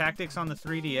Fantasy Tactics on the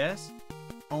 3DS?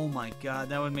 Oh my god,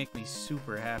 that would make me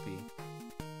super happy.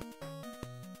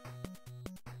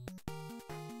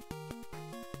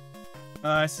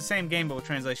 It's the same game, but with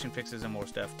translation fixes and more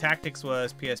stuff. Tactics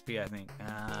was PSP, I think.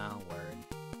 Ah, word.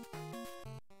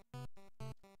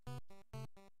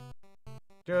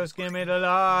 Just give me the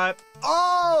life.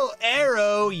 Oh,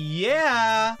 arrow,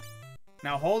 yeah.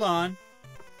 Now hold on.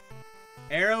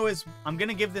 Arrow is, I'm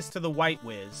gonna give this to the white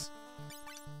whiz.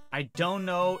 I don't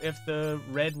know if the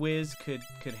red whiz could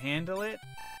handle it.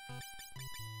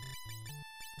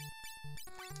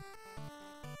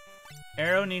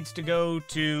 Arrow needs to go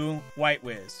to white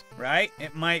whiz, right?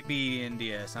 It might be in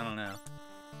DS, I don't know.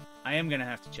 I am gonna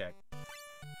have to check.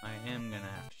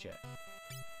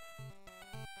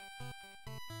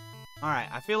 Alright,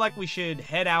 I feel like we should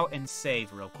head out and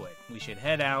save real quick. We should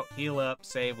head out, heal up,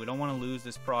 save. We don't want to lose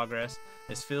this progress.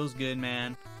 This feels good,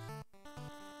 man.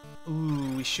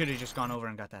 Ooh, we should have just gone over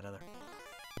and got that other.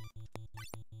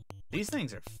 These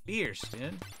things are fierce,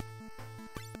 dude.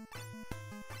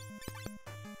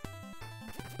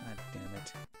 God damn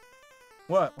it.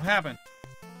 What? What happened?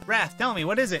 Wrath, tell me,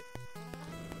 what is it?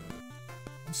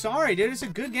 I'm sorry, dude. It's a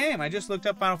good game. I just looked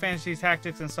up Final Fantasy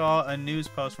Tactics and saw a news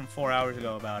post from 4 hours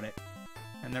ago about it.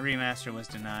 And the remaster was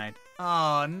denied.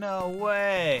 Oh, no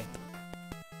way.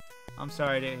 I'm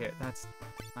sorry to hear.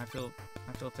 I feel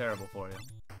terrible for you.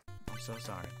 I'm so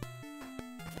sorry.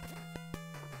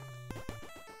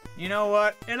 You know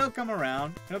what? It'll come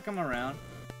around.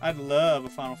 I'd love a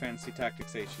Final Fantasy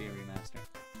Tactics HD remaster.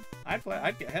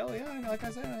 Hell yeah, like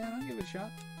I said, I'd give it a shot.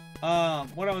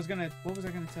 What was I gonna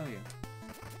tell you?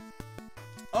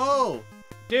 Oh,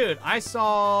 dude, I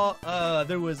saw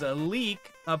there was a leak.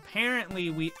 Apparently,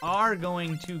 we are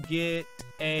going to get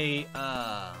a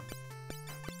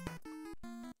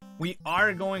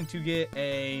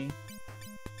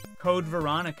Code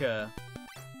Veronica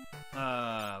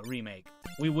remake.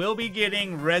 We will be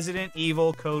getting Resident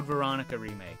Evil Code Veronica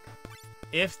remake.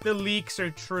 If the leaks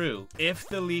are true,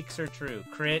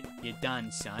 Crit, you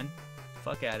done, son.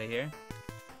 Fuck out of here.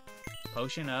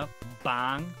 Potion up,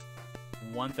 bang.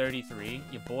 133.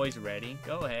 Your boy's ready.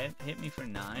 Go ahead. Hit me for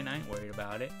 9. I ain't worried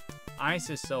about it.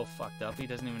 Ice is so fucked up. He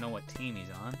doesn't even know what team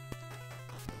he's on.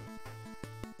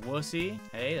 Wussy.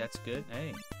 Hey, that's good.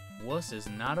 Hey. Wuss is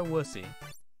not a wussy.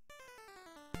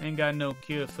 Ain't got no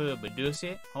cure for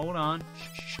Badusi. Hold on.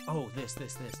 Shh. Oh, this.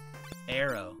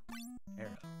 Arrow.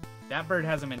 That bird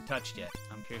hasn't been touched yet.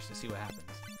 I'm curious to see what happens.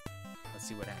 Let's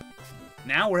see what happens.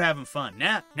 Now we're having fun.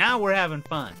 Now we're having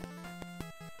fun.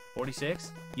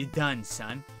 46? You done,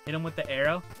 son. Hit him with the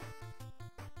arrow.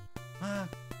 Get out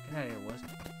of here, Wuss.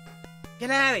 Get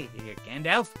out of here,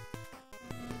 Gandalf.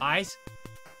 Ice.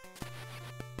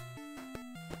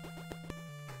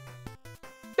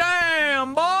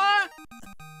 Damn, boy!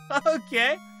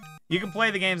 Okay. You can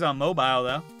play the games on mobile,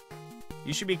 though.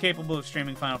 You should be capable of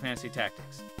streaming Final Fantasy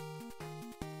Tactics.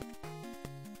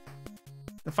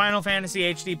 The Final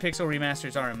Fantasy HD Pixel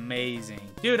remasters are amazing.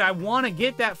 Dude, I want to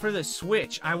get that for the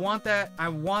Switch. I want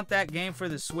that game for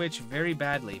the Switch very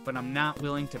badly, but I'm not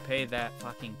willing to pay that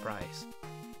fucking price.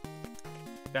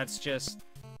 That's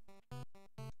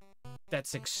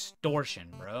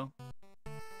extortion, bro.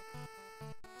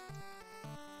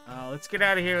 Let's get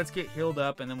out of here. Let's get healed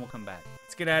up, and then we'll come back.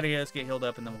 Let's get out of here. Let's get healed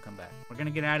up, and then we'll come back. We're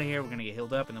gonna get out of here. We're gonna get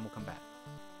healed up, and then we'll come back.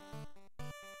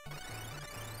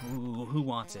 Ooh, who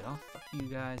wants it? I'll fuck you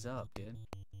guys up, dude.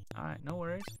 Alright, no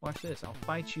worries. Watch this. I'll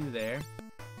fight you there.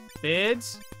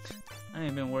 Bids? I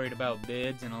ain't been worried about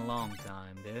bids in a long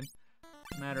time, dude.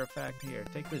 Matter of fact, here,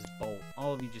 take this bolt.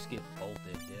 All of you just get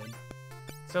bolted, dude.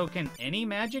 So can any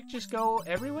magic just go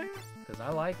everywhere? Because I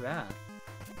like that.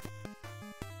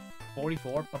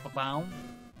 44. Ba-ba-bow.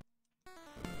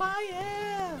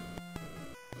 Fire!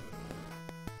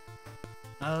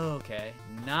 Okay.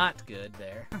 Not good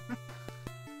there.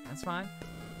 That's fine.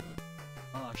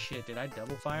 Oh shit, did I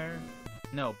double fire?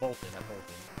 No, bolted. I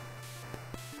bolted.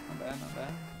 Not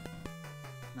bad.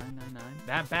 999.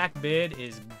 That back bid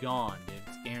is gone, dude.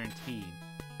 It's guaranteed.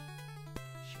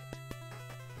 Shit.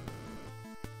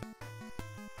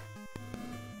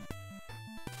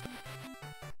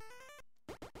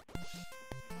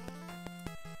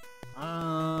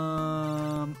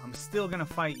 I'm still gonna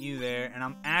fight you there, and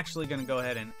I'm actually gonna go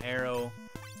ahead and arrow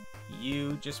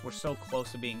you. Just we're so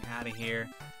close to being out of here,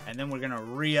 and then we're gonna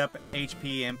re-up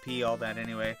HP, MP, all that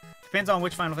anyway. Depends on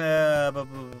which Final you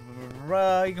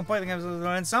can play the games.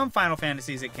 In some Final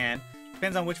Fantasies it can.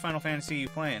 Depends on which Final Fantasy you're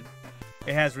playing.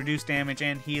 It has reduced damage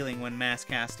and healing when mass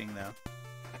casting, though.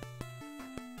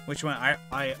 Which one? I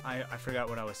forgot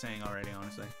what I was saying already,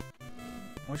 honestly.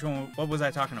 Which one? What was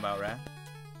I talking about, Rat?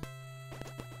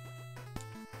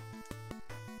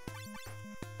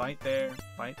 Fight there,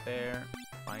 fight there,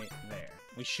 fight there.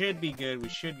 We should be good. We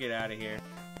should get out of here.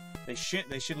 They should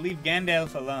leave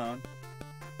Gandalf alone.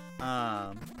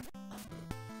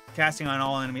 Casting on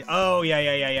all enemies. Oh yeah.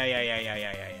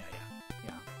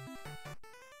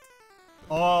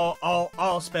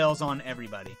 All spells on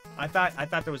everybody. I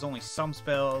thought there was only some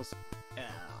spells.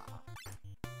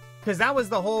 Because that was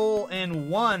the whole, in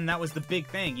 1, that was the big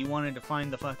thing. You wanted to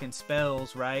find the fucking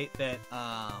spells, right? That,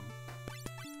 damn,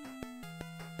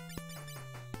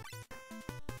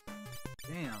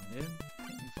 dude.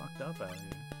 Getting fucked up out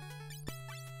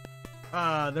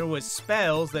here. There was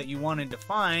spells that you wanted to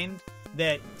find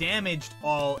that damaged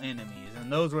all enemies.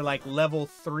 And those were like level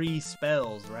 3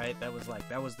 spells, right? That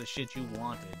was the shit you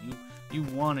wanted. You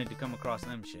wanted to come across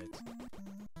them shits.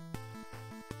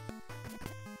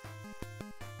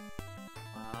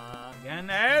 Again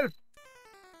there.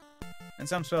 And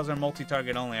some spells are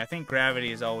multi-target only. I think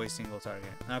gravity is always single target.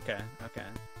 Okay.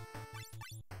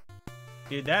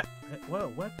 Dude, that...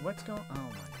 Whoa, what's going... Oh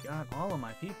my god, all of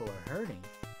my people are hurting.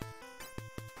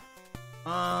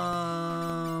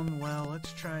 Well,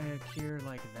 let's try a cure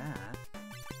like that.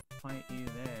 Fight you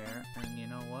there, and you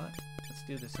know what? Let's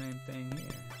do the same thing here.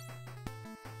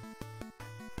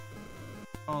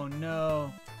 Oh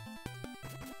no.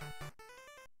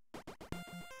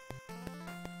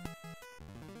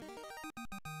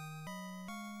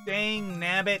 Dang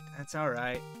nabbit. That's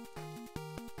alright.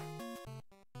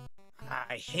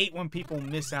 I hate when people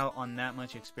miss out on that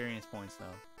much experience points, though.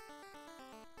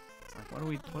 It's like, what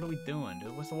are we doing,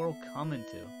 dude? What's the world coming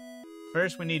to?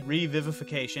 First, we need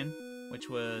revivification, which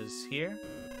was here.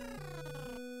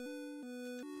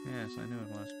 Yes, I knew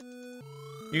it was.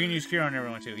 You can use cure on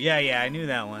everyone, too. Yeah, I knew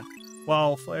that one.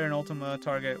 While flare and ultima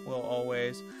target will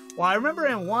always... Well, I remember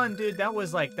in 1, dude, that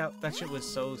was like... That shit was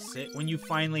so sick. When you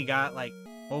finally got, like...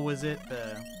 What was it?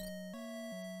 The...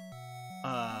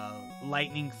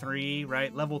 Lightning 3,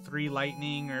 right? Level 3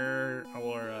 lightning, or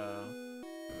oh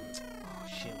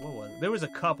shit, what was it? There was a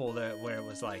couple where it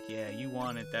was like, yeah, you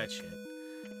wanted that shit.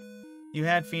 You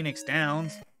had Phoenix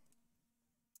Downs.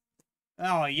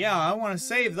 Oh yeah, I want to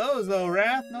save those though,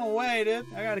 Wrath. No way, dude.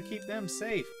 I gotta keep them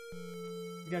safe.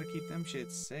 You gotta keep them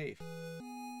shits safe.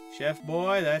 Chef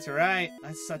Boy, that's right.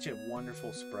 That's such a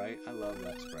wonderful sprite. I love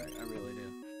that sprite. I really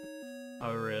do.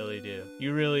 I really do.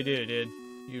 You really do, dude.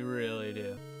 You really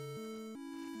do.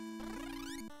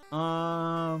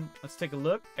 Let's take a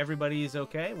look. Everybody is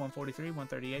okay. 143,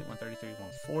 138, 133,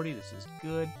 140. This is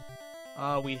good.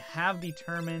 We have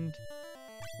determined,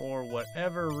 for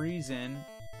whatever reason,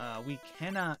 we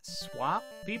cannot swap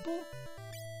people.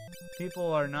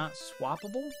 People are not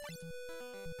swappable.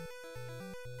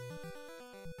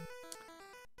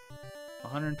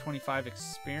 125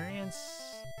 experience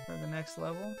for the next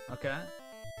level. Okay.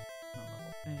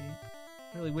 Level 8.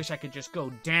 Really wish I could just go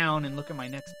down and look at my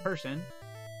next person.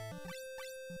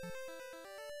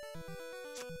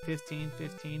 15,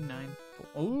 15, 9,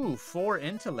 4. Ooh, 4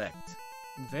 intellect.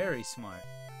 Very smart.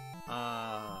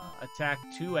 Attack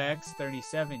 2x,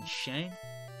 37 shank,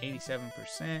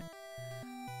 87%.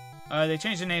 They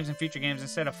changed the names in future games.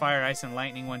 Instead of Fire, Ice, and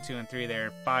Lightning 1, 2, and 3,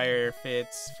 they're Fire,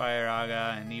 Fitz, Fire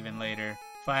Aga, and even later,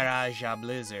 Fire Aja,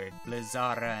 Blizzard,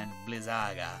 Blizzara, and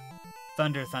Blizzaga.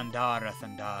 Thunder, Thundara,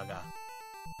 Thundaga.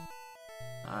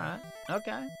 Alright,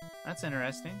 okay. That's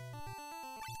interesting.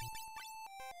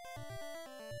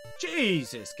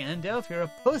 Jesus, Gandalf, you're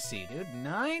a pussy, dude.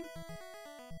 9?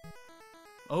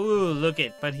 Oh, look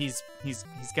it, but he's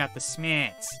got the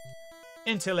smats.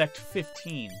 Intellect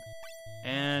 15.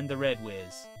 And the Red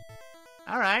Whiz.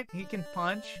 Alright, he can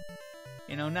punch.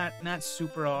 You know, not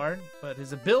super hard, but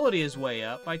his ability is way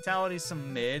up. Vitality's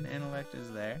some mid. Intellect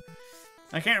is there.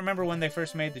 I can't remember when they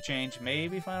first made the change.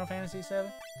 Maybe Final Fantasy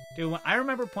VII? Dude, I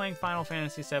remember playing Final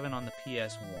Fantasy VII on the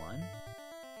PS1.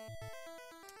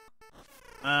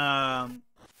 And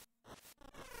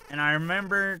I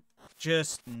remember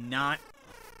just not...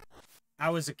 I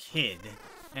was a kid.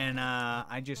 And,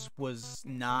 I just was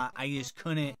not... I just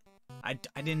couldn't... I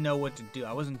didn't know what to do.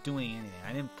 I wasn't doing anything.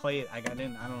 I didn't play it. I don't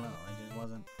know. I just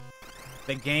wasn't...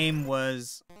 The game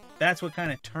was... That's what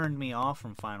kind of turned me off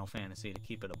from Final Fantasy, to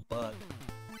keep it a buck.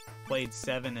 Played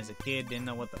 7 as a kid, didn't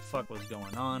know what the fuck was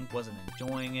going on, wasn't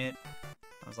enjoying it.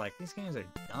 I was like, these games are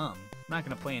dumb. I'm not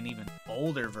going to play an even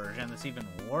older version that's even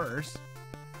worse.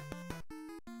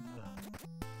 Ugh,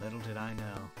 little did I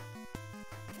know.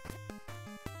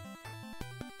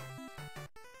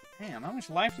 Damn, how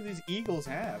much life do these eagles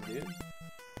have, dude?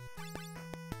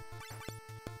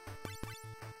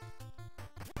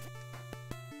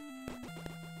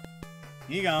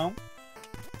 You go.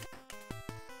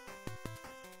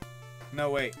 No,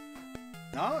 wait.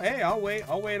 Oh, hey, I'll wait.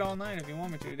 I'll wait all night if you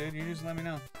want me to, dude. You just let me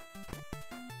know.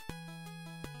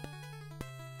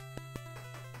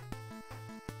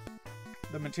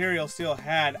 The material still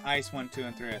had Ice 1, 2,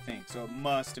 and 3, I think. So it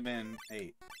must have been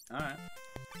 8. Alright.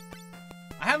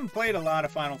 I haven't played a lot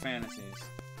of Final Fantasies.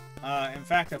 In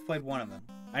fact, I've played one of them.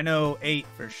 I know 8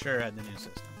 for sure had the new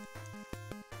system.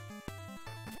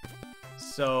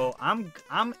 So I'm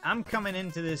coming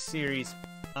into this series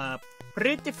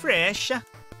pretty fresh.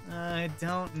 I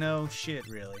don't know shit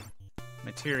really.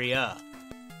 Materia.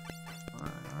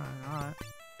 Alright.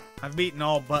 I've beaten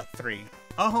all but 3.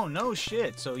 Oh no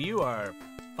shit. So you are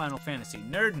Final Fantasy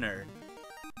nerd.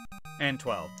 And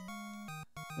 12.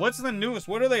 What's the newest?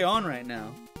 What are they on right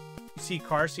now? You see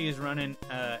Carsey is running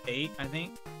 8, I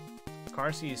think.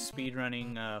 Carsey is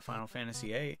speedrunning Final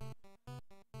Fantasy 8.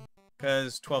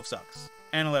 Because 12 sucks.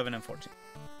 And 11 and 14.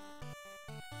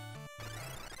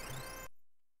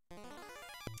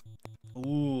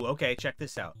 Ooh, okay, check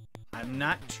this out. I'm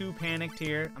not too panicked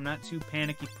here. I'm not too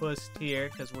panicky-pussed here,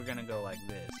 because we're going to go like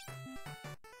this.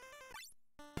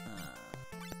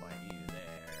 Fight you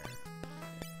there.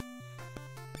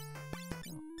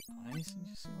 Nice, and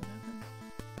just see what happens.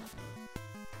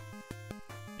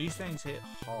 These things hit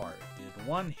hard, dude.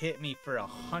 One hit me for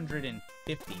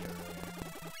 150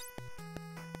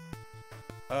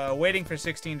 earlier. Waiting for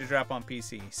 16 to drop on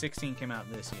PC. 16 came out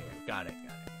this year. Got it.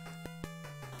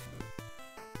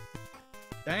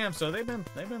 Damn, so they've been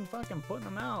fucking putting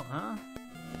them out, huh?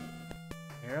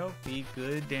 Arrow, be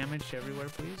good damage everywhere,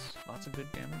 please. Lots of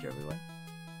good damage everywhere.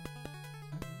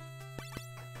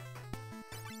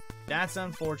 That's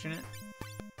unfortunate.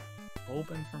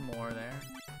 Hoping for more there.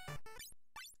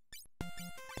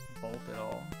 Bolt it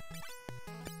all.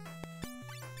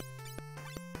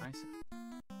 Nice.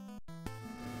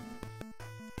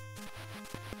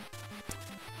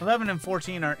 11 and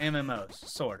 14 are MMOs,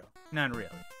 sort of. Not really,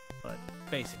 but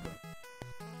basically.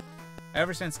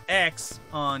 Ever since X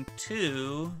on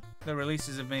 2, the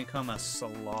releases have become a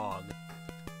slog.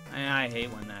 And I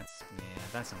hate when that's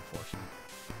unfortunate.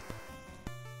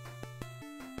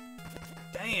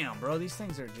 Damn, bro, these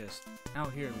things are just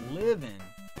out here living.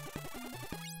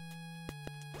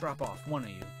 Drop off, one of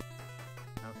you.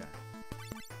 Okay.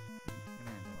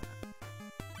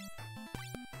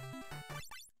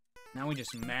 Now we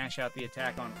just mash out the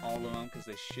attack on all of them because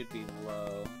they should be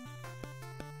low.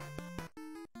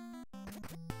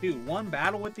 Dude, one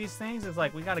battle with these things is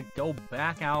like we gotta go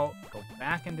back out, go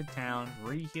back into town,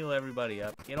 re-heal everybody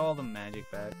up, get all the magic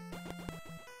back.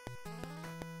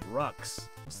 Rux.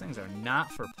 Those things are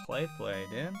not for play,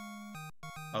 dude.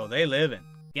 Oh, they livin'.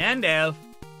 Gandalf.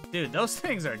 Dude, those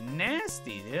things are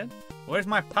nasty, dude. Where's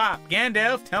my pop?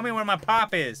 Gandalf, tell me where my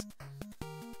pop is.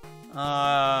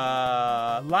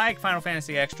 Like Final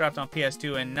Fantasy X dropped on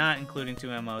PS2 and not including 2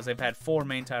 MMOs, they've had 4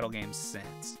 main title games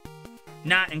since.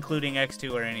 Not including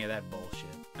X2 or any of that bullshit.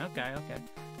 Okay.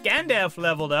 Gandalf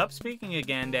leveled up. Speaking of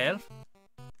Gandalf.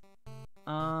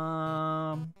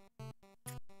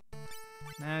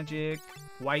 Magic.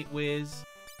 White Whiz.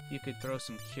 You could throw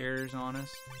some cures on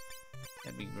us.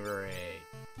 That'd be great.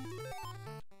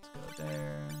 Let's go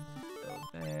there. Go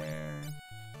there.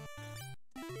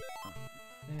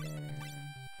 There.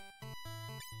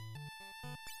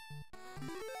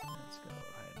 Let's go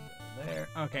ahead and go there.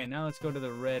 Okay, now let's go to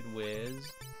the Red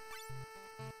Whiz.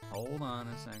 Hold on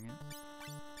a second.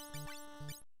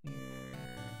 Here.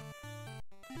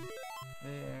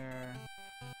 There.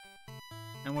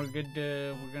 And we're good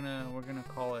to, we're gonna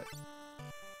call it.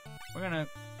 We're gonna,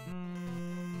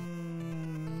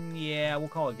 yeah, we'll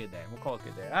call it good there. We'll call it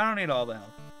good there. I don't need all the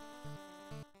help.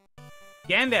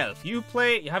 Gandalf,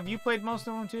 have you played most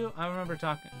of them too? I remember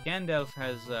talking. Gandalf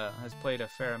has played a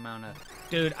fair amount of.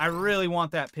 Dude, I really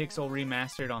want that pixel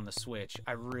remastered on the Switch.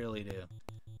 I really do.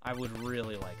 I would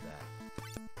really like that.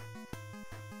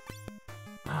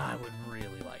 I would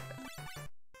really like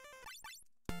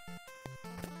that.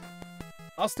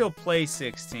 I'll still play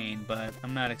 16, but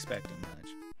I'm not expecting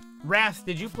much. Wrath,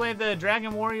 did you play the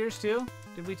Dragon Warriors too?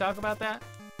 Did we talk about that?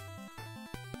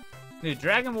 Dude,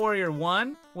 Dragon Warrior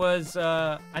 1 was,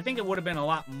 I think it would have been a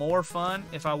lot more fun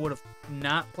if I would have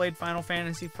not played Final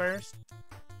Fantasy first.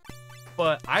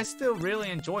 But I still really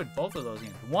enjoyed both of those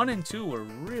games. 1 and 2 were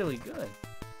really good.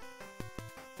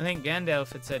 I think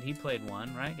Gandalf had said he played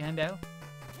 1, right, Gandalf?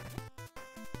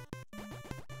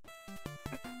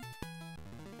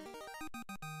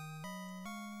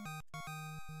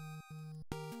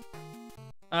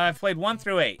 I've played 1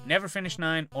 through 8. Never finished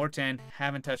 9 or 10.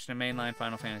 Haven't touched a mainline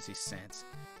Final Fantasy since.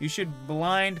 You should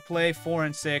blind play 4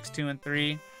 and 6, 2 and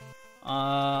 3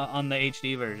 on the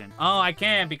HD version. Oh, I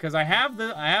can because I have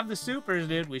the supers,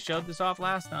 dude. We showed this off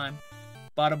last time.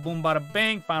 Bada boom, bada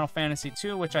bang. Final Fantasy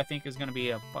 2, which I think is going to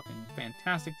be a fucking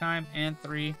fantastic time, and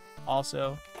 3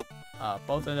 also.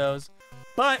 Both of those.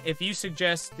 But if you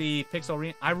suggest the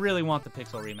pixel I really want the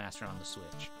pixel remaster on the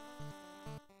Switch.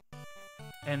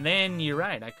 And then you're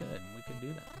right, we could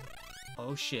do that.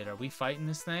 Oh shit, are we fighting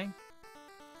this thing?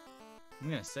 I'm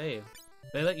gonna save.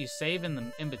 They let you save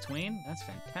in between? That's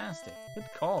fantastic. Good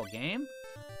call, game.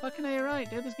 Fucking A right,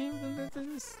 dude. This game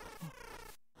is...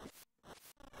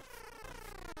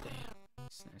 Damn.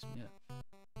 Snatched me up.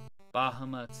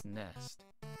 Bahamut's Nest.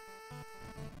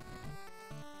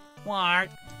 Wark.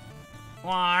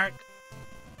 Wark.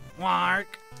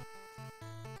 Wark.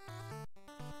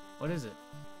 What is it?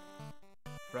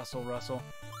 Russell, Russell.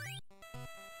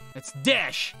 It's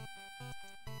Dash!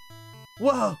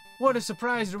 Whoa! What a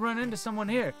surprise to run into someone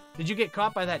here. Did you get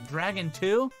caught by that dragon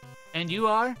too? And you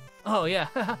are? Oh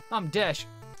yeah, I'm Dash.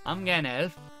 I'm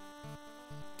Ganelf.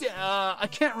 I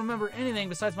can't remember anything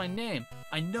besides my name.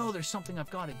 I know there's something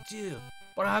I've got to do,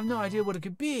 but I have no idea what it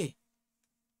could be.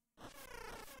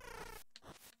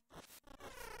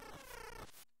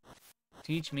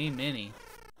 Teach me Minnie.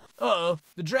 Uh-oh,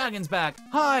 the dragon's back.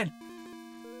 Hide!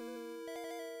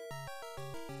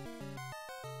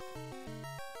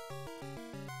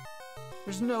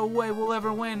 There's no way we'll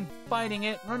ever win fighting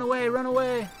it. Run away, run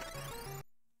away.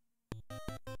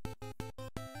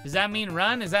 Does that mean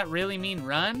run? Does that really mean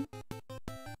run?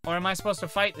 Or am I supposed to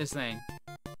fight this thing?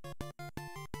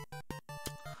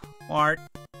 Art,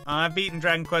 I've beaten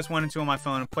Dragon Quest 1 and 2 on my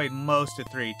phone and played most of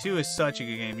 3. 2 is such a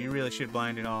good game. You really should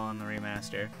blind it all on the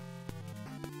remaster.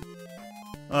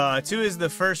 2 is the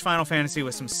first Final Fantasy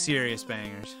with some serious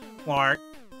bangers. Art,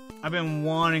 I've been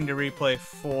wanting to replay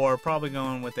 4, probably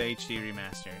going with the HD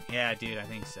remaster. Yeah, dude, I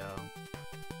think so.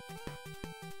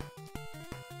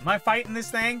 Am I fighting this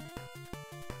thing?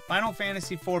 Final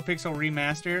Fantasy 4 Pixel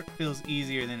Remaster feels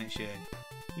easier than it should.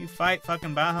 You fight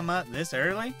fucking Bahamut this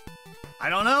early? I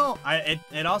don't know.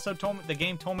 It also told me, the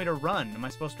game told me to run. Am I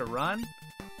supposed to run?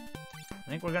 I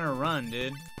think we're gonna run,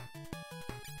 dude.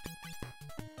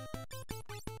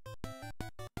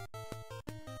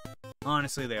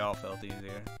 Honestly, they all felt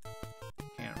easier.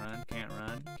 Can't run, can't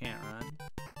run, can't run.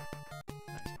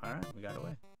 Nice. Alright, we got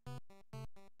away.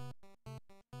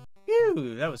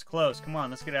 Phew, that was close. Come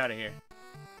on, let's get out of here.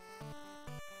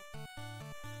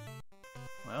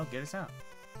 Well, get us out.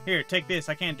 Here, take this.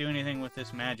 I can't do anything with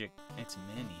this magic. It's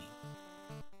Minnie.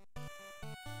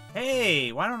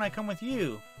 Hey, why don't I come with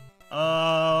you?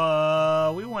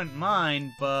 We wouldn't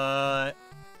mind, but...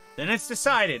 Then it's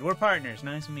decided. We're partners.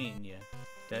 Nice meeting you.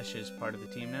 Dash is part of the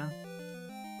team now.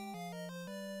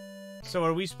 So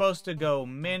are we supposed to go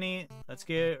Minnie? Let's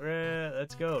get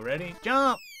let's go. Ready?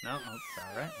 Jump! No, oh,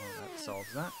 alright. Well, that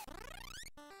solves that.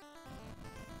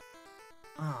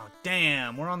 Oh,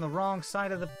 damn. We're on the wrong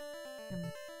side of the...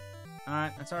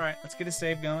 Alright, that's alright. Let's get a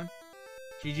save going.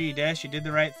 GG, Dash, you did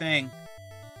the right thing.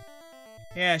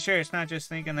 Yeah, sure, it's not just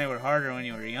thinking they were harder when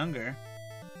you were younger.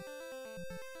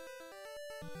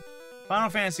 Final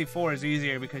Fantasy IV is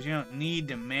easier because you don't need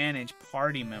to manage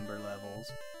party member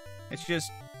levels. It's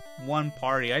just one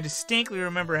party. I distinctly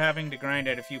remember having to grind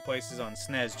at a few places on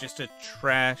SNES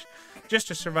just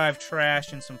to survive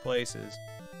trash in some places.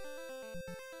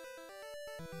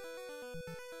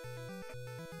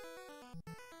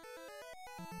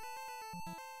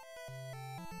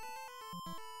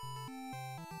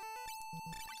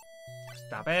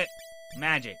 Stop it.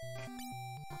 Magic.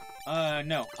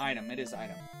 No. Item. It is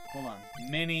item. Hold on.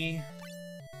 Minnie.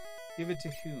 Give it to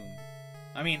whom?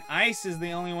 I mean, Ice is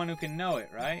the only one who can know it,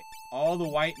 right? All the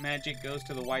white magic goes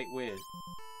to the White Wiz.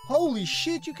 Holy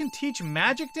shit, you can teach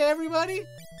magic to everybody?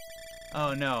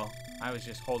 Oh, no. I was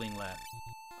just holding left.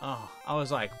 Oh, I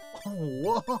was like,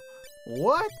 oh,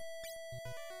 what?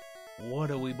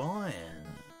 What are we buying?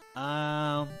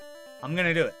 I'm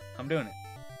gonna do it. I'm doing it.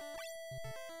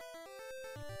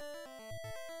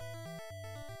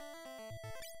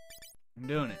 I'm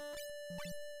doing it.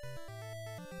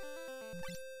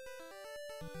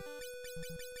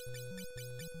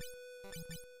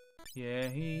 Yeah,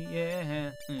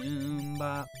 yeah,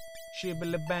 bop,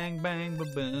 shibbly bang bang ba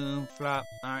boom flop.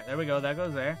 All right, there we go. That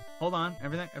goes there. Hold on,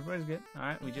 everybody's good. All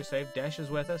right, we just saved. Dash is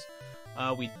with us.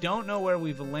 We don't know where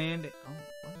we've landed. Oh,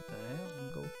 what the hell?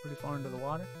 We go pretty far into the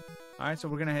water. All right, so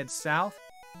we're gonna head south.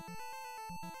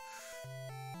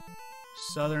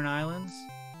 Southern Islands.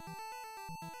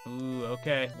 Ooh,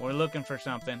 okay. We're looking for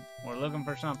something. We're looking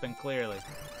for something, clearly.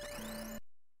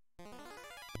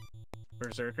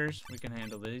 Berserkers, we can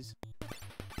handle these.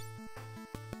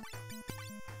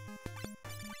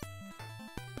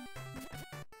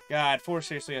 God, 4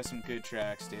 seriously has some good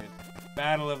tracks, dude.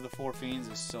 Battle of the Four Fiends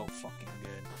is so fucking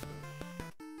good.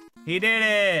 He did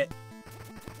it!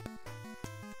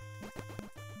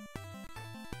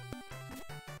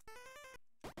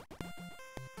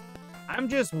 I'm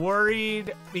just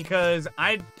worried because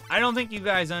I don't think you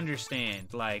guys understand.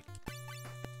 Like,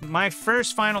 my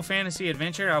first Final Fantasy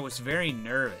adventure, I was very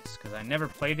nervous because I never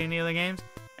played any of the games.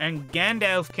 And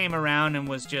Gandalf came around and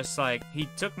was just like, he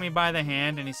took me by the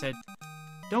hand and he said,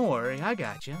 "Don't worry, I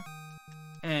got you."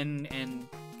 And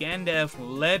Gandalf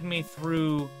led me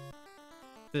through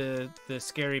the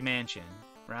scary mansion,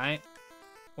 right?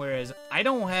 Whereas I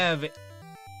don't have,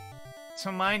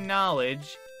 to my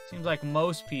knowledge, seems like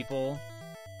most people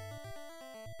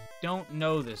don't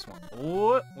know this one.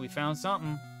 Oh, we found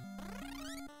something.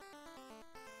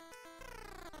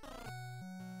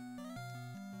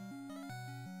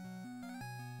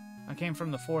 I came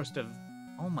from the forest of...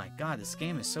 Oh my god, this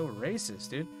game is so racist,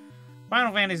 dude.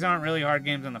 Final Fantasies aren't really hard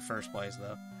games in the first place,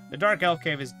 though. The Dark Elf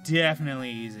Cave is definitely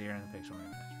easier in the pixel adventure.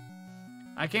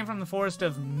 I came from the forest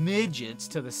of midgets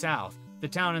to the south. The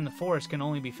town in the forest can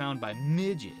only be found by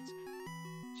midgets.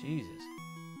 Jesus.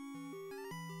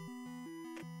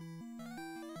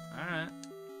 Alright.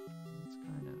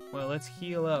 Well, let's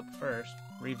heal up first.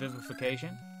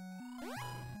 Revivification.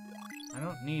 I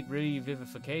don't need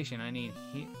revivification. I need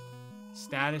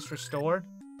status restored.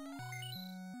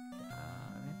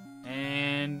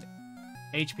 And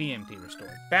HP MP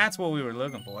restored. That's what we were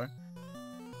looking for.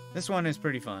 This one is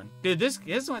pretty fun. Dude, this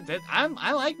one,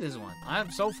 I like this one.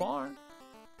 So far.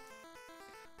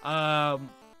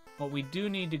 What we do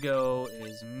need to go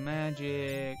is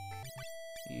magic.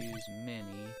 Use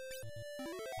mini.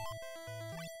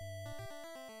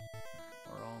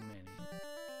 Or all mini.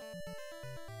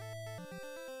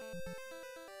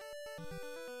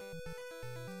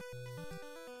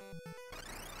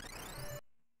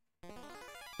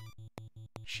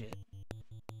 Shit.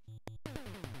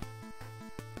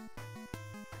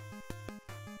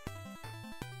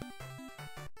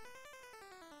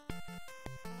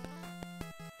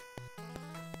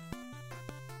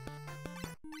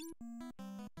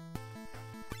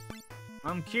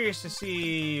 I'm curious to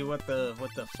see what the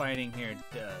fighting here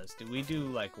does. Do we do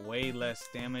like way less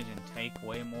damage and take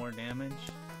way more damage?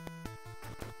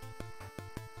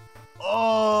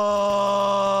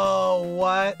 Oh,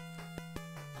 what?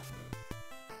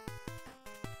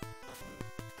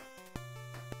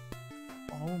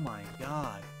 Oh my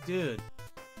god, dude.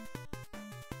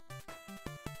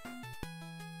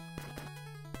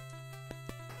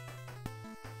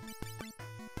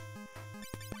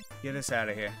 Get us out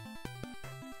of here.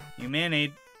 You may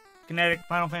need kinetic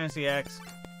Final Fantasy X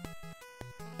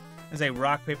is a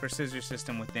rock, paper, scissors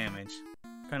system with damage.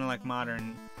 Kind of like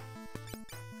modern.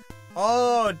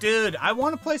 Oh, dude, I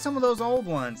want to play some of those old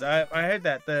ones. I heard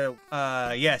that.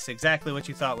 Yes, exactly what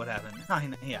you thought would happen.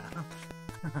 Yeah.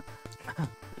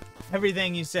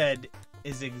 Everything you said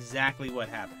is exactly what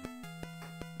happened.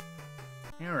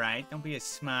 You're right. Don't be a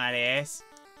smart ass.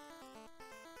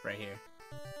 Right here.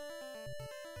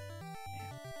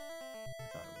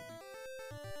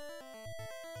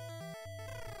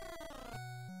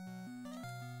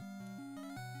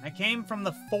 I came from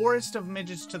the forest of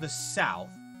midgets to the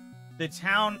south. The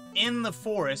town in the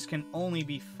forest can only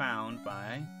be found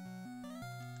by...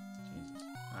 Jesus.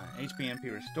 Alright, HP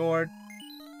MP restored.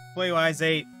 Play-wise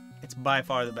 8. It's by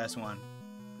far the best one.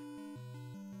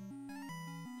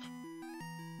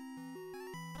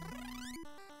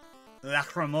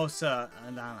 Lacrimosa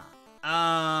Adana.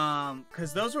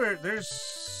 Cause there's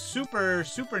Super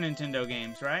Nintendo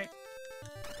games, right?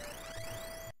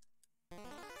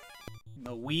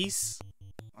 The Whis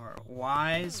or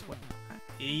Wise, what?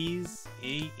 Ease,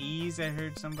 I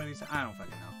heard somebody say. I don't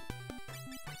fucking know.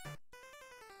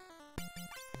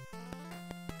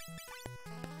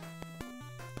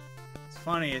 It's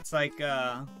funny. It's like,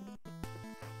 come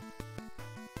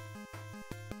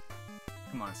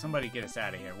on, somebody get us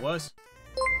out of here. Was?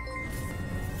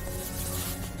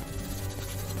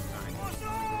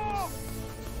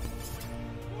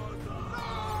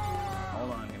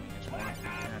 Hold on, give me just one.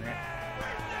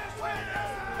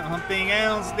 Something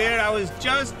else, dude. I was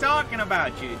just talking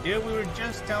about you, dude. We were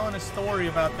just telling a story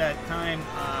about that time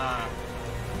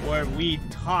where we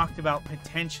talked about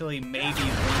potentially maybe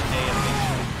one day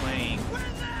eventually playing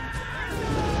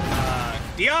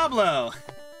Diablo.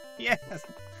 Yes.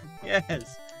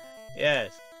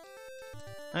 Yes,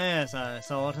 I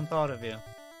saw it and thought of you.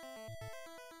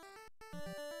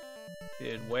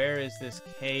 Dude, where is this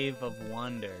Cave of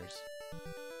Wonders?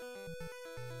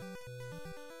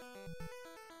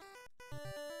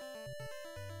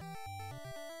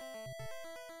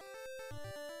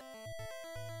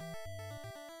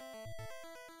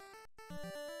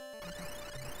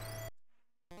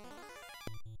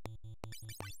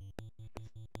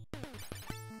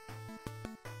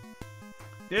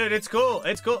 Dude, it's cool.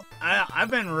 It's cool. I've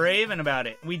been raving about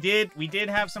it. We did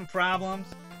have some problems.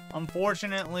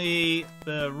 Unfortunately,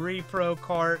 the repro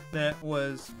cart that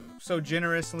was so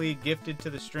generously gifted to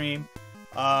the stream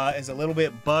is a little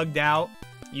bit bugged out.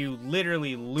 You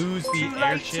literally lose the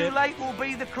airship. Too late will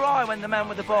be the cry when the man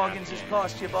with the bargains has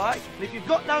passed you by. And if you've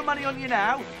got no money on you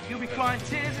now, you'll be crying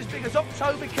tears as big as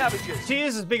October cabbages.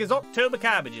 Tears as big as October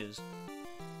cabbages.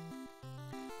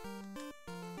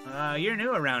 You're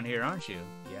new around here, aren't you?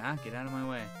 Yeah, get out of my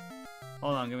way.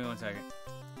 Hold on, give me 1 second.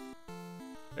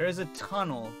 There is a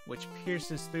tunnel which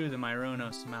pierces through the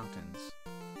Myronos Mountains.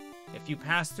 If you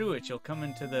pass through it, you'll come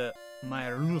into the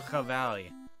Myrucha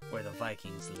Valley, where the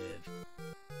Vikings live.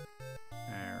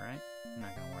 Alright, I'm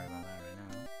not gonna worry about that right now.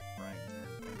 Right.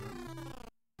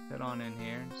 Head on in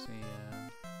here and see,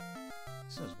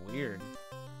 this is weird.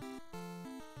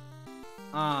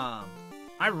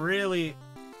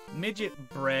 Midget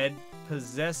bread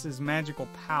possesses magical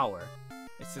power.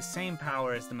 It's the same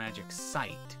power as the magic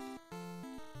sight.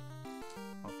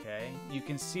 Okay, you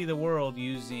can see the world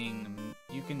using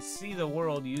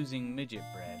midget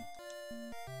bread.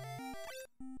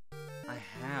 I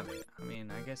have it. I mean,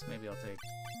 I guess maybe I'll take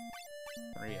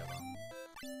 3 of them.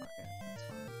 Okay, that's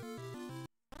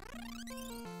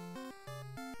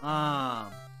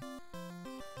fine.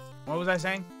 What was I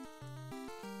saying?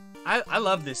 I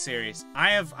love this series.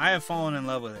 I have fallen in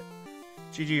love with it.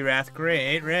 GG Wrath,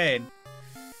 great raid.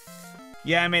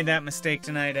 Yeah, I made that mistake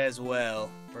tonight as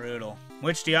well. Brutal.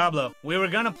 Which Diablo? We were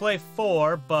gonna play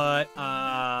 4, but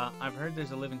I've heard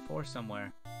there's a living 4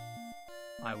 somewhere.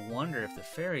 I wonder if the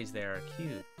fairies there are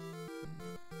cute.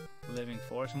 Living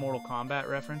Force, Mortal Kombat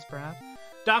reference, perhaps?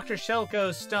 Dr.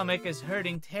 Shelko's stomach is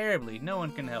hurting terribly. No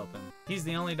one can help him. He's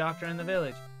the only doctor in the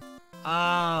village.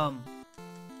 I've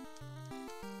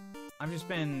just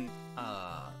been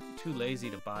too lazy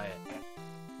to buy it.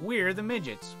 We're the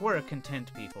midgets. We're a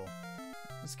content people.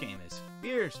 This game is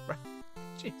fierce, bro.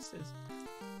 Jesus.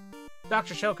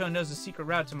 Dr. Shelko knows the secret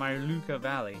route to Myrucha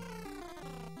Valley.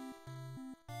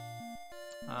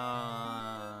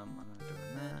 I'm not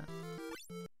doing that.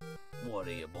 What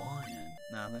are you buying?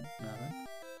 Nothing.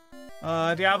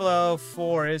 Diablo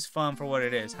 4 is fun for what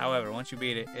it is. However, once you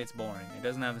beat it, it's boring. It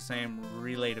doesn't have the same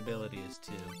relatability as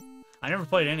 2. I never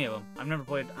played any of them. I've never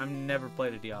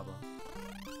played a Diablo.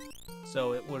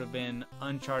 So it would have been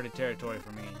uncharted territory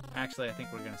for me. Actually, I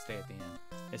think we're gonna stay at the end.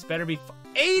 It's better be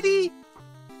 80?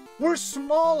 We're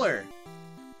smaller.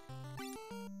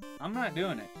 I'm not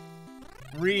doing it.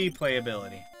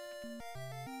 Replayability.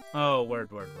 Oh, word.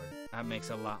 That makes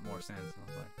a lot more sense. I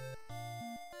was like,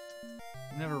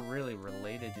 I've never really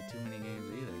related to too many games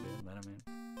either, dude. But I mean,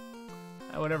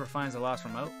 whatever finds a lost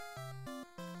remote.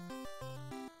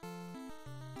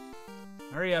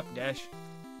 Hurry up, Dash.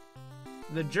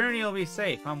 The journey will be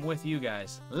safe. I'm with you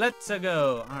guys. Let's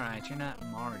go. All right, you're not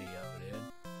Mario, dude.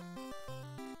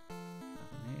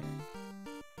 Nothing here.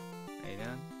 How you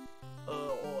doing?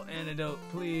 Oh, antidote,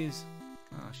 please.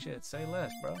 Oh shit, say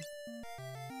less, bro.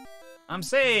 I'm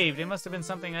saved. It must have been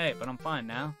something I ate, but I'm fine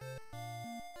now.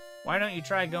 Why don't you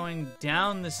try going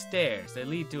down the stairs? They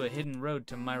lead to a hidden road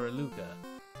to Myrucha.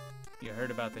 You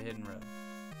heard about the hidden road.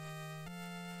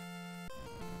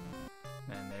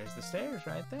 And there's the stairs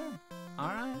right there.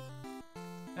 Alright.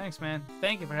 Thanks, man.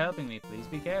 Thank you for helping me. Please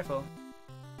be careful.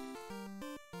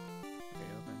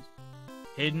 Okay, opens.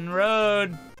 Hidden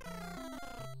road!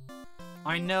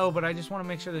 I know, but I just want to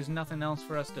make sure there's nothing else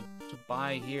for us to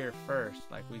buy here first.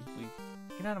 Like, we...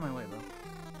 Get out of my way, bro.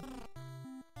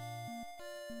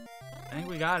 I think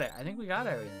we got it. I think we got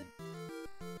everything.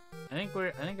 I think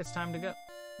it's time to go.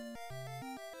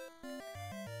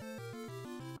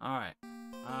 Alright.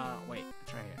 Wait,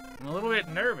 it's right here. I'm a little bit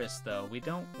nervous though. We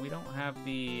don't have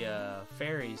the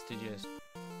fairies to just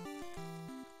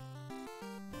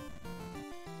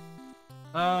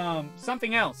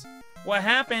something else. What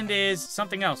happened is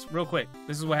something else, real quick.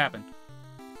 This is what happened.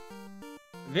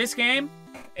 This game,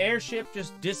 airship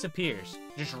just disappears.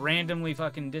 Just randomly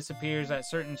fucking disappears at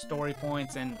certain story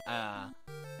points and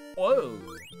whoa.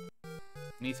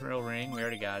 Mithril ring, we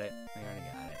already got it.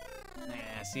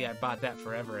 Yeah, see, I bought that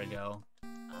forever ago.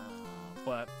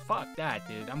 But fuck that,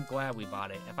 dude. I'm glad we bought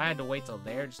it. If I had to wait till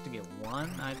there just to get one,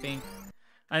 I think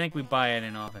we buy it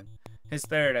in often. His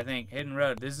third, I think. Hidden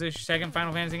Road. This is your second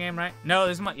Final Fantasy game, right? No,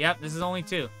 this is my... Yep, this is only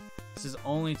 2. This is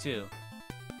only 2.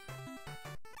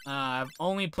 I've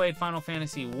only played Final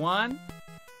Fantasy 1.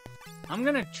 I'm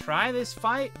gonna try this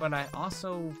fight, but I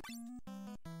also...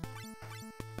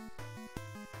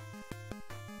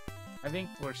 I think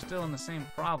we're still in the same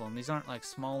problem. These aren't like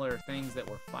smaller things that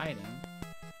we're fighting.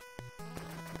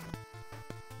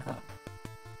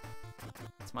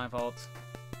 It's my fault.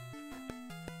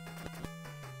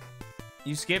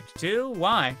 You skipped 2?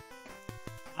 Why?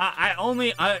 I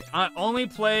only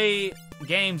play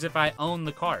games if I own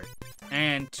the card.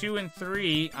 And 2 and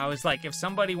 3, I was like, if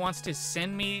somebody wants to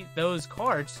send me those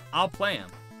cards, I'll play them.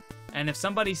 And if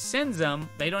somebody sends them,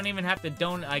 they don't even have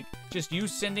to like, just you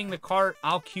sending the card,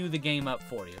 I'll queue the game up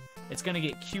for you. It's gonna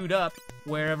get queued up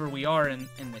wherever we are in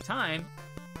the time.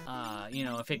 You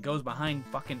know, if it goes behind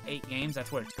fucking 8 games,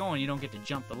 that's where it's going. You don't get to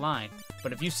jump the line.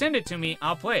 But if you send it to me,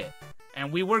 I'll play it.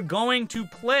 And we were going to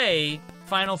play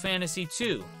Final Fantasy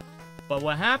II. But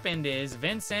what happened is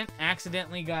Vincent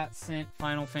accidentally got sent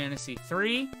Final Fantasy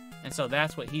III, and so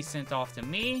that's what he sent off to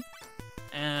me.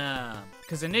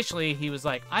 Because initially he was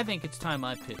like, I think it's time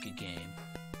I pick a game.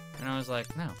 And I was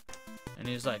like, no. And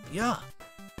he was like, yeah.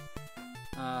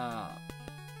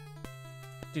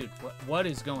 Dude, what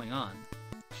is going on?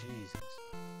 Jesus.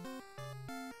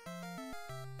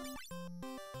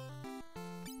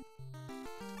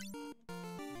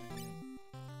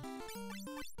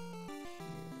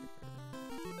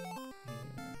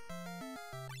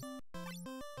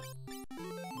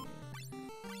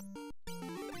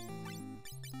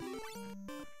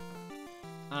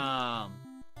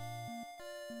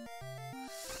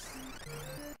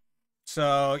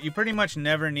 So, you pretty much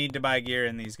never need to buy gear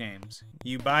in these games.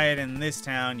 You buy it in this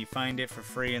town, you find it for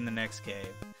free in the next cave.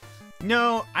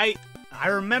 No, I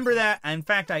remember that. In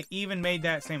fact, I even made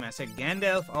that statement. I said,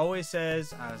 Gandalf always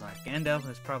says, I was like,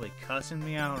 Gandalf is probably cussing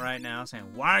me out right now, saying,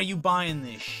 why are you buying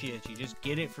this shit? You just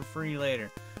get it for free later.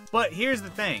 But here's the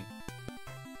thing.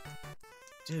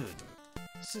 Dude,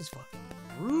 this is fucking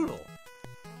brutal.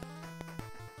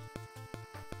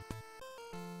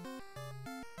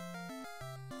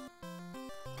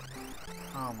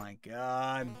 Oh my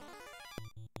god.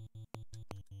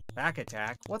 Back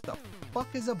attack? What the fuck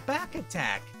is a back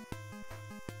attack?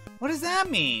 What does that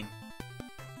mean?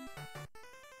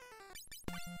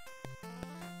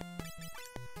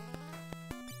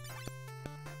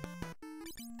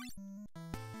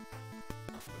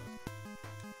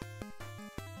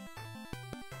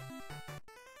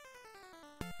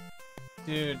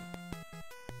 Dude.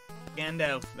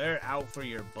 Gandalf, they're out for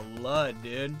your blood,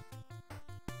 dude.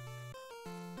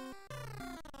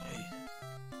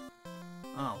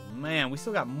 Oh man, we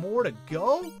still got more to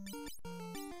go?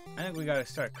 I think we gotta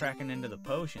start cracking into the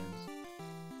potions.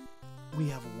 We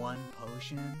have 1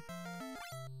 potion?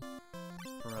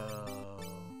 Bro.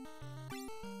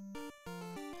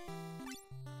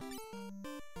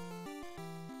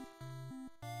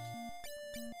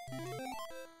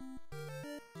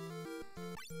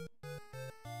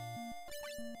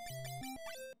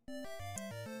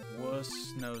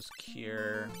 Wuss knows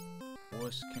cure.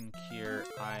 Wuss can cure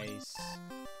ice.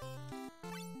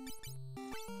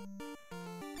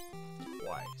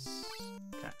 Twice.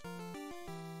 Okay.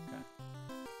 Okay.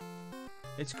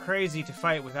 It's crazy to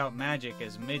fight without magic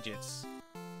as midgets.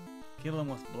 Kill them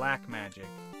with black magic.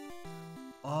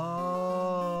 Oh.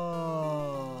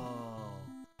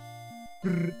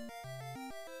 That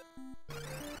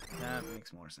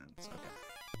makes more sense. Okay.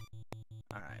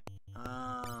 Alright.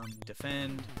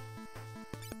 Defend.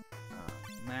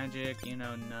 Magic, you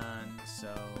know, none,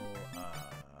 so,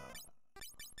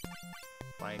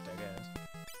 fight, I guess.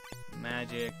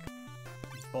 Magic,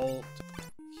 bolt,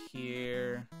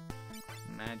 here,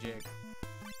 magic,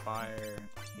 fire,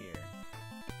 here.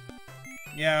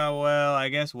 Yeah, well, I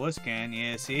guess Wuss can,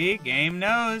 yeah, see? Game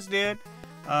knows, dude.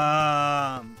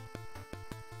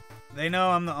 They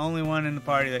know I'm the only one in the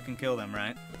party that can kill them,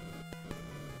 right?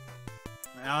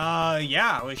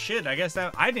 Yeah, well, shit, I guess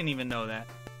that, I didn't even know that.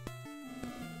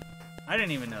 I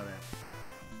didn't even know that.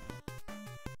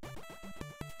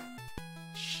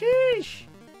 Sheesh.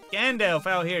 Gandalf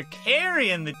out here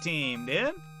carrying the team,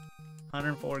 dude.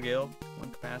 104 guild,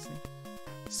 1 capacity.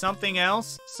 Something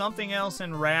else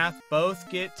and Wrath both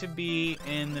get to be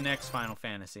in the next Final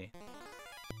Fantasy.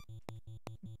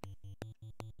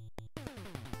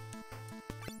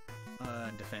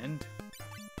 Defend.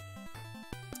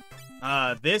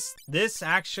 This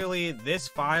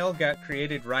file got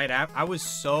created right after. I was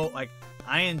so, like,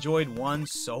 I enjoyed 1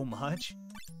 so much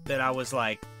that I was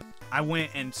like, I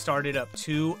went and started up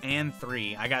 2 and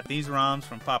 3. I got these ROMs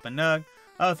from Papa Nug.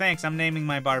 Oh, thanks, I'm naming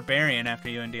my barbarian after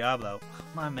you in Diablo.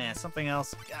 My man, something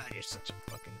else. God, you're such a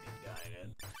fucking good guy,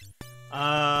 dude.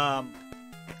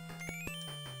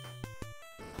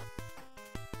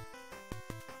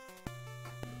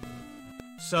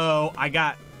 So, I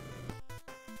got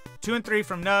 2 and 3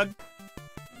 from Nug,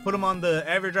 put them on the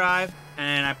EverDrive,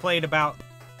 and I played about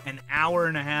an hour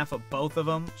and a half of both of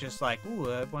them, just like,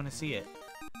 ooh, I want to see it.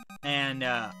 And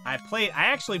I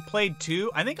actually played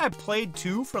 2. I think I played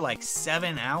 2 for like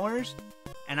 7 hours,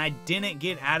 and I didn't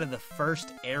get out of the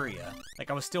first area.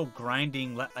 Like, I was still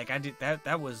grinding. Like, I did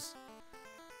that was...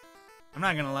 I'm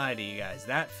not gonna lie to you guys.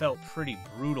 That felt pretty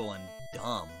brutal and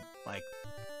dumb. Like,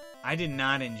 I did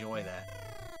not enjoy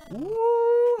that.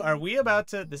 Ooh, are we about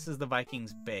to... This is the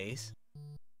Vikings base.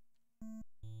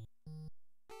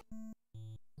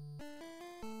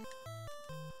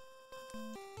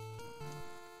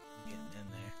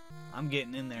 I'm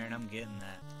getting in there, and I'm getting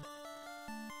that.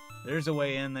 There's a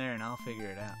way in there, and I'll figure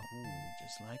it out. Ooh,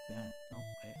 just like that. Oh,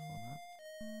 wait, hold up.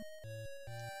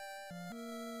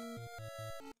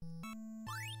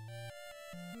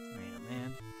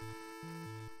 Man.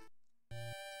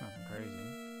 It's nothing crazy.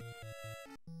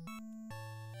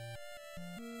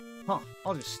 Huh,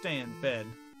 I'll just stay in bed.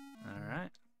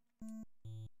 Alright.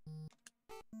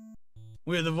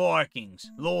 We're the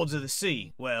Vikings, Lords of the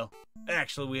Sea. Well,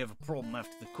 actually, we have a problem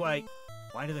after the quake.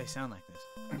 Why do they sound like this?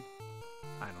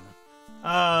 I don't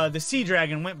know. The sea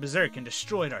dragon went berserk and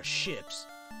destroyed our ships.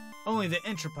 Only the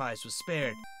Enterprise was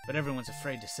spared, but everyone's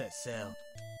afraid to set sail.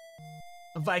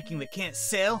 A Viking that can't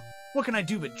sail? What can I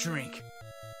do but drink?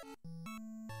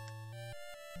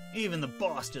 Even the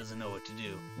boss doesn't know what to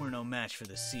do. We're no match for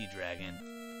the sea dragon.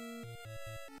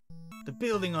 The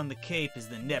building on the cape is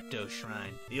the Nepto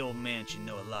Shrine. The old man should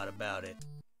know a lot about it.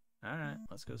 Alright,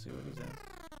 let's go see what he's at.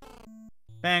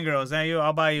 Fangirl, is that you?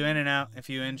 I'll buy you in and out if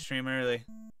you in stream early.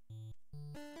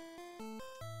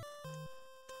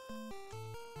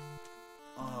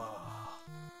 Oh.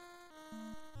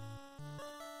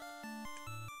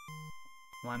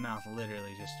 My mouth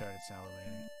literally just started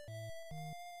salivating.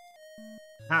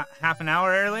 Half an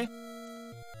hour early?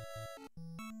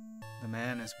 The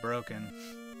man is broken.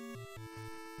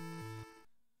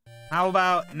 How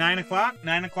about 9 o'clock?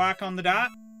 9 o'clock on the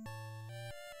dot?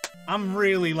 I'm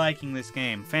really liking this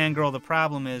game. Fangirl, the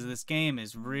problem is this game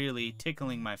is really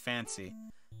tickling my fancy.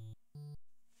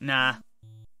 Nah.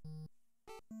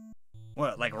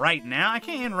 What, like right now? I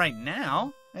can't end right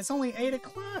now. It's only 8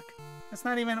 o'clock.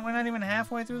 We're not even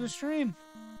halfway through the stream.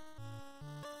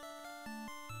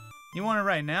 You want it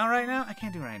right now? I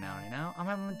can't do right now. I'm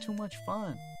having too much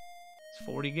fun. It's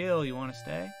 40 gil. You want to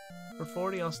stay? For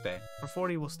 40, I'll stay. For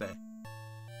 40, we'll stay.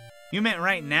 You meant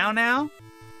right now?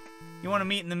 You want to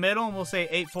meet in the middle and we'll say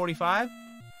 8:45?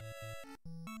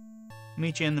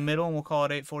 Meet you in the middle and we'll call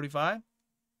it 8:45?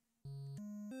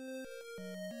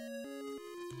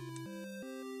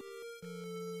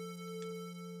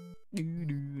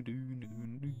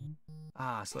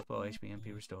 Ah, slip low,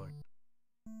 HPMP restored.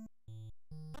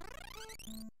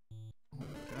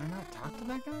 Did I not talk to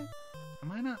that guy?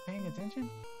 Am I not paying attention?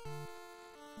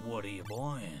 What are you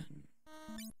buying?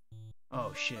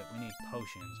 Oh shit, we need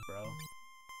potions, bro.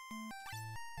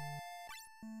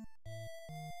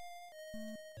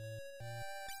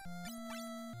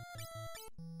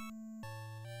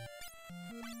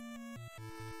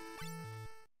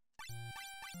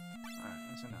 Alright,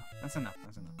 that's enough.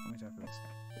 Let me talk to this guy.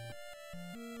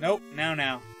 Nope, now.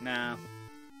 No,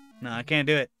 I can't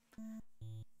do it.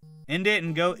 End it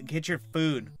and go get your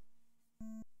food.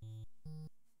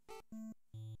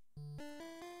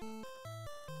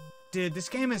 Dude, this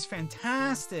game is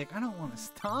fantastic. I don't want to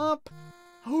stop.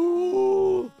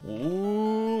 Ooh,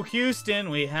 Houston,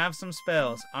 we have some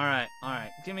spells. All right.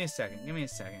 Give me a second.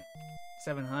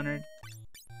 700.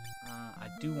 I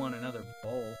do want another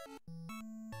bowl.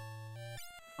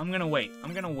 I'm gonna wait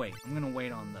on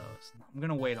those.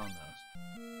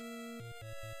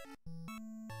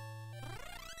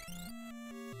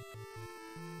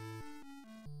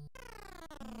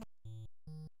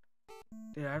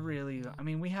 Dude, I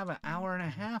mean, we have an hour and a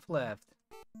half left.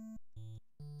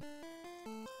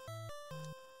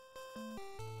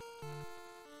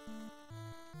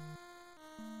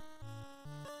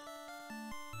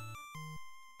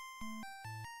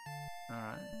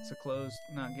 Alright, it's a closed,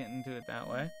 not getting into it that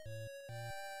way.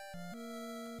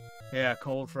 Yeah,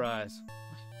 cold fries.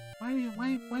 Why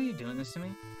are you doing this to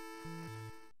me?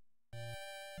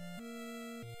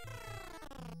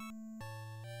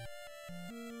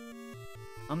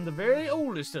 I'm the very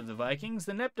oldest of the Vikings.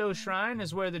 The Nepto Shrine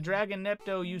is where the dragon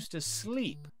Nepto used to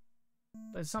sleep.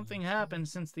 But something happened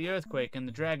since the earthquake and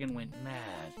the dragon went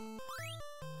mad.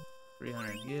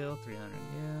 300 gil, 300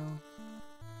 gil.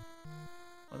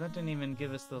 Well, that didn't even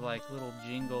give us the, like, little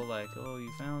jingle, like, oh,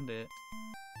 you found it.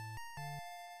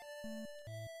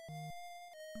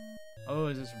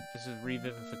 Oh, this is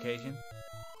revivification?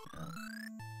 Oh.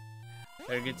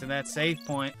 Better get to that save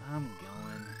point. I'm going.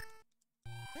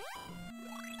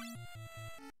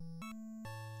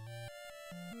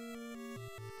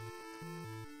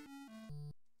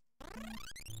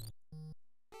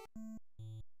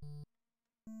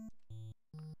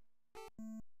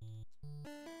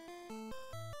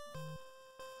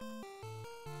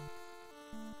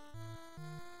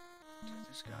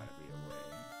 There's gotta be a way.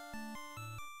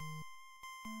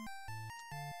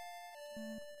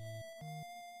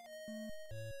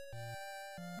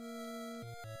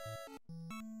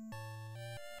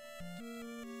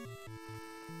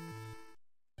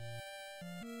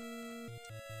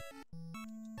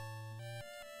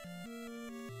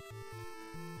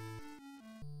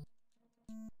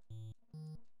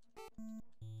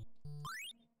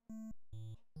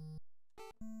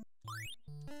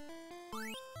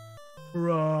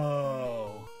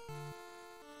 Bro.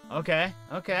 Okay,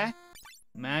 okay.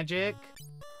 Magic.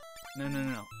 No, no,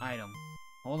 no, no. Item.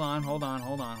 Hold on, hold on,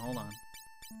 hold on, hold on.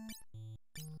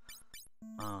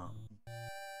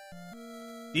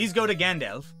 These go to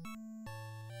Gandalf.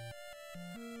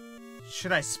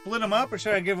 Should I split them up or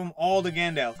should I give them all to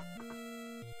Gandalf?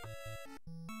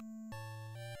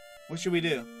 What should we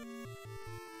do?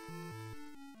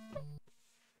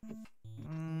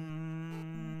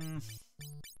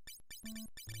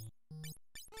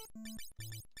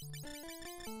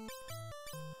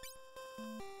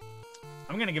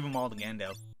 I'm gonna give them all to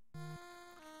Gandalf.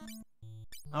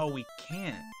 Oh, we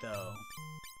can't, though.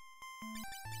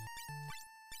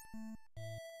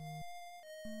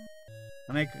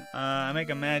 I make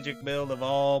a magic build of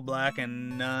all black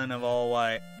and none of all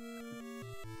white.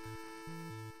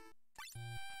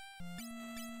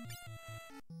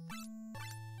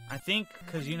 I think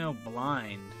because, you know,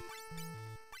 blind.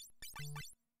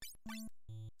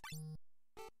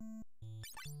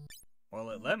 Well,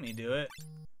 it let me do it.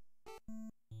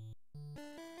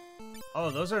 Oh,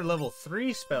 those are level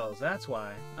 3 spells, that's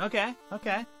why. Okay,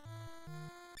 okay.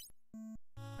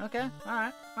 Okay,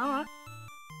 alright, alright.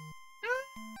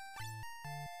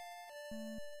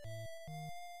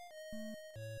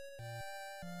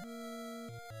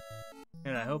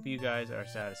 And I hope you guys are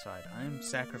satisfied. I am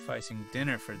sacrificing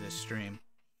dinner for this stream.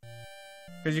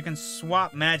 Because you can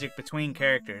swap magic between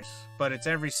characters, but it's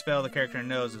every spell the character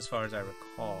knows as far as I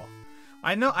recall.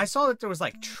 I saw that there was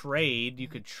like trade, you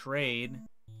could trade.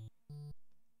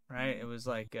 Right? It was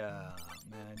like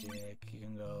magic, you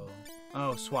can go...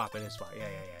 Oh, swap, it is swap. Yeah.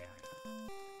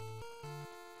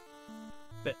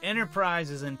 The Enterprise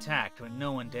is intact when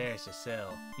no one dares to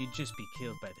sell. You'd just be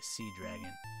killed by the Sea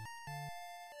Dragon.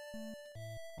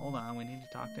 Hold on, we need to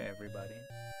talk to everybody.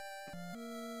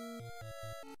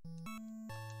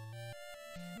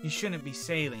 You shouldn't be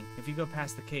sailing. If you go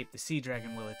past the cape, the Sea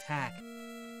Dragon will attack.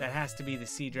 That has to be the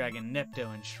Sea Dragon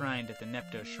Nepto enshrined at the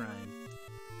Nepto Shrine.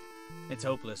 It's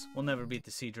hopeless. We'll never beat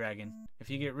the Sea Dragon.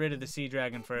 If you get rid of the Sea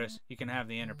Dragon first, you can have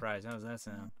the Enterprise. How does that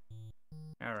sound?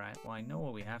 Alright, well I know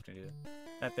what we have to do.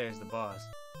 That there's the boss.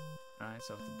 Alright,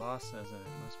 so if the boss says it,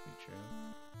 it must be true.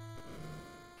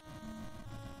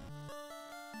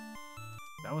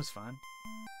 That was fun.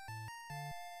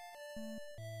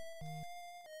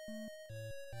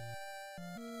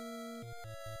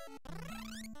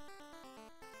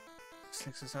 This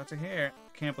takes us out to here.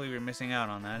 Can't believe you're missing out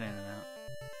on that in and out.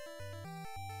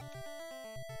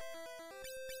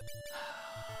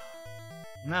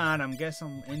 Not, I'm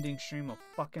guessing I'm ending stream a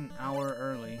fucking hour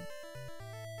early.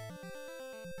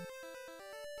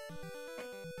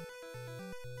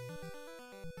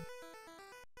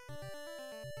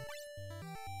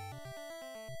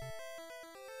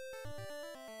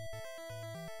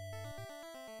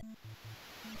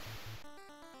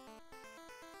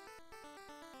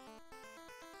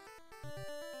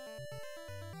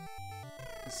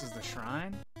 This is the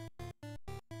shrine?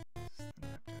 This is the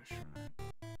Nepto shrine.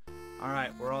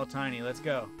 Alright, we're all tiny. Let's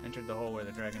go. Entered the hole where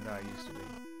the dragon's eye used to be.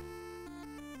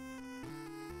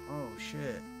 Oh,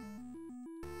 shit.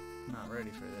 I'm not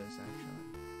ready for this, actually.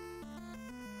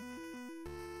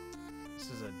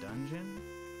 This is a dungeon?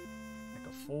 Like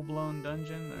a full-blown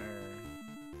dungeon, or...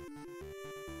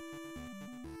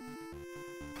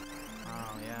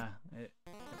 Oh, yeah. It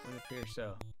would appear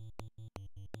so.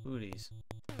 Booties.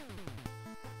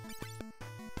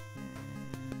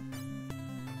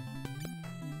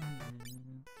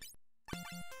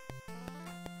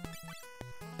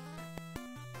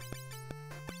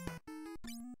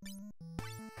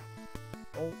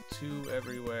 Bolt 2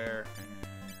 everywhere, and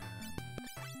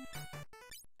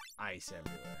ice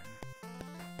everywhere.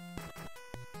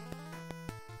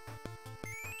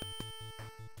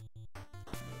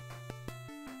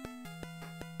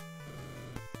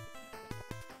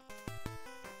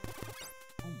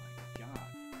 Oh my god.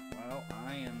 Well,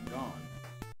 I am gone.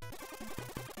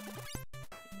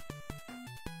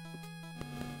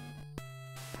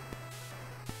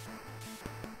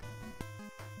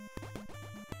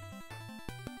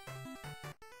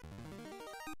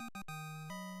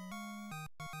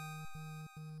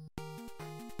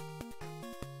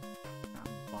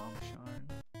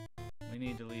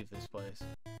 need to leave this place.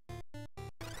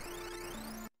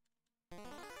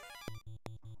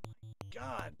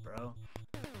 God, bro.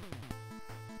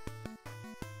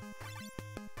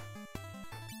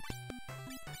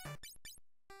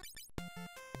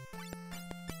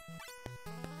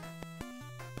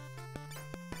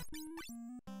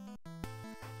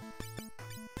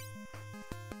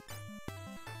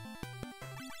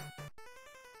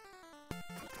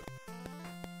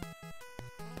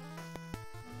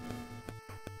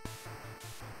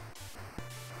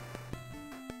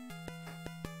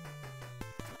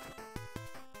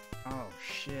 Oh,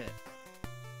 shit.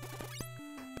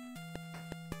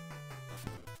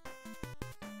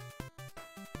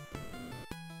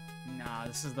 Nah,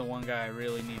 this is the one guy I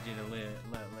really need you to let live.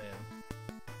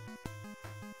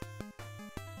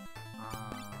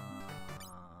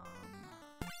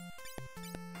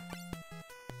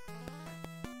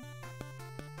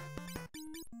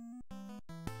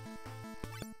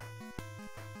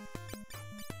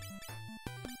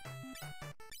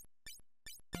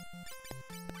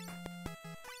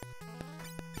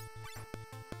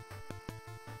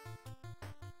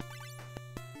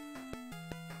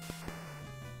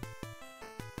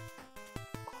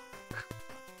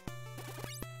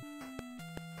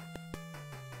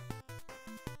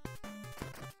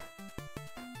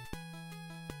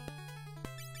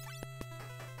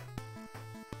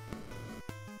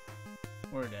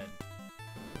 We're dead.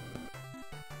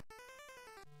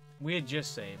 We had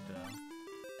just saved, though.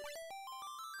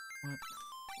 What?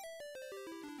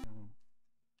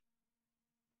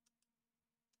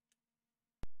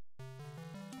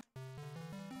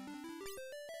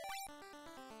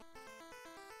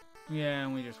 Yeah,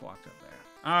 and we just walked up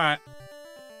there. Alright.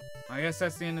 I guess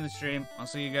that's the end of the stream. I'll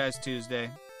see you guys Tuesday.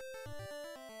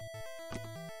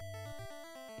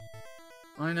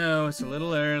 I know, it's a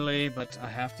little early, but I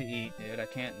have to eat, dude. I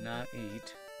can't not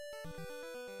eat.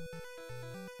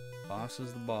 Boss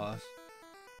is the boss.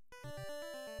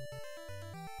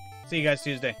 See you guys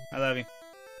Tuesday. I love you.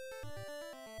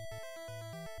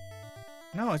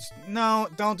 No,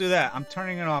 don't do that. I'm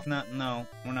turning it off. No,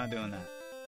 we're not doing that.